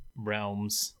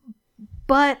realms.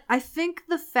 But I think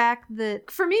the fact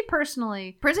that, for me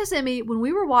personally, Princess Emmy, when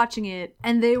we were watching it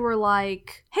and they were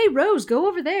like, hey, Rose, go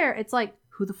over there. It's like,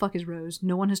 who the fuck is Rose?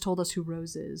 No one has told us who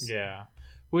Rose is. Yeah.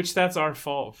 Which that's our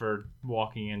fault for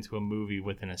walking into a movie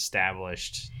with an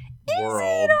established world. Is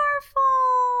it our fault?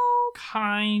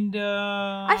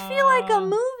 Kinda. I feel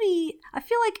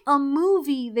like a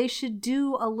movie they should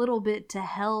do a little bit to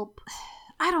help.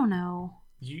 I don't know.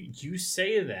 You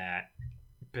say that,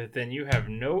 but then you have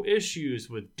no issues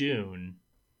with Dune.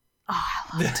 Oh,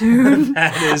 I love Dune.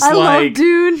 That is I like, love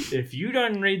Dune. if you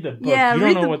don't read the book, Yeah, you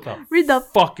read don't know the- what the Read the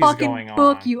fuck is fucking going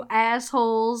book, on. you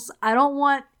assholes. I don't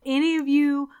want any of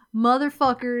you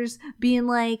motherfuckers being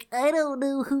like, I don't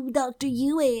know who Dr.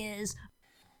 Yue is.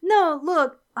 No,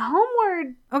 look,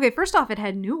 Homeward. Okay, first off, it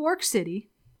had New York City.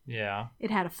 Yeah. It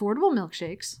had affordable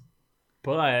milkshakes.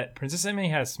 But Princess Emmy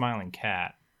had a smiling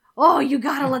cat. Oh, you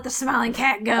gotta let the smiling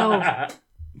cat go.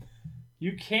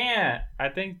 You can't. I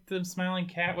think the smiling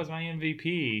cat was my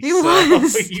MVP. It so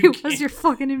was. you It was can't- your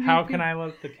fucking MVP. How can I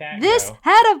let the cat This go?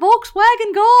 had a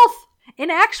Volkswagen Golf.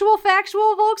 An actual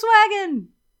factual Volkswagen.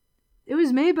 It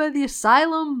was made by the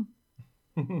Asylum.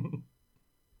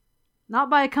 Not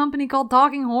by a company called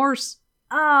Talking Horse.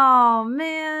 Oh,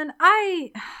 man.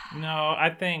 No, I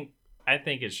think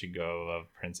it should go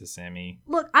above Princess Emmy.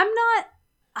 Look, I'm not...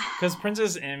 Because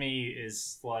Princess Emmy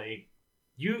is like...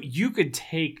 You could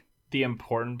take the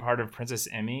important part of Princess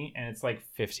Emmy, and it's like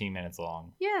 15 minutes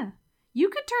long. Yeah. You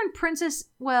could turn Princess...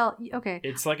 Well, okay.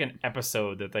 It's like an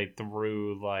episode that they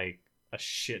threw like a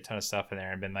shit ton of stuff in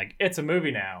there and been like, it's a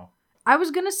movie now. I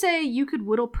was going to say you could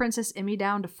whittle Princess Emmy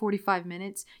down to 45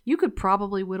 minutes. You could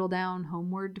probably whittle down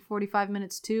Homeward to 45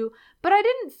 minutes too. But I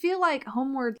didn't feel like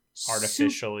Homeward...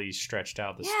 Artificially stretched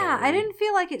out the story. Yeah, I didn't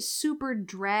feel like it super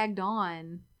dragged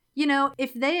on. You know,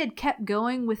 if they had kept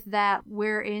going with that,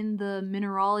 we're in the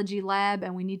mineralogy lab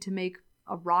and we need to make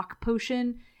a rock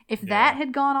potion. If that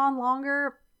had gone on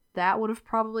longer, that would have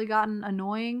probably gotten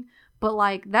annoying. But,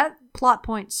 like, that plot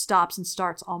point stops and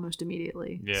starts almost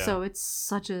immediately. Yeah. So it's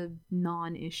such a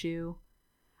non-issue.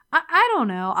 I don't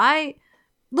know.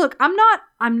 Look,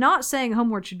 I'm not saying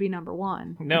Homeward should be number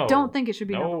one. No. I don't think it should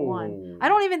be number No. one. I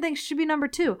don't even think it should be number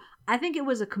two. I think it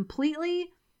was a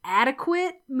completely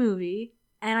adequate movie,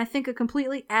 and I think a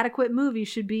completely adequate movie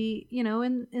should be, you know,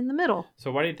 in the middle. So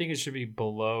why do you think it should be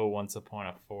below Once Upon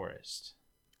a Forest?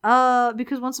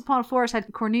 Because Once Upon a Forest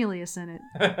had Cornelius in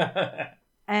it.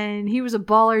 And he was a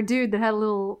baller dude that had a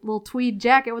little tweed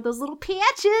jacket with those little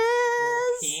patches.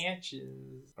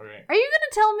 Patches. Okay. Are you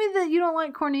gonna tell me that you don't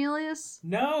like Cornelius?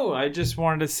 No, I just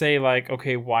wanted to say, like,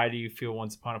 okay, why do you feel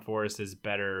Once Upon a Forest is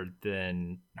better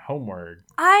than Homeward?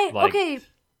 Okay,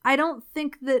 I don't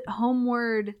think that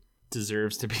Homeward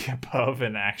Deserves to be above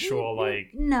an actual,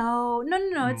 like, no.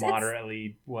 It's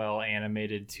moderately well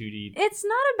animated 2D. It's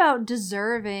not about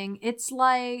deserving. It's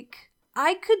like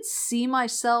I could see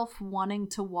myself wanting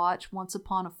to watch Once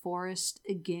Upon a Forest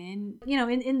again. You know,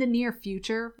 in the near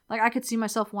future. Like, I could see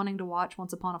myself wanting to watch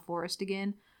Once Upon a Forest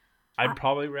again. I'd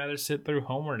probably rather sit through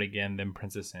Homeward again than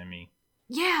Princess Emmy.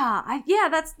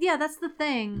 That's the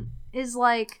thing. Is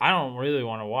like... I don't really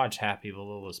want to watch Happy the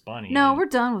Littlest Bunny. No, we're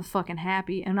done with fucking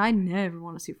Happy, and I never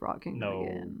want to see Frog Kingdom No,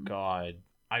 again. God.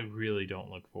 I really don't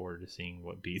look forward to seeing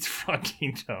what beats Frog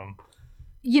Kingdom.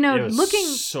 You know, it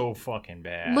was so fucking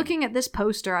bad. Looking at this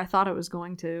poster, I thought it was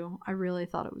going to. I really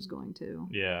thought it was going to.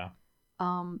 Yeah.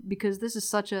 Because this is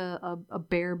such a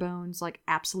bare bones, like,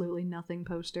 absolutely nothing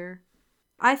poster.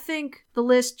 I think the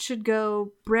list should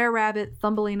go Brer Rabbit,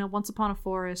 Thumbelina, Once Upon a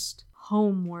Forest,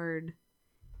 Homeward,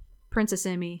 Princess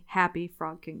Emmy, Happy,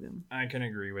 Frog Kingdom. I can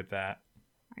agree with that.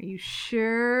 Are you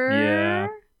sure? Yeah.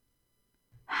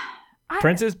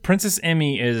 Princess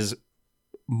Emmy is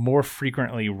more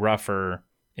frequently rougher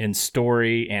in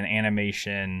story and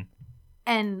animation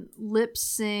and lip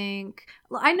sync.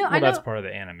 I know. That's part of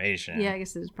the animation. Yeah, I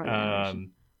guess it is part of the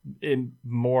animation.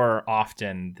 More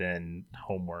often than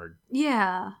Homeward.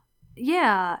 Yeah,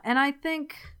 and I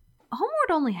think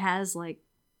Homeward only has like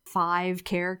 5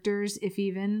 characters, if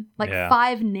even, like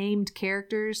 5 named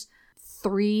characters,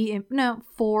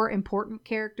 4 important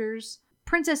characters.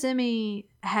 Princess Emmy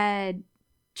had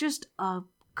just a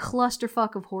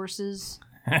clusterfuck of horses.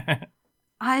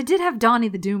 I did have Donnie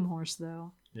the Doom Horse,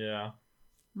 though. Yeah.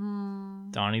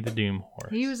 Donnie the Doom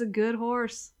Horse. He was a good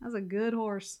horse. That was a good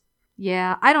horse.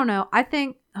 Yeah, I don't know. I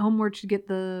think Homeward should get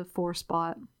the 4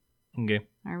 spot. Okay.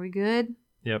 Are we good?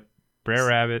 Yep. Brer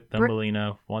Rabbit,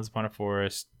 Thumbelina, Once Upon a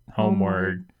Forest,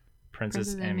 Homeward,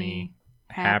 Princess Emmy,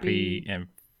 Happy, and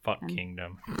Fuck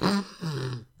Kingdom.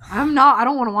 I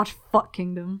don't want to watch Fuck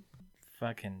Kingdom.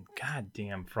 Fucking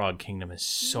goddamn Frog Kingdom is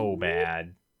so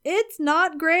bad. It's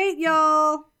not great,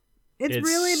 y'all. It's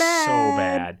really bad. So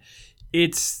bad.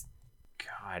 It's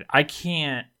God. I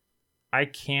can't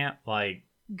like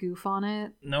goof on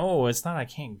it. No, it's not. I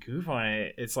can't goof on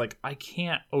it. It's like I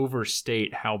can't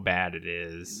overstate how bad it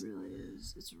is. It really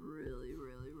is. It's really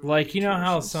like, you know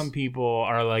how some people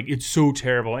are like, it's so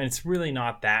terrible, and it's really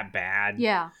not that bad.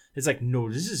 Yeah. It's like, no,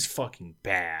 this is fucking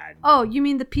bad. Oh, you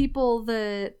mean the people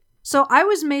that... So I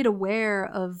was made aware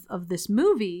of this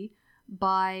movie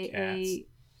by Cats.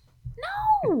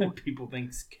 No! People think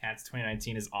Cats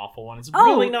 2019 is awful, and it's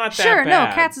really not that sure, bad.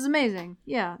 No, Cats is amazing.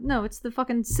 Yeah, no, it's the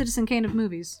fucking Citizen Kane of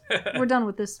movies. We're done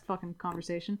with this fucking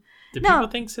conversation. Did people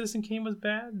think Citizen Kane was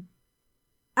bad?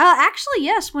 Actually,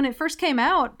 yes. When it first came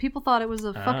out, people thought it was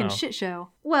a fucking shit show.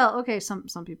 Well, okay, some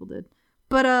people did.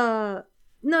 But,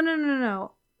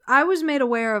 no. I was made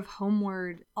aware of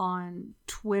Homeward on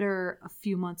Twitter a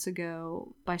few months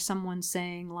ago by someone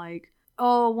saying, like,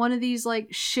 oh, one of these, like,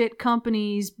 shit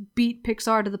companies beat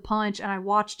Pixar to the punch, and I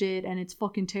watched it, and it's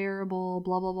fucking terrible,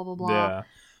 blah, blah, blah, blah, blah. Yeah.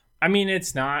 I mean,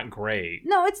 it's not great.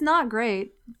 No, it's not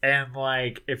great. And,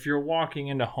 like, if you're walking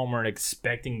into Homeward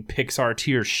expecting Pixar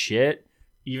tier shit,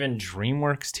 even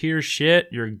DreamWorks tier shit,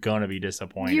 you're gonna be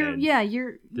disappointed.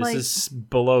 This is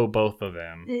below both of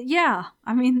them. Yeah.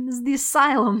 I mean, this is the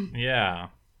asylum. Yeah.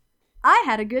 I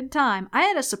had a good time. I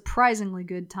had a surprisingly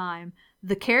good time.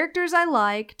 The characters I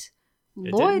liked.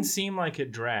 It Lloyd, didn't seem like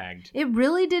it dragged. it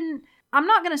really didn't. I'm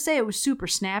not going to say it was super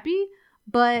snappy,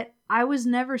 but I was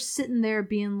never sitting there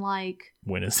being like,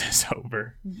 When is this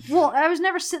over? well, I was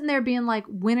never sitting there being like,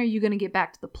 when are you going to get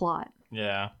back to the plot?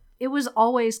 Yeah, It was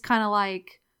always kind of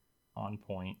like, on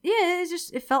point. yeah,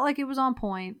 it felt like it was on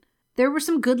point. There were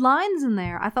some good lines in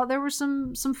there. I thought there were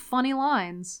some funny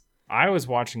lines. I was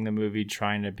watching the movie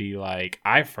trying to be like,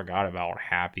 I forgot about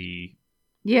Happy.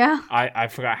 Yeah. I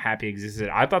forgot Happy existed.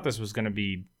 I thought this was going to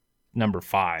be number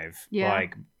 5. Yeah.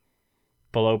 Like,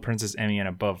 below Princess Emmy and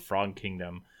above Frog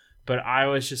Kingdom. But I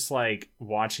was just like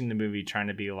watching the movie trying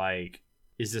to be like,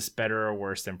 is this better or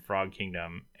worse than Frog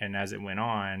Kingdom? And as it went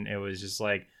on, it was just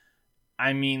like,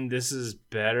 I mean, this is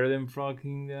better than Frog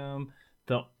Kingdom.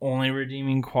 The only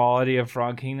redeeming quality of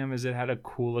Frog Kingdom is it had a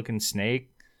cool looking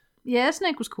snake, Yeah,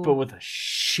 Snake was cool. but with a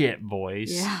shit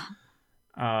voice.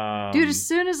 Yeah. Dude, as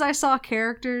soon as I saw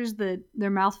characters that their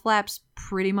mouth flaps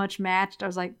pretty much matched, I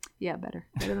was like, yeah, better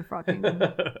than Frog Kingdom.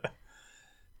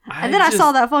 And then I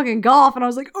saw that fucking golf, and I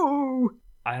was like, oh.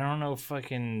 I don't know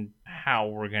fucking how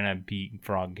we're gonna beat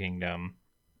Frog Kingdom.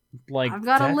 Like, I've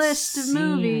got a that list of seems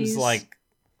movies. Like,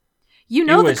 You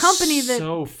know it the was company that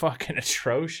so fucking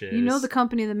atrocious. you know the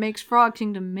company that makes Frog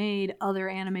Kingdom made other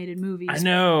animated movies. I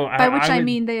know. By which I would-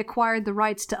 mean they acquired the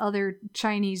rights to other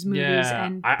Chinese movies Yeah,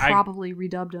 and I- probably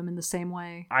redubbed them in the same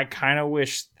way. I kind of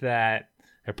wish that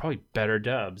they're probably better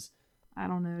dubs. I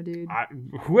don't know, dude.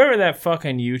 Whoever that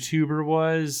fucking YouTuber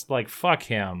was, like, fuck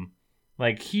him.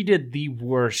 Like, he did the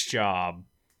worst job.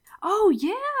 Oh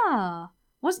yeah.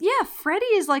 Freddy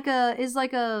is like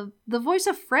a the voice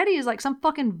of Freddy is like some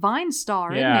fucking Vine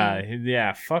star, isn't he?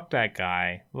 Yeah, fuck that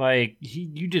guy. Like,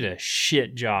 you did a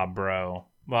shit job, bro.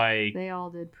 Like, They all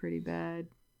did pretty bad.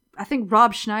 I think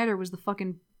Rob Schneider was the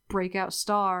fucking breakout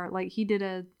star. Like he did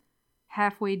a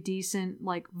halfway decent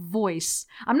like voice.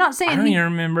 I'm not saying I don't even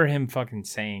remember him fucking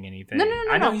saying anything. No,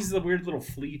 I know no. he's the weird little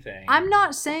flea thing. I'm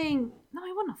not saying no,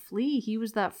 he wasn't a flea. He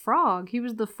was that frog. He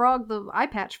was the frog, the eye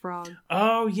patch frog.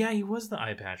 Oh, yeah, he was the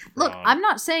eye patch frog. Look, I'm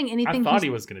not saying anything. I thought he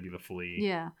was going to be the flea.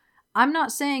 Yeah. I'm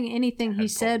not saying anything he Headphone.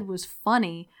 said was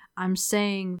funny. I'm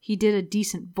saying he did a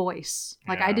decent voice.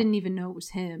 Like, Yeah. I didn't even know it was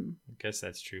him. I guess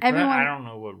that's true. Everyone- But I don't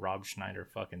know what Rob Schneider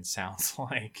fucking sounds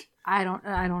like. I don't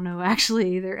know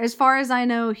actually either. As far as I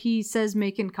know, he says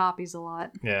making copies a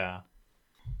lot. Yeah.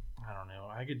 I don't know.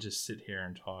 I could just sit here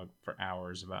and talk for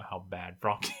hours about how bad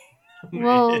Frog Kingdom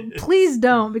Well, is. please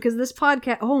don't, because this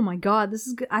podcast, oh my God,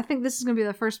 I think this is going to be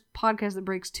the first podcast that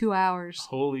breaks 2 hours.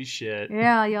 Holy shit.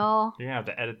 Yeah, y'all. You're going to have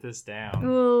to edit this down.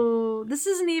 Ooh, this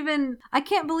isn't even, I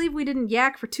can't believe we didn't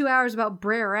yak for 2 hours about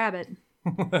Brer Rabbit.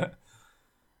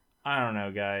 I don't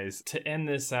know, guys. To end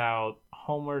this out,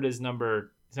 Homeward is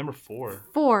number 4.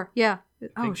 4, yeah. I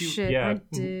Oh think shit, yeah, I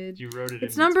did. You wrote it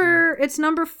It's in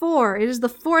number 4. It is the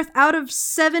 4th out of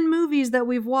 7 movies that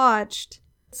we've watched.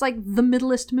 It's like the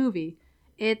middlest movie.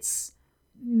 It's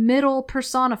middle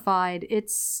personified.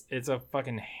 It's a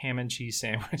fucking ham and cheese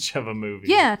sandwich of a movie.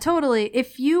 yeah, totally.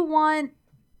 If you've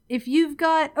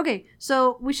got okay,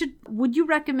 so would you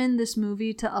recommend this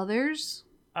movie to others?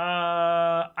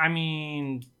 I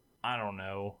mean, I don't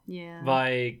know. Yeah.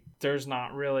 Like, there's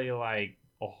not really like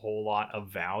a whole lot of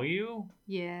value.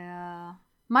 Yeah.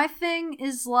 My thing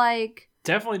is like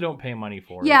Definitely don't pay money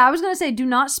for it. yeah, I was going to say do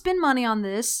not spend money on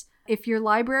this. If your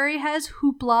library has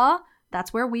Hoopla,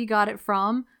 that's where we got it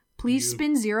from. Please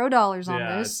spend $0 on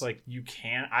Yeah, this. it's like you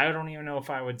can't. I don't even know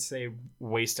if I would say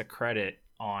waste a credit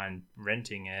on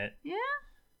renting it. Yeah.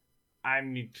 I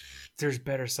mean, there's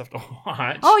better stuff to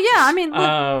watch. Oh yeah, I mean, look,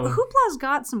 Um, Hoopla's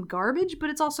got some garbage,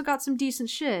 but it's also got some decent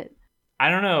shit. I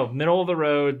don't know. Middle of the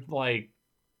road, like,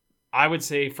 I would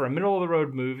say for a middle of the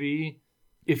road movie,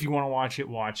 if you want to watch it,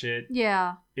 watch it.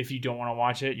 Yeah. If you don't want to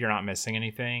watch it, you're not missing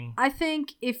anything. I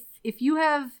think if you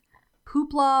have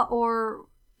Hoopla or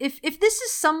if this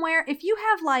is somewhere, if you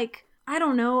have like, I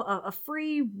don't know, a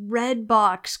free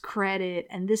Redbox credit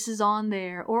and this is on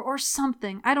there or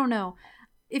something, I don't know.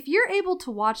 If you're able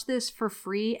to watch this for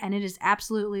free and it is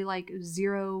absolutely like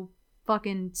zero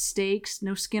fucking stakes,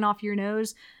 no skin off your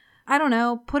nose, I don't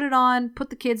know, put it on, put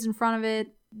the kids in front of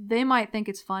it. They might think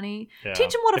it's funny. Yeah.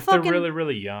 Teach them what a if fucking they're really,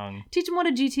 really young. teach them what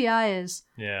a GTI is.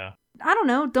 Yeah. I don't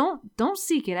know. Don't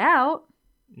seek it out.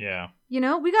 Yeah. You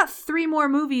know, we got 3 more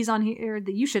movies on here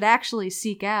that you should actually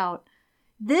seek out.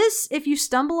 This, if you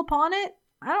stumble upon it,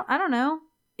 I don't know.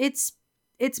 It's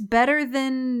better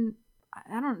than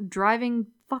driving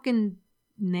fucking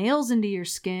nails into your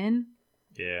skin.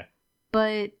 Yeah.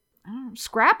 But I don't know,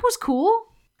 Scrap was cool.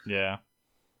 Yeah.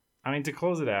 I mean, to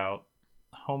close it out,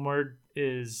 Homeward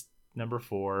is number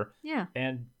 4. Yeah.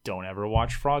 And don't ever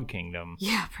watch Frog Kingdom.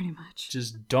 Yeah, pretty much.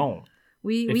 Just don't.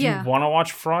 If yeah. you want to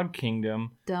watch Frog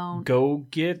Kingdom, Don't. go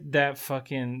get that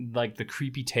fucking, like, the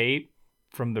creepy tape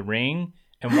from The Ring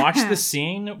and watch the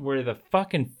scene where the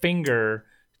fucking finger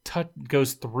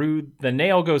goes through, the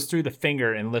nail goes through the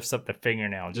finger and lifts up the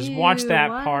fingernail. Just watch that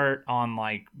part on,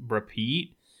 like,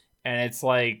 repeat, and it's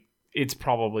like, it's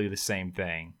probably the same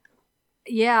thing.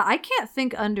 Yeah, I can't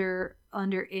think under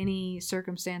any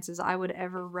circumstances I would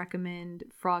ever recommend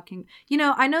Frog King. You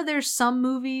know, I know there's some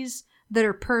movies that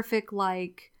are perfect,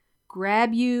 like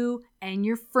grab you and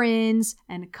your friends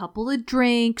and a couple of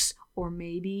drinks, or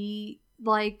maybe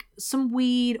like some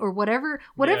weed or whatever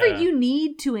you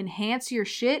need to enhance your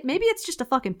shit. Maybe it's just a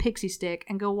fucking pixie stick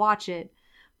and go watch it.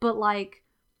 But like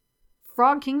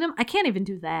Frog Kingdom, I can't even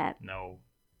do that. No.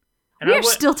 We're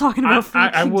still talking about Frog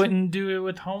I Kingdom. wouldn't do it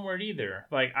with Homeward either.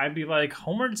 Like, I'd be like,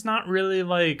 Homeward's not really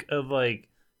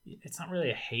it's not really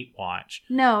a hate watch.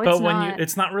 No, it's not.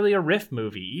 It's not really a riff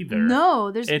movie either.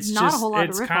 No, there's not a whole lot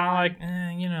it's to riff kind of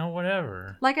on. like,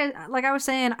 whatever. Like I was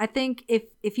saying, I think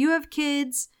if you have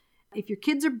kids, if your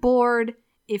kids are bored,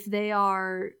 if they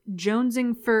are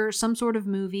jonesing for some sort of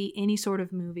movie, any sort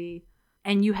of movie,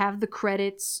 and you have the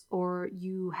credits or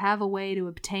you have a way to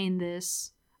obtain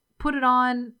this, put it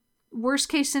on. Worst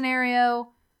case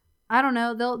scenario, I don't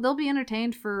know, they'll be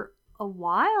entertained for a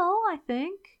while, I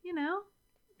think, you know.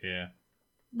 Yeah.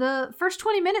 The first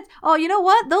 20 minutes. Oh, you know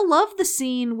what? They'll love the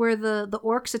scene where the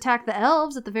orcs attack the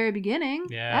elves at the very beginning.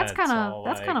 Yeah, that's kind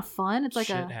of fun. It's like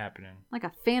shit happening. Like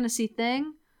a fantasy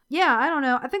thing. Yeah, I don't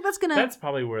know. I think that's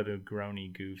probably where the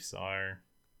groany goofs are.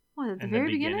 What, at the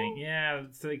very beginning? Yeah,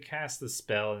 so they cast the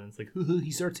spell and it's like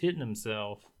he starts hitting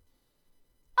himself.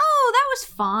 Oh, that was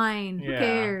fine. Yeah. Who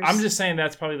cares? I'm just saying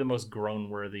that's probably the most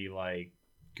groan-worthy, like,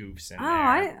 goofs in there.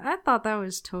 I thought that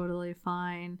was totally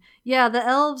fine. Yeah, the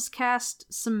elves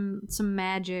cast some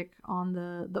magic on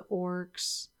the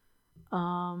orcs.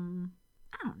 I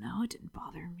don't know, it didn't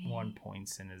bother me. One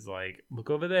points and is like, look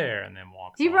over there, and then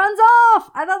walks He off. runs off!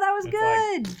 I thought that was It's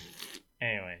good! like,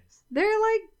 anyways. They're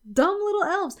like dumb little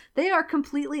elves. They are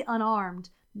completely unarmed.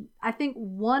 I think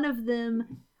one of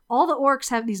them... All the orcs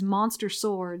have these monster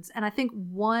swords, and I think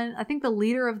the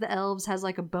leader of the elves has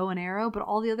like a bow and arrow, but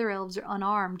all the other elves are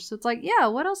unarmed. So it's like, yeah,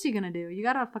 what else are you gonna do? You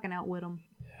gotta fucking outwit them.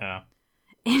 Yeah.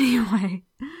 Anyway,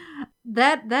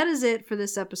 that is it for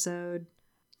this episode.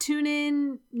 Tune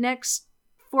in next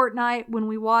fortnight when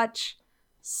we watch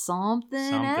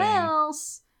something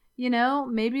else. You know,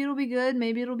 maybe it'll be good,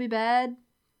 maybe it'll be bad.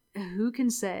 Who can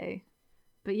say?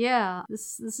 But yeah,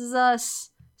 this is us.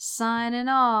 Signing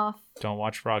off. Don't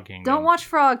watch Frog Kingdom. Don't watch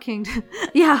Frog Kingdom.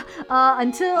 Yeah.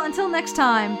 Until next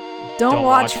time. Don't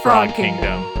watch Frog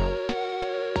Kingdom.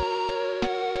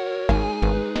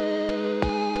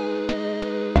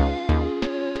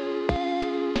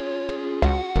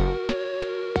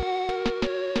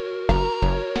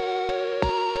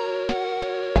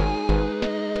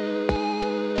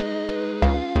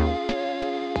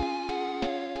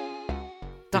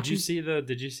 Did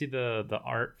you see the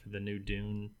art for the new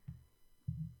Dune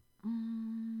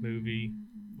movie?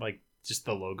 Like just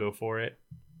the logo for it?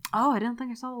 Oh, I don't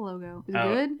think I saw the logo. Is it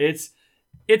good?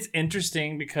 It's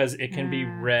interesting because it can be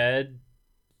read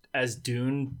as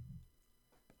Dune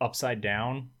upside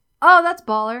down. Oh, that's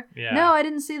baller. Yeah. No, I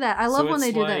didn't see that. I love when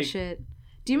they do that like- shit.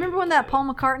 Do you remember when that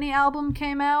Paul McCartney album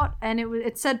came out and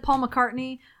it said Paul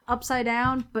McCartney upside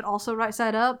down but also right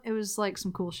side up? It was like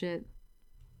some cool shit.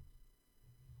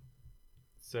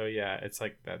 So yeah, it's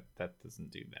like that doesn't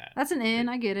do that. That's an in,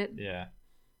 I get it. Yeah.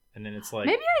 And then it's like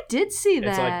Maybe I did see that.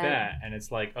 It's like that and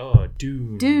it's like, oh,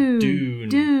 Dune.